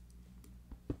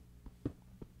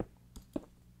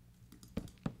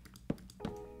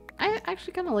 I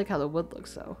actually kind of like how the wood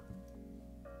looks though.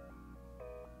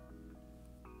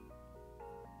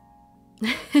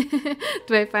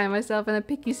 Do I find myself in a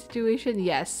picky situation?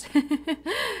 Yes.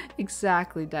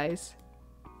 Exactly, Dice.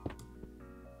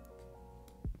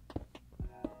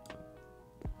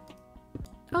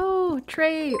 Oh,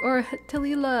 Trey or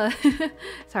Talila.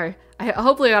 Sorry. I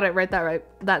hopefully got it right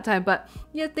that time, but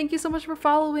yeah, thank you so much for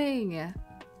following.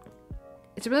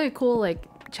 It's really cool, like,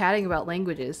 chatting about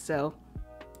languages, so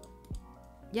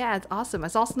yeah, it's awesome.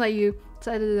 It's awesome that you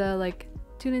decided to like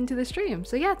tune into the stream.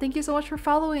 So yeah, thank you so much for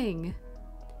following.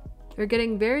 We're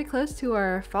getting very close to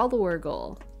our follower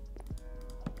goal.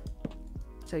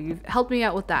 So you've helped me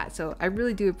out with that, so I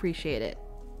really do appreciate it.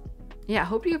 Yeah, I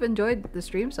hope you've enjoyed the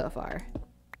stream so far.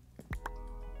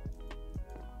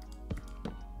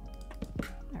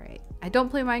 Alright, I don't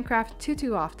play Minecraft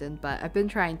too often, but I've been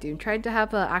trying to. I'm trying to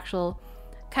have an actual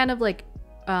kind of like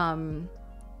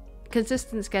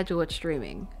consistent schedule with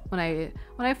streaming when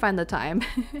I find the time.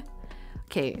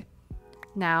 Okay,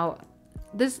 now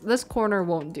this corner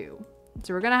won't do,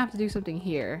 so we're gonna have to do something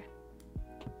here.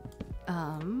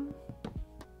 Oh,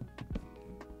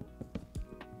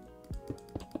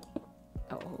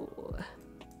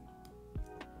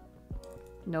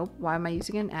 nope, why am I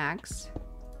using an axe?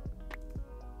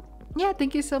 Yeah,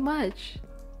 thank you so much.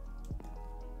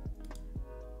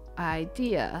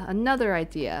 Idea, another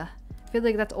idea. I feel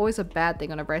like that's always a bad thing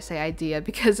whenever I say idea,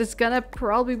 because it's gonna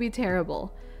probably be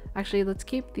terrible. Actually, let's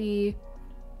keep the...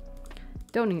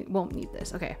 won't need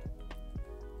this. Okay.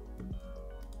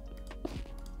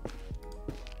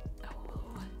 Oh.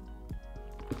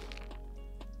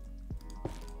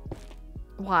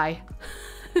 Why?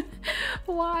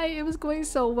 Why? It was going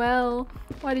so well.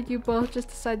 Why did you both just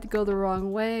decide to go the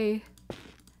wrong way?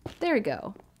 There we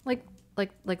go.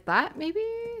 Like that, maybe?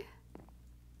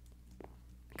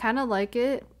 Kind of like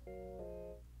it.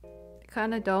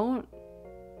 Kind of don't.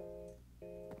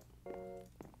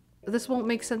 This won't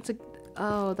make sense.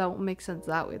 Oh, that won't make sense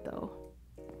that way though.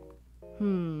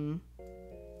 You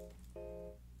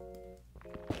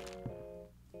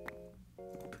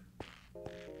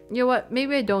know what?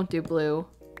 Maybe I don't do blue.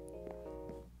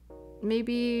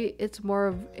 Maybe it's more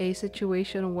of a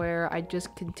situation where I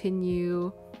just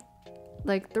continue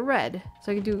like the red.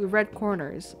 So I can do red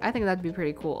corners. I think that'd be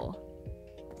pretty cool.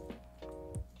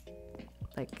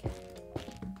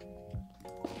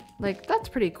 Like that's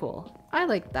pretty cool. I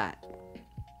like that.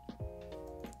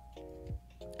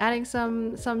 Adding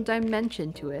some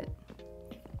dimension to it.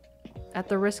 At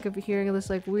the risk of hearing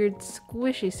this like weird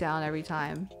squishy sound every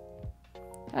time.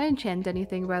 Did I enchant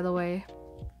anything, by the way?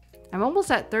 I'm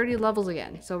almost at 30 levels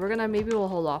again, so maybe we'll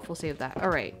hold off. We'll save that. All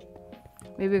right.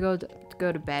 Maybe go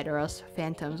to bed, or else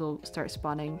phantoms will start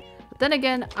spawning. But then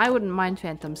again, I wouldn't mind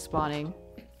phantoms spawning.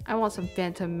 I want some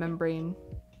phantom membrane.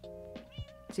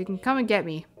 So you can come and get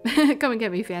me. Come and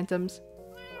get me, phantoms.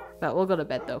 But we'll go to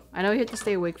bed though. I know you have to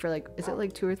stay awake for like, is it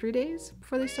like 2 or 3 days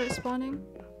before they start spawning?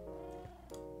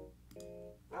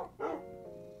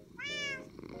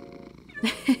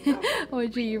 Oh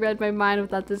gee, you read my mind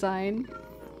with that design.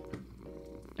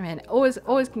 Man, always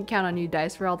can count on you,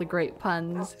 Dice, for all the great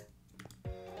puns.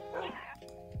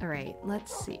 Alright,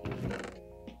 let's see.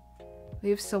 We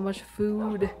have so much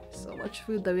food. So much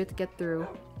food that we have to get through.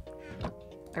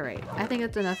 Alright, I think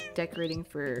that's enough decorating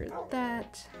for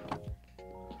that.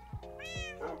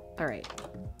 Alright.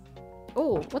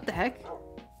 Oh, what the heck?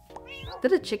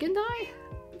 Did a chicken die?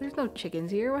 There's no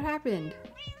chickens here. What happened?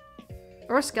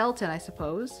 Or a skeleton, I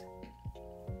suppose.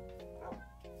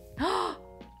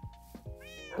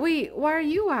 Wait, why are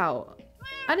you out?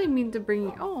 I didn't mean to bring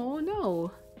you. Oh,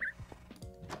 no.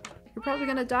 You're probably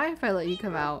gonna die if I let you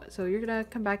come out, so you're gonna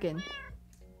come back in.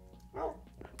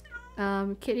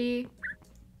 Kitty,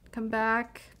 come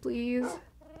back, please.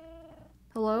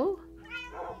 Hello?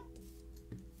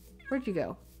 Where'd you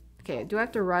go? Okay, do I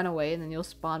have to run away and then you'll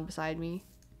spawn beside me?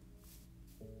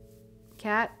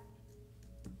 Cat?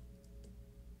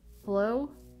 Hello?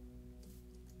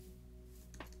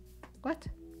 What?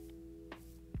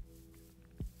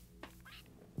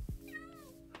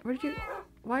 Where did you...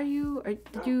 Why are you...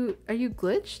 Are you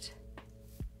glitched?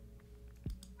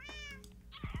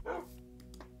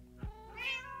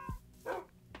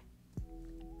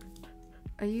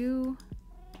 Are you...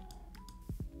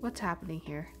 What's happening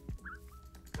here?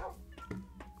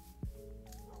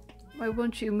 Why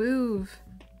won't you move?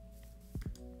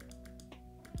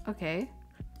 Okay.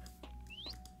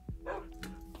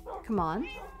 Come on.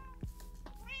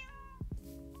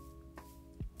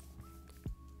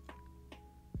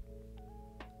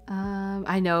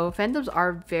 I know, phantoms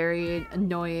are very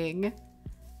annoying.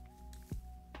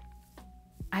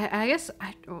 I guess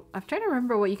I'm trying to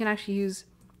remember what you can actually use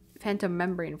phantom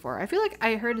membrane for. I feel like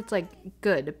I heard it's like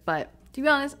good, but to be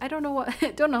honest, I don't know what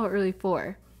don't know what really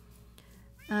for.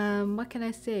 What can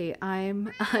I say? I'm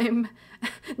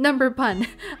number pun.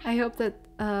 I hope that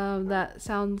that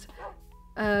sounds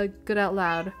good out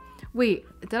loud. Wait,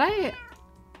 did I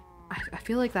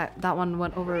feel like that one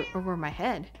went over my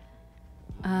head.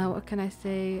 What can I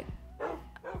say?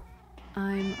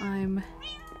 I'm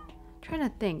trying to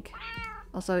think.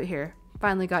 Also here,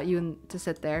 finally got you to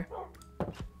sit there.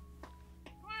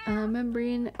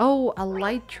 Membrane. Oh,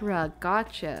 elytra.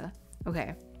 Gotcha.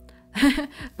 Okay.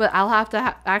 But I'll have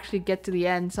to actually get to the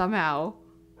end somehow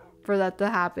for that to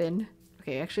happen.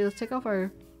 Okay, actually let's take off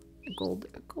our gold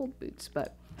boots.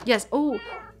 But yes. Oh,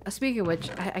 speaking of which,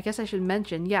 I guess I should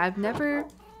mention. Yeah, I've never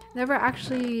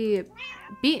actually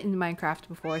beaten Minecraft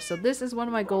before, so this is one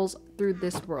of my goals through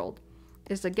this world,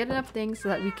 is to get enough things so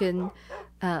that we can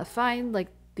find like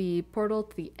the portal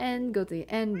to the end, go to the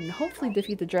end, and hopefully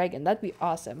defeat the dragon. That'd be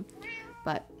awesome.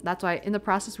 But that's why in the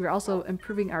process we're also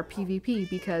improving our PvP,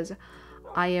 because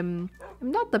I'm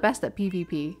not the best at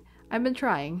PvP. I've been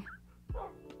trying.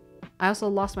 I also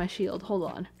lost my shield. Hold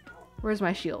on. Where's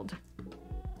my shield?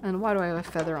 And why do I have a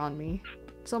feather on me?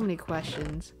 So many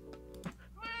questions.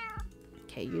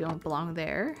 Okay, you don't belong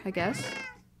there, I guess.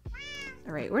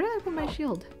 Alright, where did I put my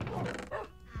shield?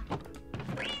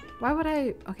 Why would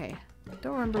I... Okay.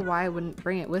 Don't remember why I wouldn't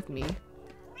bring it with me.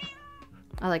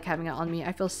 I like having it on me.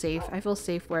 I feel safe. I feel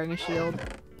safe wearing a shield.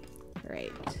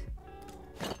 Alright.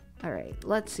 Alright,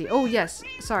 let's see. Oh, yes.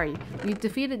 Sorry. We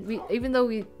defeated... even though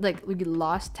we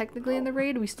lost technically in the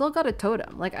raid, we still got a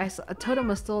totem. Like, a totem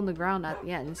was still on the ground at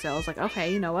the end. So I was like,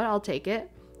 okay, you know what? I'll take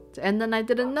it. And then I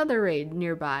did another raid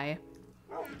nearby.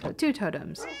 So 2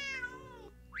 totems.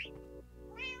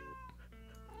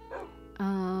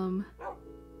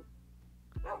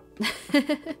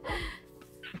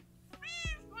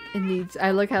 It needs...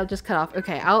 I like how it just cut off.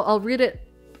 Okay, I'll read it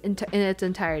in its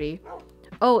entirety.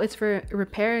 Oh, it's for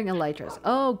repairing elytras.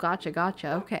 Oh, gotcha.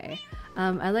 Okay.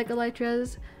 I like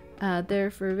elytras. They're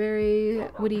for very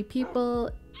witty people.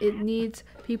 It needs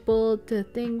people to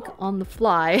think on the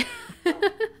fly.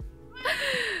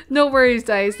 No worries,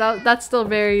 Dice. That's still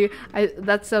very...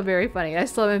 that's still very funny. I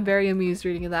still am very amused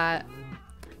reading that.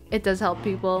 It does help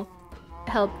people.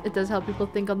 It does help people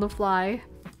think on the fly.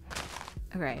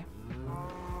 Okay.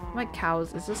 My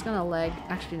cows. Is this gonna lag?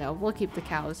 Actually, no. We'll keep the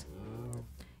cows.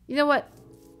 You know what?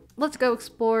 Let's go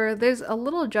explore. There's a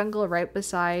little jungle right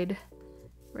beside...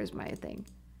 Where's my thing?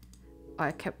 Oh,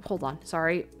 I kept... Hold on.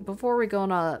 Sorry. Before we go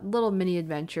on a little mini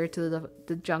adventure to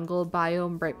the jungle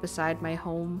biome right beside my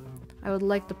home, I would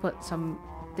like to put some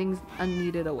things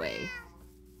unneeded away.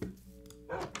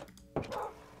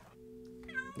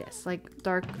 Yes, like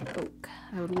dark oak.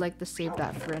 I would like to save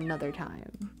that for another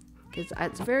time. Because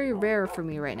it's very rare for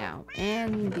me right now.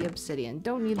 And the obsidian.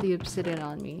 Don't need the obsidian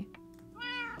on me.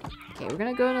 Okay, we're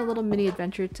gonna go on a little mini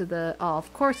adventure to the... Oh,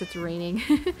 of course it's raining.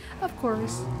 Of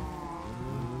course.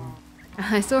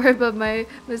 Sorry about my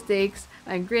mistakes.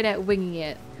 I'm great at winging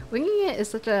it. Winging it is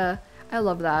such a... I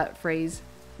love that phrase.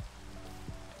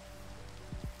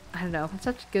 I don't know. It's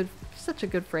such a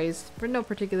good phrase for no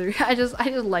particular... I just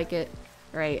like it.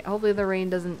 Right. Hopefully the rain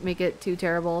doesn't make it too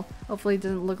terrible. Hopefully it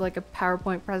doesn't look like a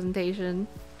PowerPoint presentation.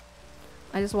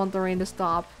 I just want the rain to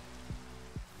stop.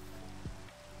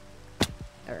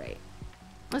 Alright.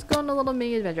 Let's go on a little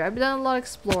mini adventure. I've done a lot of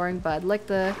exploring, but I'd like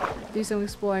to do some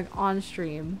exploring on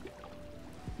stream.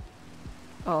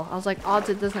 Oh, I was like, odds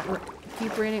it doesn't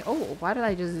keep raining. Oh, why did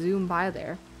I just zoom by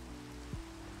there?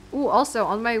 Ooh, also,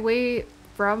 on my way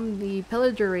from the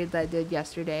pillager raid that I did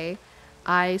yesterday,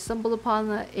 I stumbled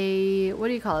upon a... What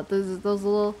do you call it?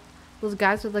 Those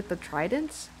guys with like the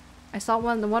tridents? I saw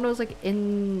one. The one was like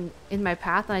in my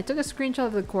path, and I took a screenshot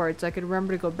of the cord so I could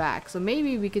remember to go back. So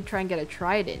maybe we could try and get a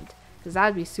trident Because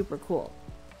that'd be super cool.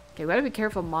 Okay, we gotta be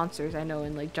careful of monsters, I know,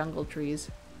 in like jungle trees.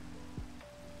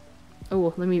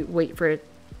 Oh, let me wait for it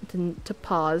to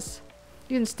pause.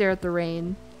 You can stare at the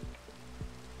rain.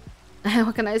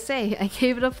 What can I say? I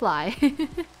gave it a fly.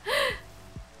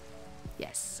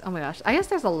 Yes. Oh my gosh. I guess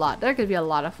there's a lot. There could be a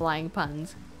lot of flying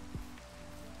puns.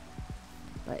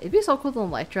 But it'd be so cool to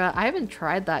Elytra. I haven't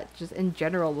tried that just in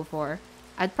general before.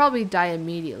 I'd probably die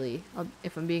immediately,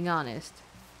 if I'm being honest.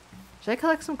 Should I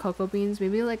collect some cocoa beans?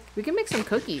 Maybe like we can make some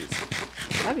cookies.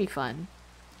 That'd be fun.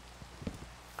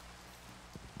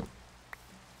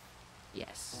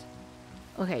 Yes.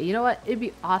 Okay, you know what? It'd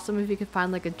be awesome if you could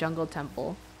find like a jungle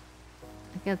temple.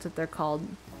 I think that's what they're called.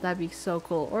 That'd be so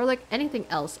cool. Or like anything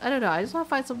else. I don't know. I just want to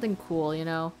find something cool, you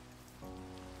know?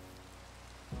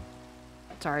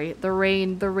 Sorry. The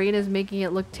rain is making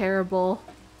it look terrible.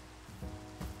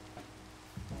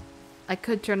 I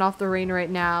could turn off the rain right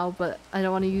now, but I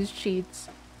don't want to use cheats.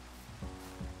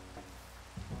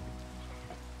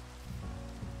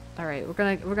 Alright, we're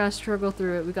gonna struggle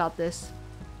through it. We got this.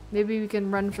 Maybe we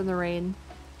can run from the rain.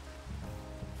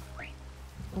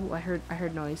 Oh, I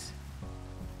heard noise.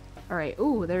 Alright,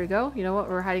 ooh, there we go. You know what?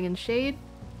 We're hiding in shade.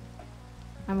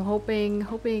 I'm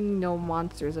hoping no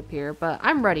monsters appear, but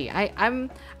I'm ready. I've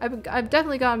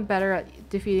definitely gotten better at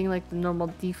defeating like the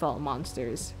normal default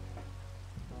monsters.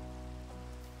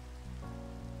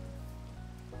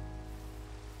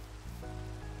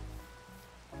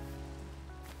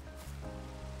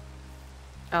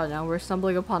 Oh no, we're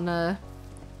stumbling upon a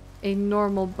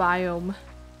normal biome.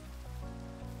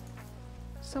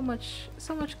 So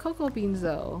much cocoa beans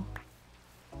though.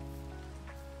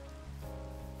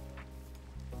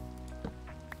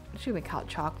 Should make hot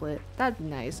chocolate. That'd be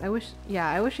nice. I wish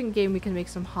in game we can make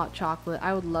some hot chocolate.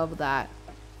 I would love that.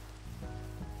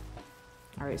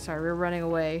 Alright, sorry, we're running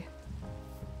away.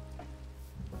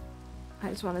 I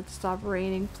just want it to stop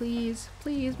raining. Please,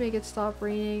 please make it stop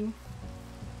raining.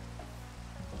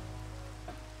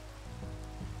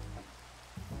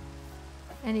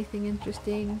 Anything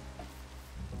interesting?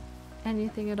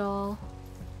 Anything at all?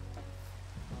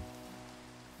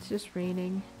 It's just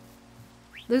raining.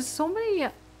 There's so many.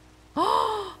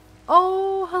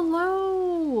 Oh,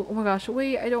 hello! Oh my gosh,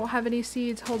 wait, I don't have any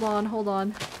seeds. Hold on, hold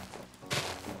on.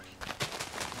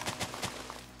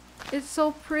 It's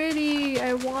so pretty!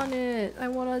 I want it! I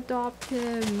want to adopt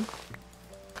him.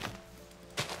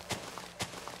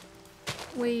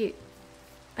 Wait,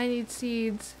 I need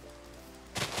seeds.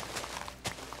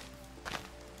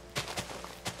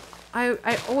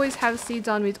 I always have seeds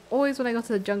on me. It's always when I go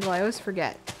to the jungle. I always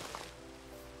forget.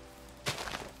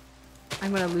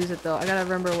 I'm gonna lose it though. I gotta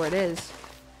remember where it is.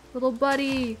 Little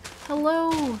buddy! Hello!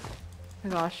 Oh my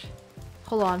gosh.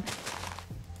 Hold on.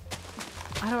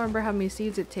 I don't remember how many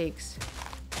seeds it takes.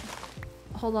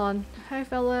 Hold on. Hi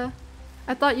fella.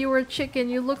 I thought you were a chicken.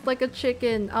 You looked like a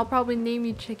chicken. I'll probably name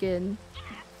you Chicken.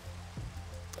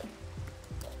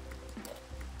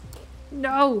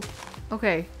 No!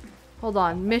 Okay. Hold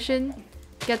on. Mission.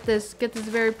 Get this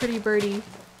very pretty birdie.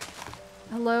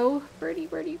 Hello? Birdie,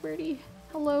 birdie, birdie.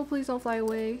 Hello, please don't fly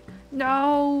away.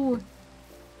 No!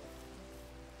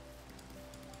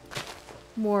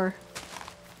 More.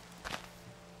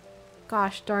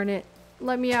 Gosh darn it.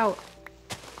 Let me out.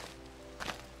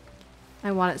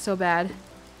 I want it so bad.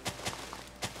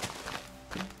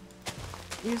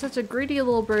 You're such a greedy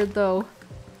little bird though.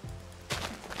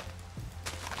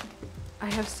 I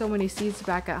have so many seeds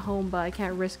back at home, but I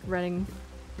can't risk running.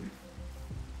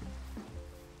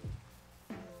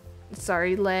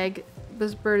 Sorry, lag.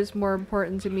 This bird is more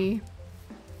important to me.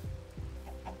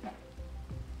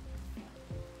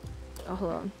 Oh,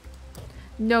 hold on.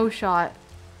 No shot.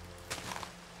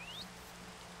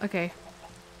 Okay.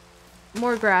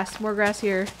 More grass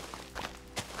here.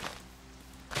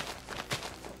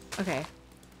 Okay.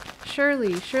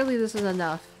 Surely this is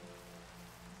enough.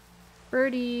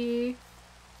 Birdie.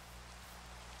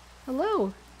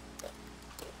 Hello.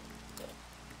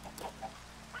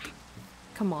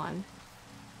 Come on.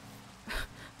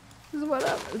 What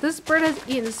up? This bird has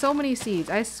eaten so many seeds,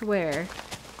 I swear.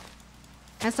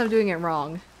 Unless I'm doing it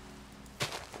wrong.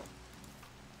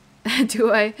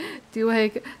 Do I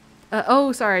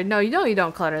oh, sorry. No, you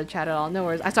don't clutter the chat at all. No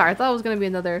worries. Sorry, I thought it was gonna be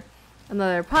another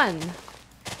pun.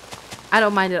 I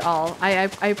don't mind at all. I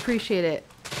appreciate it.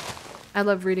 I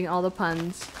love reading all the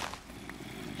puns.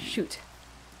 Shoot.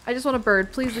 I just want a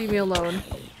bird. Please leave me alone.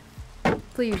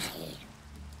 Please.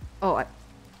 Oh,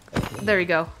 there we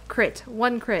go. Crit.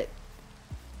 One crit.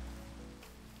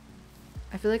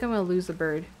 I feel like I'm gonna lose the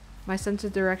bird. My sense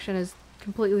of direction is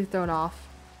completely thrown off.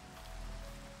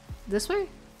 This way?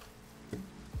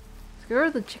 Let's go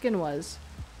where the chicken was.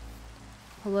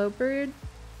 Hello, bird?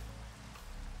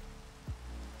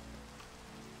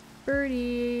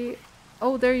 Birdie!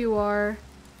 Oh, there you are.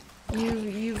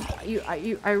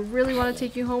 I really want to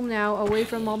take you home now, away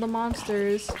from all the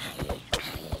monsters. Oh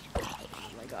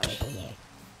my gosh.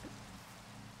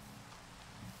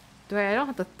 I don't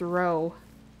have to throw.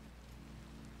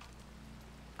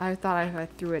 I thought if I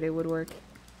threw it, it would work.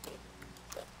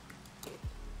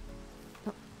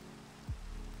 Oh.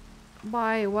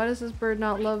 Why? Why does this bird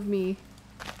not love me?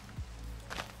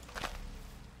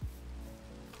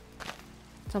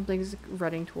 Something's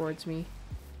running towards me.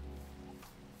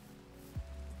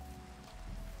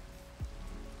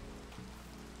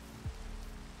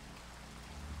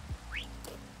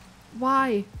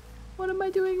 Why? What am I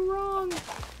doing wrong?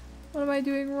 What am I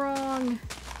doing wrong?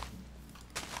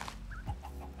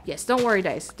 Yes, don't worry,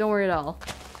 Dice. Don't worry at all.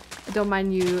 I don't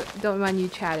mind you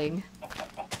chatting.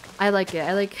 I like it.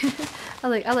 I like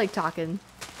I like talking.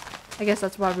 I guess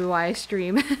that's probably why I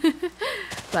stream.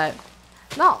 But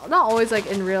not always like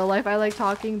in real life I like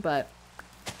talking, but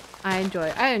I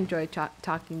enjoy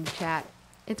talking to chat.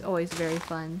 It's always very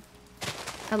fun.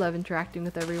 I love interacting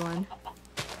with everyone.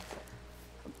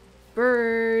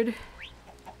 Bird.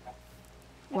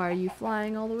 Why are you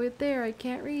flying all the way there? I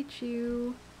can't reach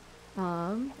you.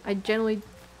 I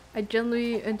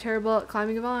generally am terrible at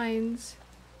climbing vines.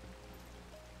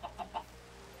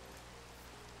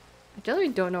 I generally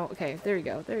don't know. Okay, there we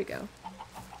go. There we go.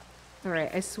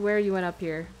 Alright, I swear you went up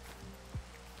here.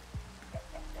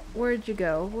 Where'd you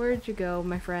go? Where'd you go,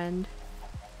 my friend?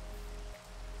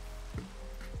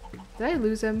 Did I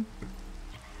lose him?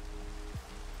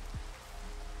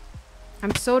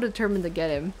 I'm so determined to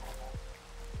get him.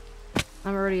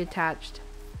 I'm already attached.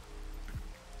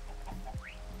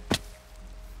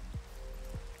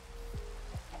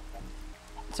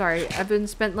 Sorry, I've been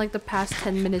spent like the past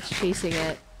 10 minutes chasing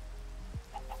it.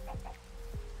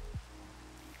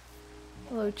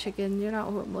 Hello, chicken. You're not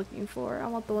who I'm looking for. I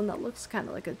want the one that looks kind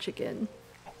of like a chicken.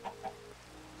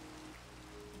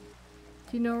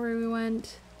 Do you know where we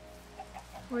went?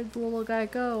 Where'd the little guy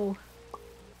go?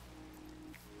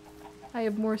 I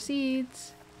have more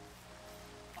seeds.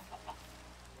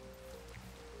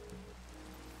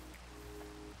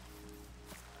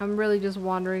 I'm really just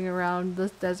wandering around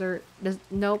this desert.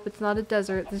 Nope, it's not a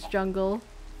desert, this jungle.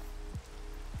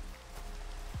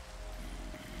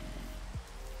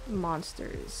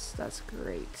 Monsters. That's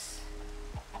great.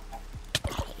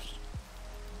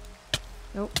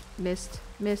 Nope, missed.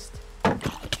 Missed. There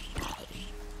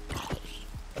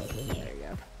you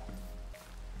go.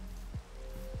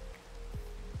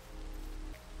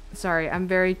 Sorry, I'm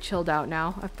very chilled out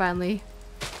now. I've finally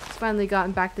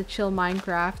gotten back to chill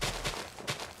Minecraft.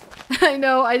 I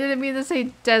know, I didn't mean to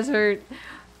say desert.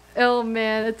 Oh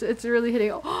man, it's really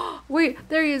hitting. Oh, wait,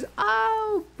 there he is.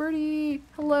 Oh, birdie.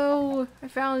 Hello. I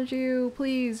found you.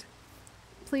 Please.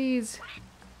 Please.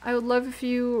 I would love if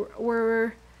you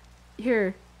were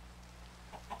here.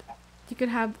 You can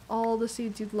have all the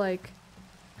seeds you'd like.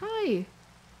 Hi.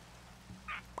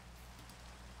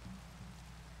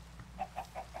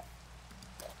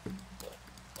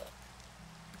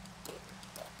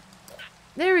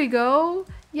 There we go.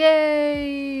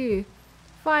 Yay.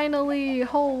 Finally.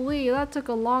 Holy, that took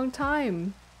a long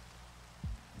time.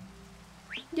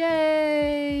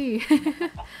 Yay.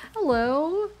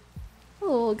 Hello.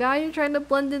 Hello, guy. You're trying to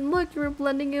blend in. Look, you were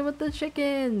blending in with the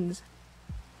chickens.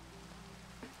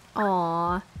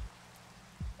 Aw.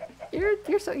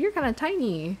 You're kind of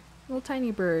tiny. Little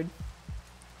tiny bird.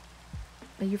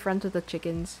 Are you friends with the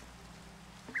chickens?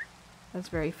 That's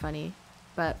very funny.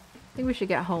 But I think we should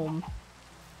get home.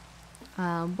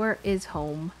 Where is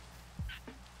home?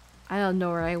 I don't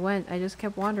know where I went. I just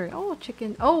kept wandering. Oh,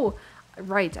 chicken. Oh,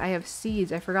 right. I have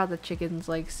seeds. I forgot the chickens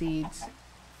like seeds.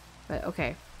 But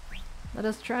okay. Let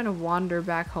us try to wander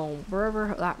back home.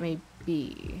 Wherever that may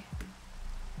be.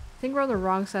 I think we're on the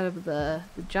wrong side of the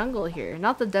jungle here.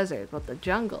 Not the desert, but the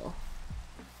jungle.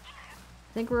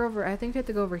 I think we're over. I think we have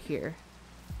to go over here.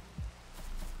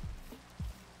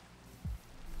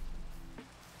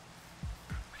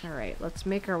 Alright, let's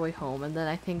make our way home, and then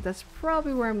I think that's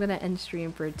probably where I'm gonna end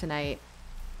stream for tonight.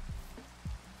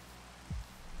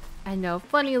 I know,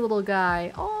 funny little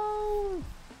guy. Oh!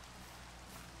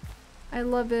 I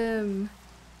love him.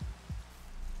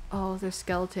 Oh, there's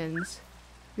skeletons.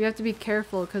 We have to be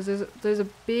careful, because there's a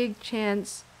big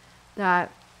chance that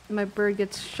my bird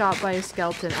gets shot by a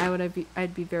skeleton.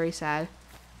 I'd be very sad.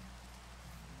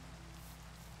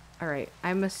 Alright,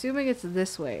 I'm assuming it's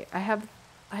this way. I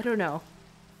don't know.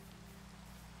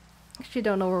 Actually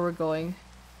don't know where we're going.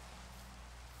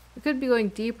 We could be going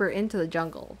deeper into the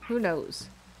jungle. Who knows?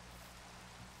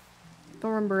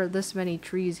 Don't remember this many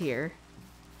trees here.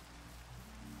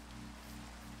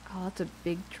 Oh, that's a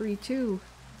big tree too.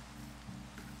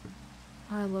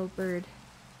 Oh, hello, bird.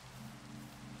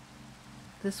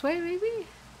 This way, maybe?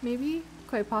 Maybe?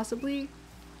 Quite possibly?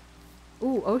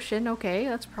 Ooh, ocean. Okay,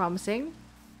 that's promising.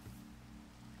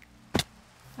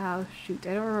 Oh, shoot.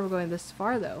 I don't remember going this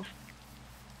far, though.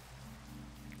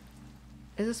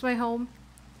 Is this my home?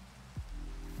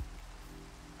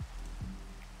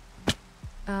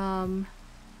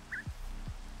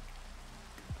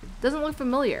 Doesn't look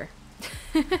familiar.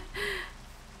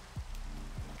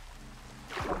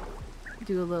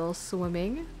 Do a little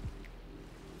swimming.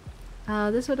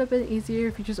 This would have been easier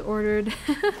if you just ordered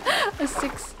a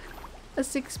six-piece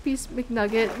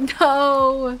McNugget.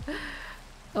 No!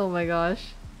 Oh my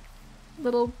gosh.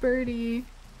 Little birdie.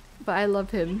 But I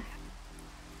love him.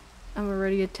 I'm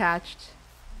already attached.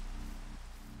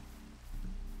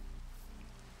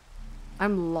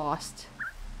 I'm lost.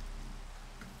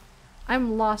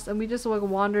 I'm lost, and we just like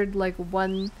wandered like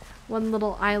one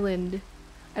little island.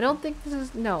 I don't think this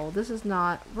is, no, this is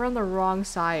not. We're on the wrong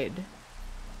side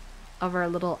of our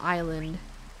little island.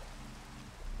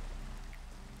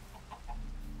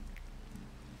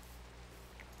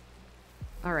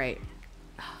 Alright.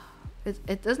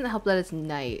 It doesn't help that it's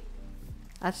night.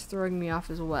 That's throwing me off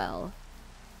as well.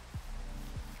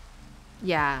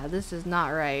 Yeah, this is not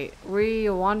right. We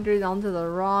wandered onto the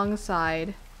wrong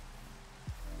side.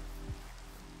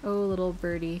 Oh, little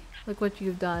birdie. Look what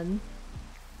you've done.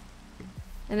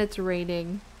 And it's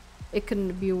raining. It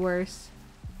couldn't be worse.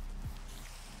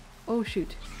 Oh,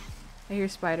 shoot. I hear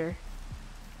spider.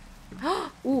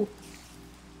 Ooh.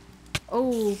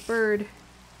 Oh, bird.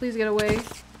 Please get away.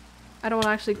 I don't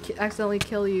want to actually accidentally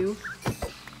kill you.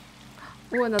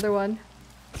 Oh, another one.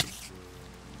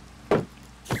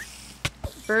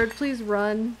 Bird, please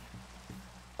run.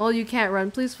 Oh, you can't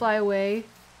run. Please fly away.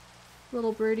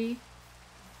 Little birdie.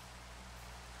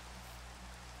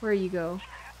 Where you go?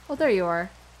 Oh, there you are.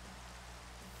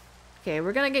 Okay,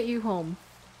 we're gonna get you home.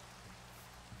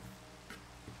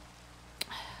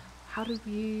 How did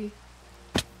we...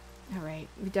 Alright,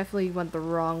 we definitely went the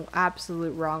wrong,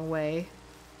 absolute wrong way.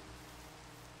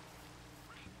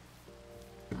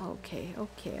 Okay,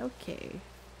 okay, okay.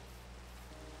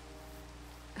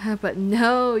 But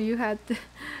no, you had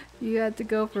to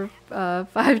go for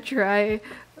 5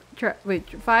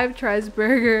 tries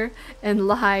burger and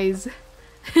lies.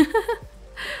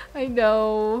 I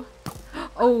know.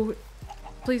 Oh,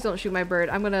 please don't shoot my bird.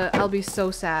 I'll be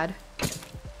so sad.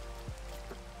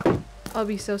 I'll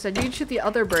be so sad. You can shoot the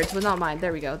other birds, but not mine.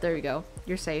 There we go. There we go.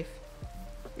 You're safe.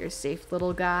 You're safe,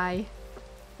 little guy.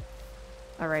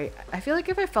 Alright. I feel like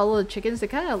if I follow the chickens, they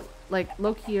kind of, like,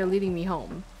 low-key are leading me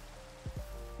home.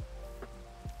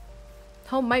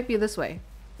 Home might be this way.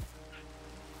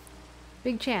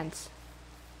 Big chance.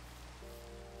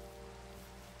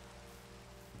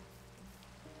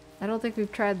 I don't think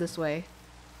we've tried this way.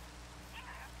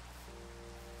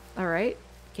 Alright.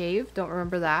 Cave. Don't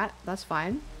remember that. That's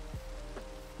fine.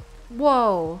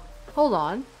 Whoa. Hold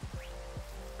on.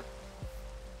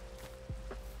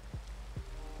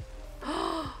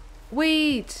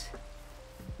 Wait.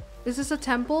 Is this a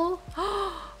temple?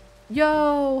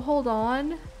 Yo, hold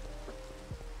on.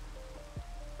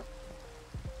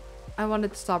 I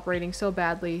wanted to stop raining so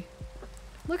badly.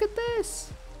 Look at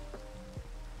this.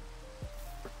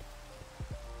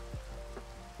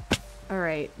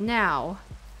 Alright, now.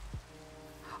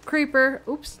 Creeper.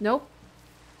 Oops, nope.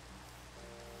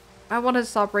 I want to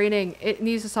stop raining. It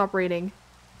needs to stop raining.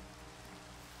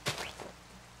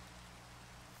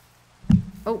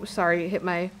 Oh, sorry. Hit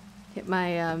my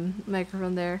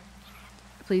microphone there.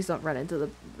 Please don't run into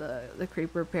the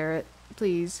creeper parrot.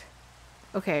 Please.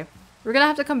 Okay. We're gonna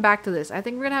have to come back to this. I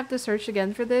think we're gonna have to search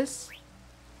again for this.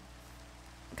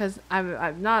 Because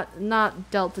I'm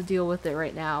not dealt to deal with it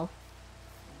right now.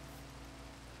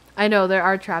 I know there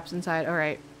are traps inside.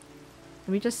 Alright.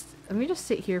 Let me just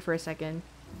sit here for a second.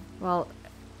 Well,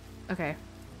 okay.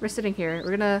 We're sitting here.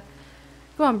 We're gonna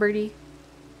go on, birdie.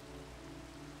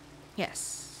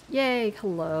 Yes. Yay.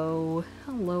 Hello.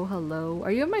 Hello, hello.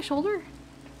 Are you on my shoulder?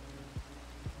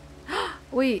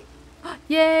 Wait.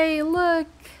 Yay, look.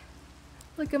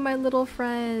 Look at my little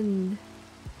friend.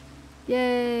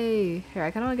 Yay. Here,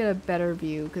 I kind of want to get a better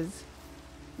view because...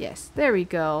 Yes, there we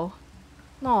go.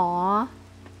 Aww.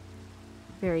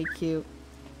 Very cute.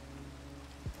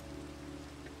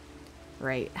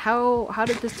 Right. How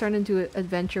did this turn into an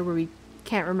adventure where we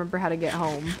can't remember how to get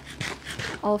home?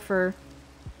 All for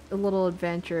a little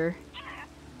adventure.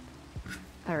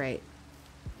 Alright.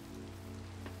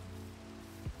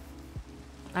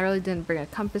 I really didn't bring a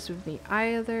compass with me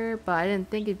either, but I didn't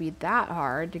think it'd be that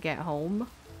hard to get home.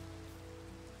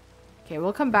 Okay,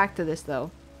 we'll come back to this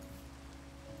though.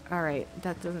 Alright,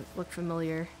 that doesn't look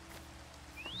familiar.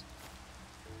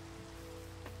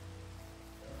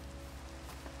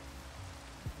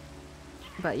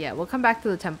 But yeah, we'll come back to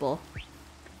the temple.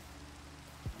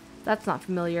 That's not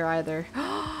familiar either.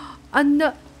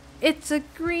 No, it's a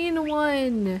green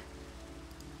one!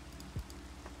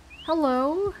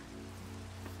 Hello?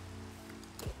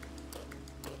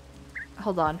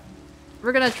 Hold on.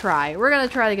 We're gonna try. We're gonna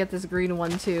try to get this green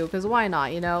one too, because why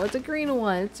not, you know? It's a green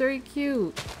one. It's very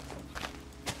cute.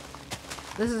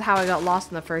 This is how I got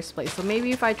lost in the first place. So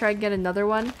maybe if I try to get another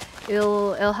one,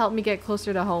 it'll help me get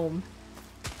closer to home.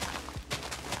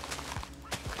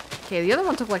 Okay, the other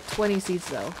one took like 20 seeds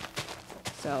though.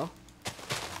 So.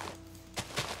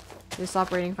 Did it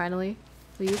stop raining finally?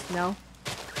 Please? No?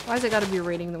 Why has it gotta be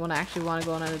raining when I actually want to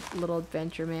go on a little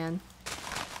adventure, man?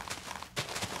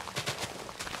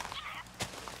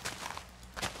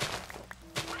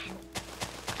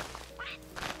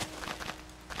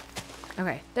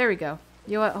 Okay, there we go.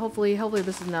 You know what? Hopefully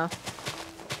this is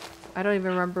enough. I don't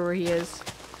even remember where he is.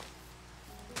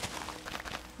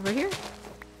 Over here?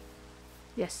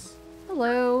 Yes.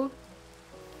 Hello.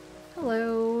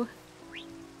 Hello.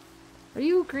 Are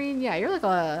you green? Yeah, you're like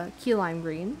a key lime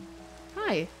green.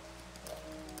 Hi.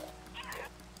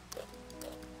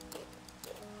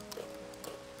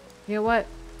 You know what?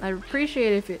 I'd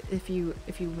appreciate it if you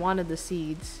wanted the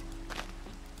seeds.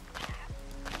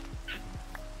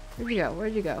 Where'd you go?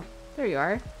 Where'd you go? There you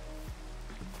are.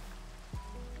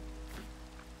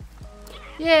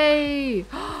 Yay!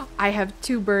 I have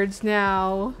 2 birds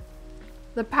now.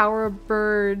 The power of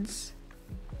birds.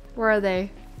 Where are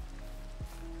they?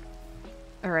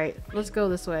 Alright, let's go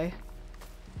this way.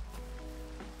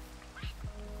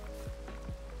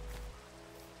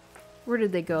 Where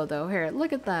did they go though? Here,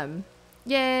 look at them.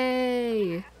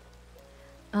 Yay!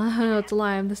 It's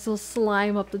lime. This will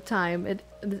slime up the time. It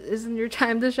isn't your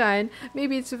time to shine.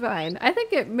 Maybe it's fine. I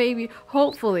think it maybe,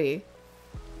 hopefully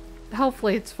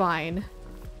it's fine.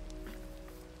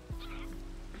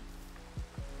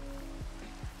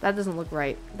 That doesn't look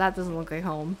right. That doesn't look like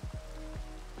home.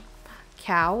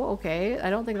 Cow, okay. I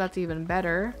don't think that's even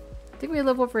better. I think we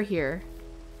live over here.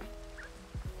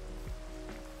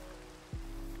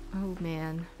 Oh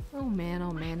man. Oh man,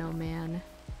 oh man, oh man.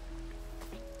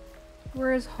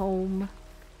 Where is home?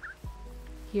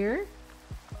 Here?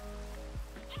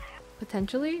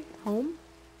 Potentially? Home?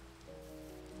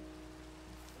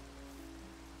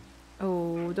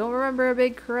 Oh, don't remember a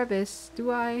big crevice, do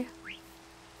I?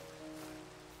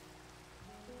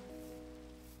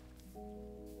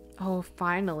 Oh,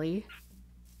 finally.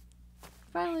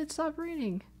 Finally it stopped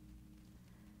raining.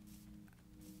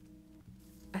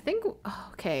 I think...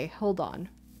 Okay, hold on.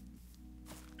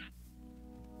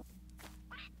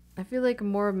 I feel like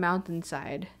more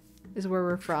mountainside is where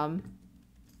we're from.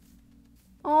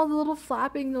 Oh, the little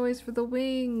flapping noise for the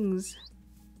wings.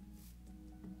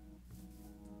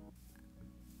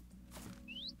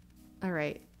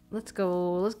 Alright, let's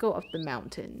go up the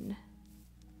mountain.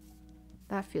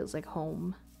 That feels like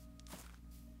home.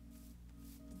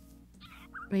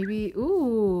 Maybe,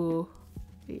 ooh.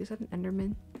 Wait, is that an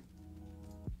Enderman?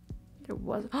 There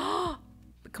was,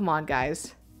 come on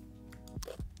guys.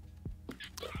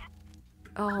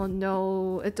 Oh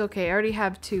no, it's okay. I already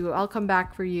have 2. I'll come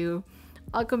back for you.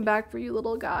 I'll come back for you,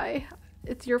 little guy.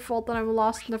 It's your fault that I'm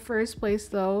lost in the first place,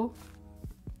 though.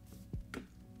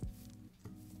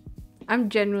 I'm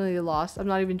genuinely lost. I'm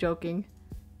not even joking.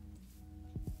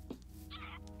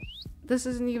 This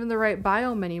isn't even the right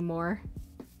biome anymore.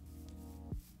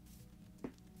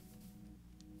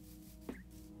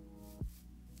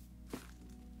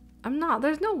 I'm not.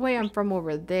 There's no way I'm from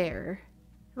over there.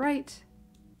 Right?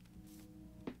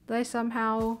 Did I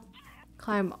somehow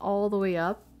climb all the way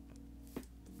up?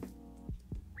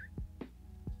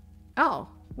 Oh,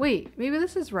 wait. Maybe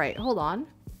this is right. Hold on.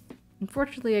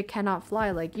 Unfortunately, I cannot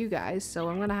fly like you guys, so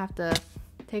I'm gonna have to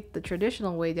take the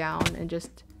traditional way down and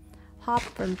just hop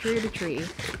from tree to tree.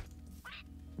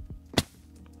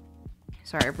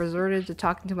 Sorry, I've resorted to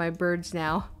talking to my birds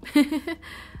now.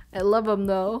 I love them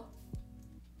though.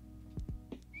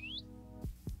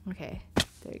 Okay,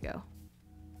 there you go.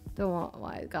 Don't want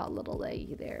why I got a little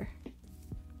leggy there.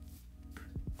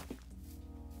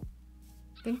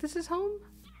 Think this is home?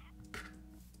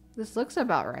 This looks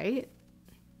about right.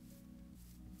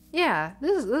 Yeah,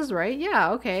 this is right.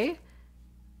 Yeah, okay.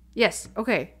 Yes,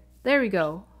 okay. There we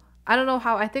go. I don't know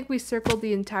how. I think we circled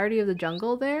the entirety of the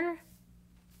jungle there.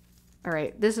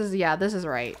 Alright, this is, yeah, this is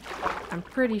right. I'm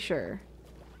pretty sure.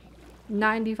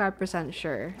 95%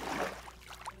 sure.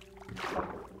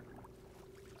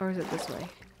 Or is it this way?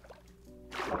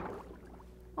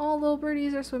 Oh, little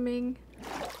birdies are swimming.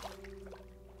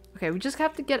 Okay, we just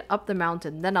have to get up the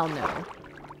mountain, then I'll know.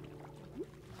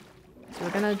 So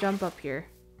we're gonna jump up here.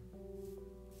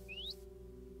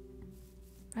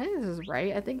 I think this is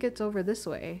right. I think it's over this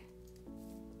way.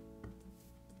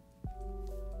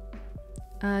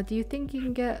 Do you think you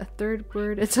can get a third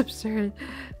bird? It's absurd.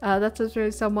 That's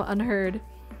absurd, somewhat unheard.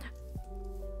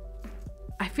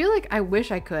 I feel like I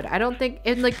wish I could. I don't think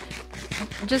it like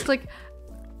just like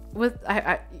with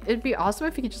it'd be awesome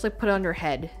if you could just like put it on your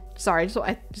head. Sorry, just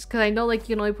because I know like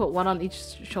you can only put one on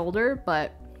each shoulder,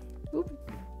 but oop,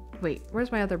 wait,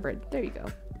 where's my other bird? There you go.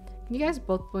 Can you guys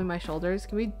both blow my shoulders?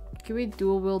 Can we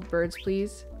dual wield birds,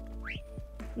 please?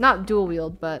 Not dual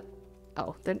wield, but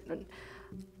oh, then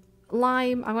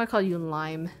Lime. I'm gonna call you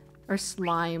Lime or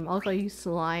Slime. I'll call you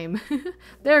Slime.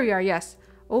 There we are. Yes.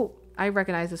 Oh, I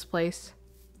recognize this place.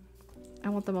 I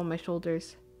want them on my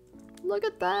shoulders. Look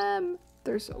at them.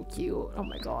 They're so cute. Oh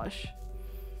my gosh.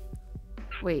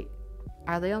 Wait,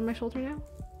 are they on my shoulder now?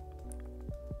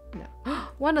 No.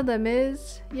 One of them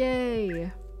is.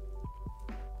 Yay.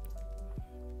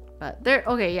 But there.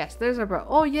 Okay. Yes. There's our bro.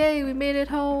 Oh yay! We made it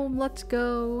home. Let's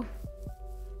go.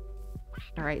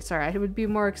 All right. Sorry. I would be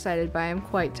more excited, but I am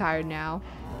quite tired now.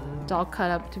 It's all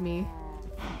cut up to me.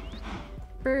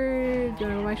 Bird. Do you want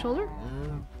to go on my shoulder?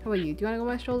 How about you? Do you want to go on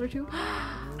my shoulder too?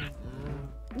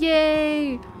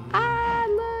 Yay! Ah,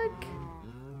 look!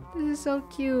 This is so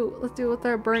cute. Let's do it with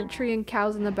our burnt tree and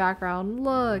cows in the background.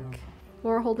 Look!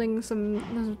 We're holding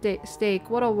some steak.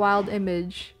 What a wild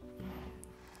image.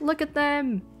 Look at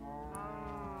them!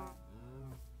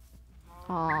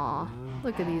 Aw,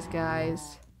 look at these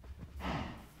guys.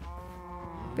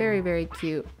 Very, very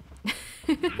cute.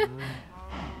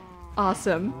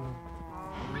 Awesome.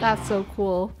 That's so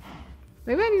cool.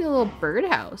 Maybe I need a little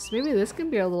birdhouse. Maybe this can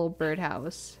be our little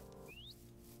birdhouse.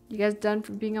 You guys done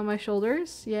for being on my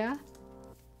shoulders? Yeah?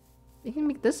 We can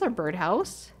make this our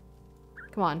birdhouse.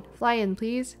 Come on, fly in,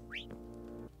 please.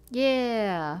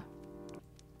 Yeah.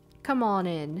 Come on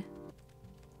in.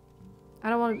 I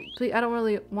don't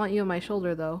really want you on my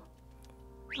shoulder though.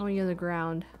 I want you on the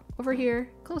ground. Over here,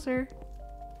 closer.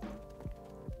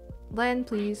 Land,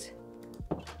 please.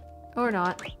 Or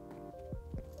not.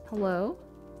 Hello?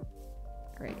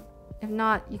 Great. If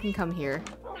not, you can come here.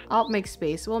 I'll make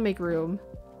space. We'll make room.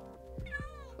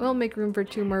 We'll make room for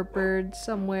 2 more birds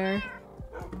somewhere.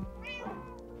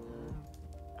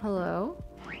 Hello?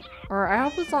 Or I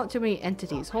hope it's not too many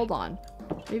entities. Hold on.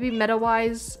 Maybe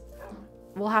meta-wise,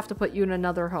 we'll have to put you in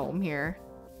another home here.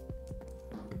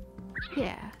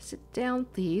 Yeah, sit down,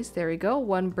 please. There we go.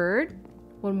 1 bird.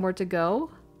 1 more to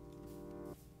go.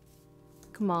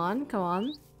 Come on, come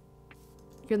on.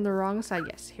 You're on the wrong side.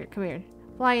 Yes, here, come here.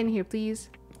 Fly in here, please.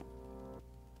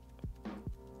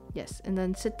 Yes, and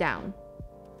then sit down.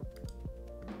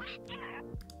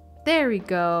 There we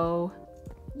go.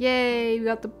 Yay, we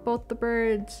got both the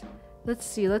birds. Let's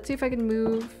see if I can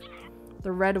move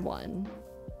the red one.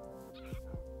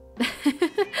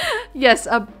 Yes,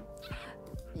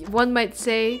 one might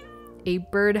say a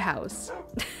birdhouse.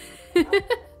 If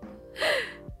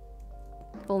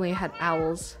only I had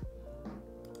owls.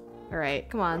 Alright,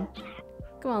 come on.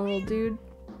 Come on, little dude.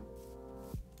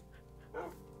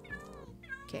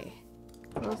 Okay.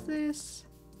 Close this.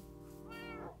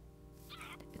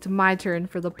 It's my turn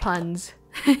for the puns.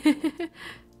 Do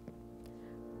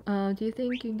you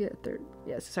think you can get a third?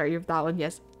 Yes, sorry, you have that one.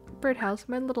 Yes. Birdhouse,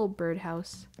 my little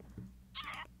birdhouse.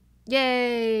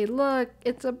 Yay! Look,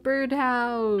 it's a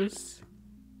birdhouse.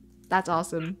 That's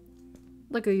awesome.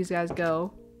 Look at these guys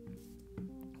go.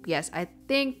 Yes, I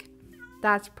think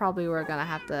that's probably where I'm gonna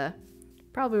have to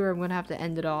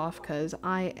end it off because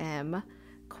I am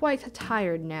quite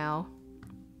tired now.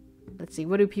 Let's see,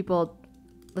 what do people?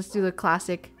 Let's do the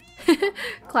classic,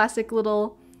 classic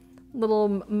little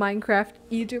Minecraft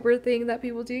YouTuber thing that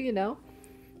people do. You know,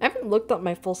 I haven't looked up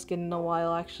my full skin in a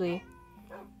while actually.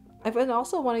 I've been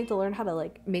also wanting to learn how to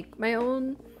like make my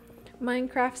own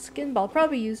Minecraft skin, but I'll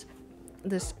probably use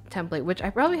this template, which I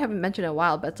probably haven't mentioned in a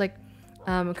while, but it's like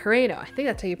Careno. I think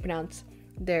that's how you pronounce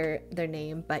their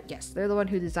name, but yes, they're the one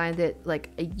who designed it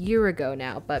like a year ago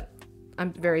now, but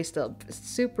I'm still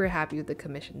super happy with the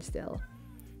commission still.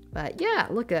 But yeah,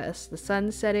 look at us, the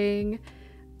sun setting.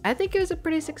 I think it was a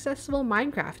pretty successful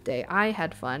Minecraft day. I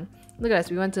had fun. Look at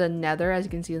us, we went to the Nether, as you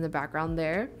can see in the background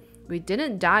there. We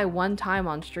didn't die 1 time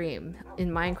on stream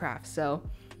in Minecraft, so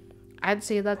I'd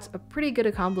say that's a pretty good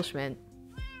accomplishment.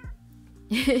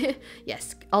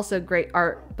 Yes, also great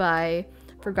art by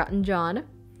Forgotten John.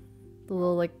 the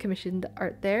little like commissioned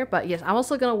art there. But yes, I'm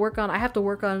also gonna work on, I have to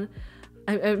work on,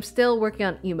 I'm still working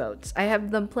on emotes. I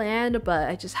have them planned, but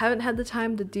I just haven't had the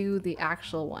time to do the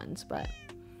actual ones. But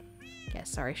yeah,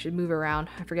 sorry, I should move around.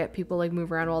 I forget people like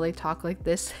move around while they talk like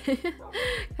this.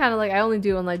 Kind of like I only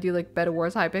do when I do like Bed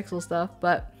Wars Hypixel stuff.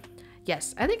 But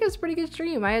yes, I think it was a pretty good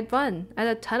stream. I had fun. I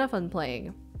had a ton of fun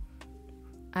playing.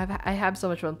 I have so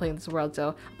much fun playing this world,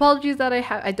 so apologies that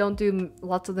I don't do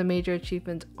lots of the major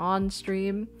achievements on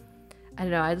stream. I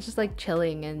don't know, I just like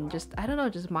chilling and just, I don't know,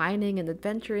 just mining and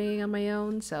adventuring on my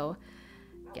own. So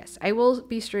yes, I will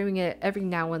be streaming it every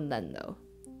now and then though.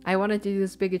 I want to do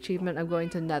this big achievement of going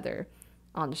to Nether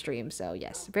on stream, so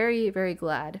yes, very, very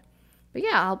glad. But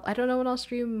yeah, I don't know when I'll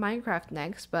stream Minecraft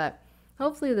next, but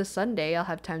hopefully this Sunday I'll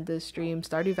have time to stream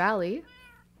Stardew Valley,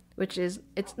 which is,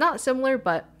 it's not similar,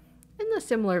 but in a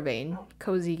similar vein.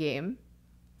 Cozy game.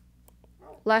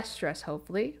 Less stress,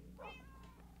 hopefully.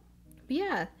 But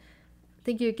yeah,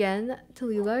 thank you again to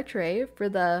Lila Trey for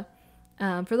the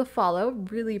follow.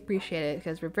 Really appreciate it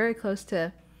because we're very close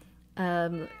to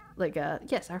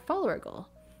yes, our follower goal.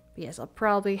 But yes, I'll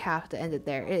probably have to end it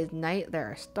there. It is night. There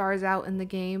are stars out in the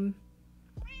game.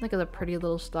 Look at the pretty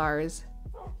little stars.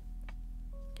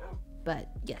 But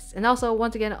yes, and also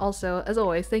once again, also as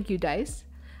always, thank you, Dice.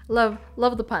 Love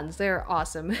the puns. They're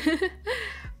awesome.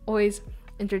 Always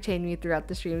entertain me throughout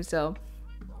the stream. So,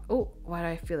 oh, why do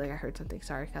I feel like I heard something?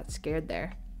 Sorry, I got scared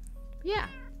there. Yeah.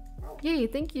 Yay,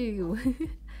 thank you.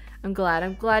 I'm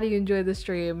glad you enjoyed the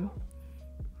stream.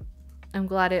 I'm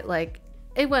glad it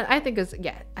went, I think it was,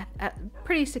 yeah,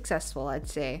 pretty successful, I'd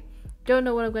say. Don't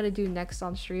know what I'm going to do next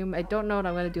on stream. I don't know what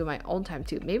I'm going to do in my own time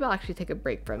too. Maybe I'll actually take a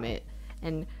break from it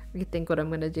and rethink what I'm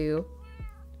going to do.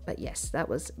 But yes, that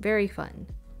was very fun.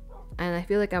 And I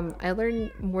feel like I learn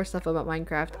more stuff about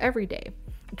Minecraft every day.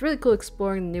 It's really cool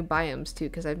exploring the new biomes too,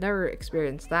 because I've never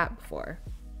experienced that before.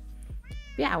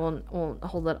 But yeah, I won't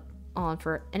hold it on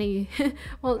for any,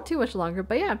 well, too much longer.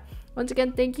 But yeah, once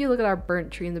again, thank you. Look at our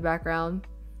burnt tree in the background.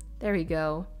 There we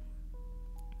go.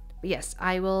 But yes,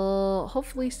 I will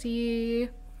hopefully see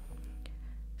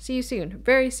you soon,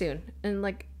 very soon, in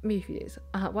like maybe a few days.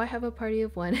 Why have a party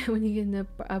of one when you get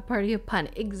a party of pun?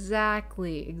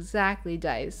 Exactly,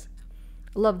 Dice.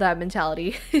 Love that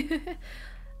mentality.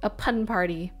 A pun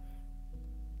party.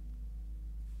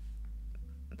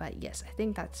 But yes, I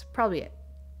think that's probably it.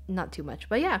 Not too much,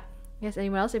 but yeah. Yes,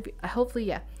 anyone else? Hopefully,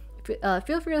 yeah.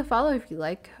 Feel free to follow if you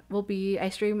like. I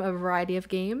stream a variety of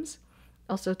games.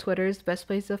 Also, Twitter is the best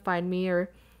place to find me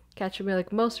or catch me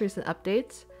like most recent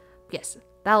updates. Yes,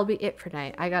 that'll be it for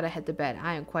tonight. I gotta head to bed.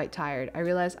 I am quite tired. I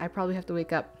realize I probably have to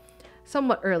wake up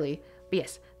somewhat early. But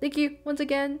yes, thank you once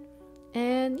again.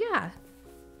 And yeah.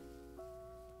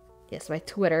 Yes, my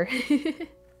Twitter.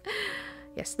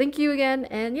 Yes, thank you again.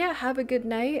 And yeah, have a good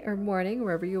night or morning,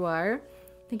 wherever you are.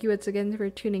 Thank you once again for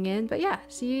tuning in. But yeah,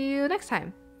 see you next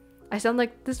time. I sound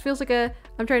like, this feels like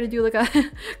I'm trying to do like a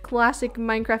classic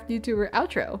Minecraft YouTuber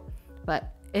outro.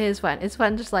 But it is fun. It's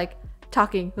fun just like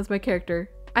talking with my character.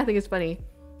 I think it's funny.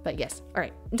 But yes,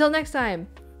 alright. Until next time.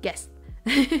 Yes.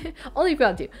 Only if you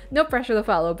want to. No pressure to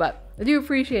follow, but I do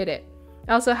appreciate it.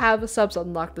 I also have subs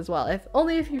unlocked as well.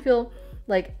 Only if you feel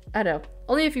like, I don't know.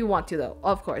 Only if you want to though.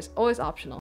 Of course. Always optional.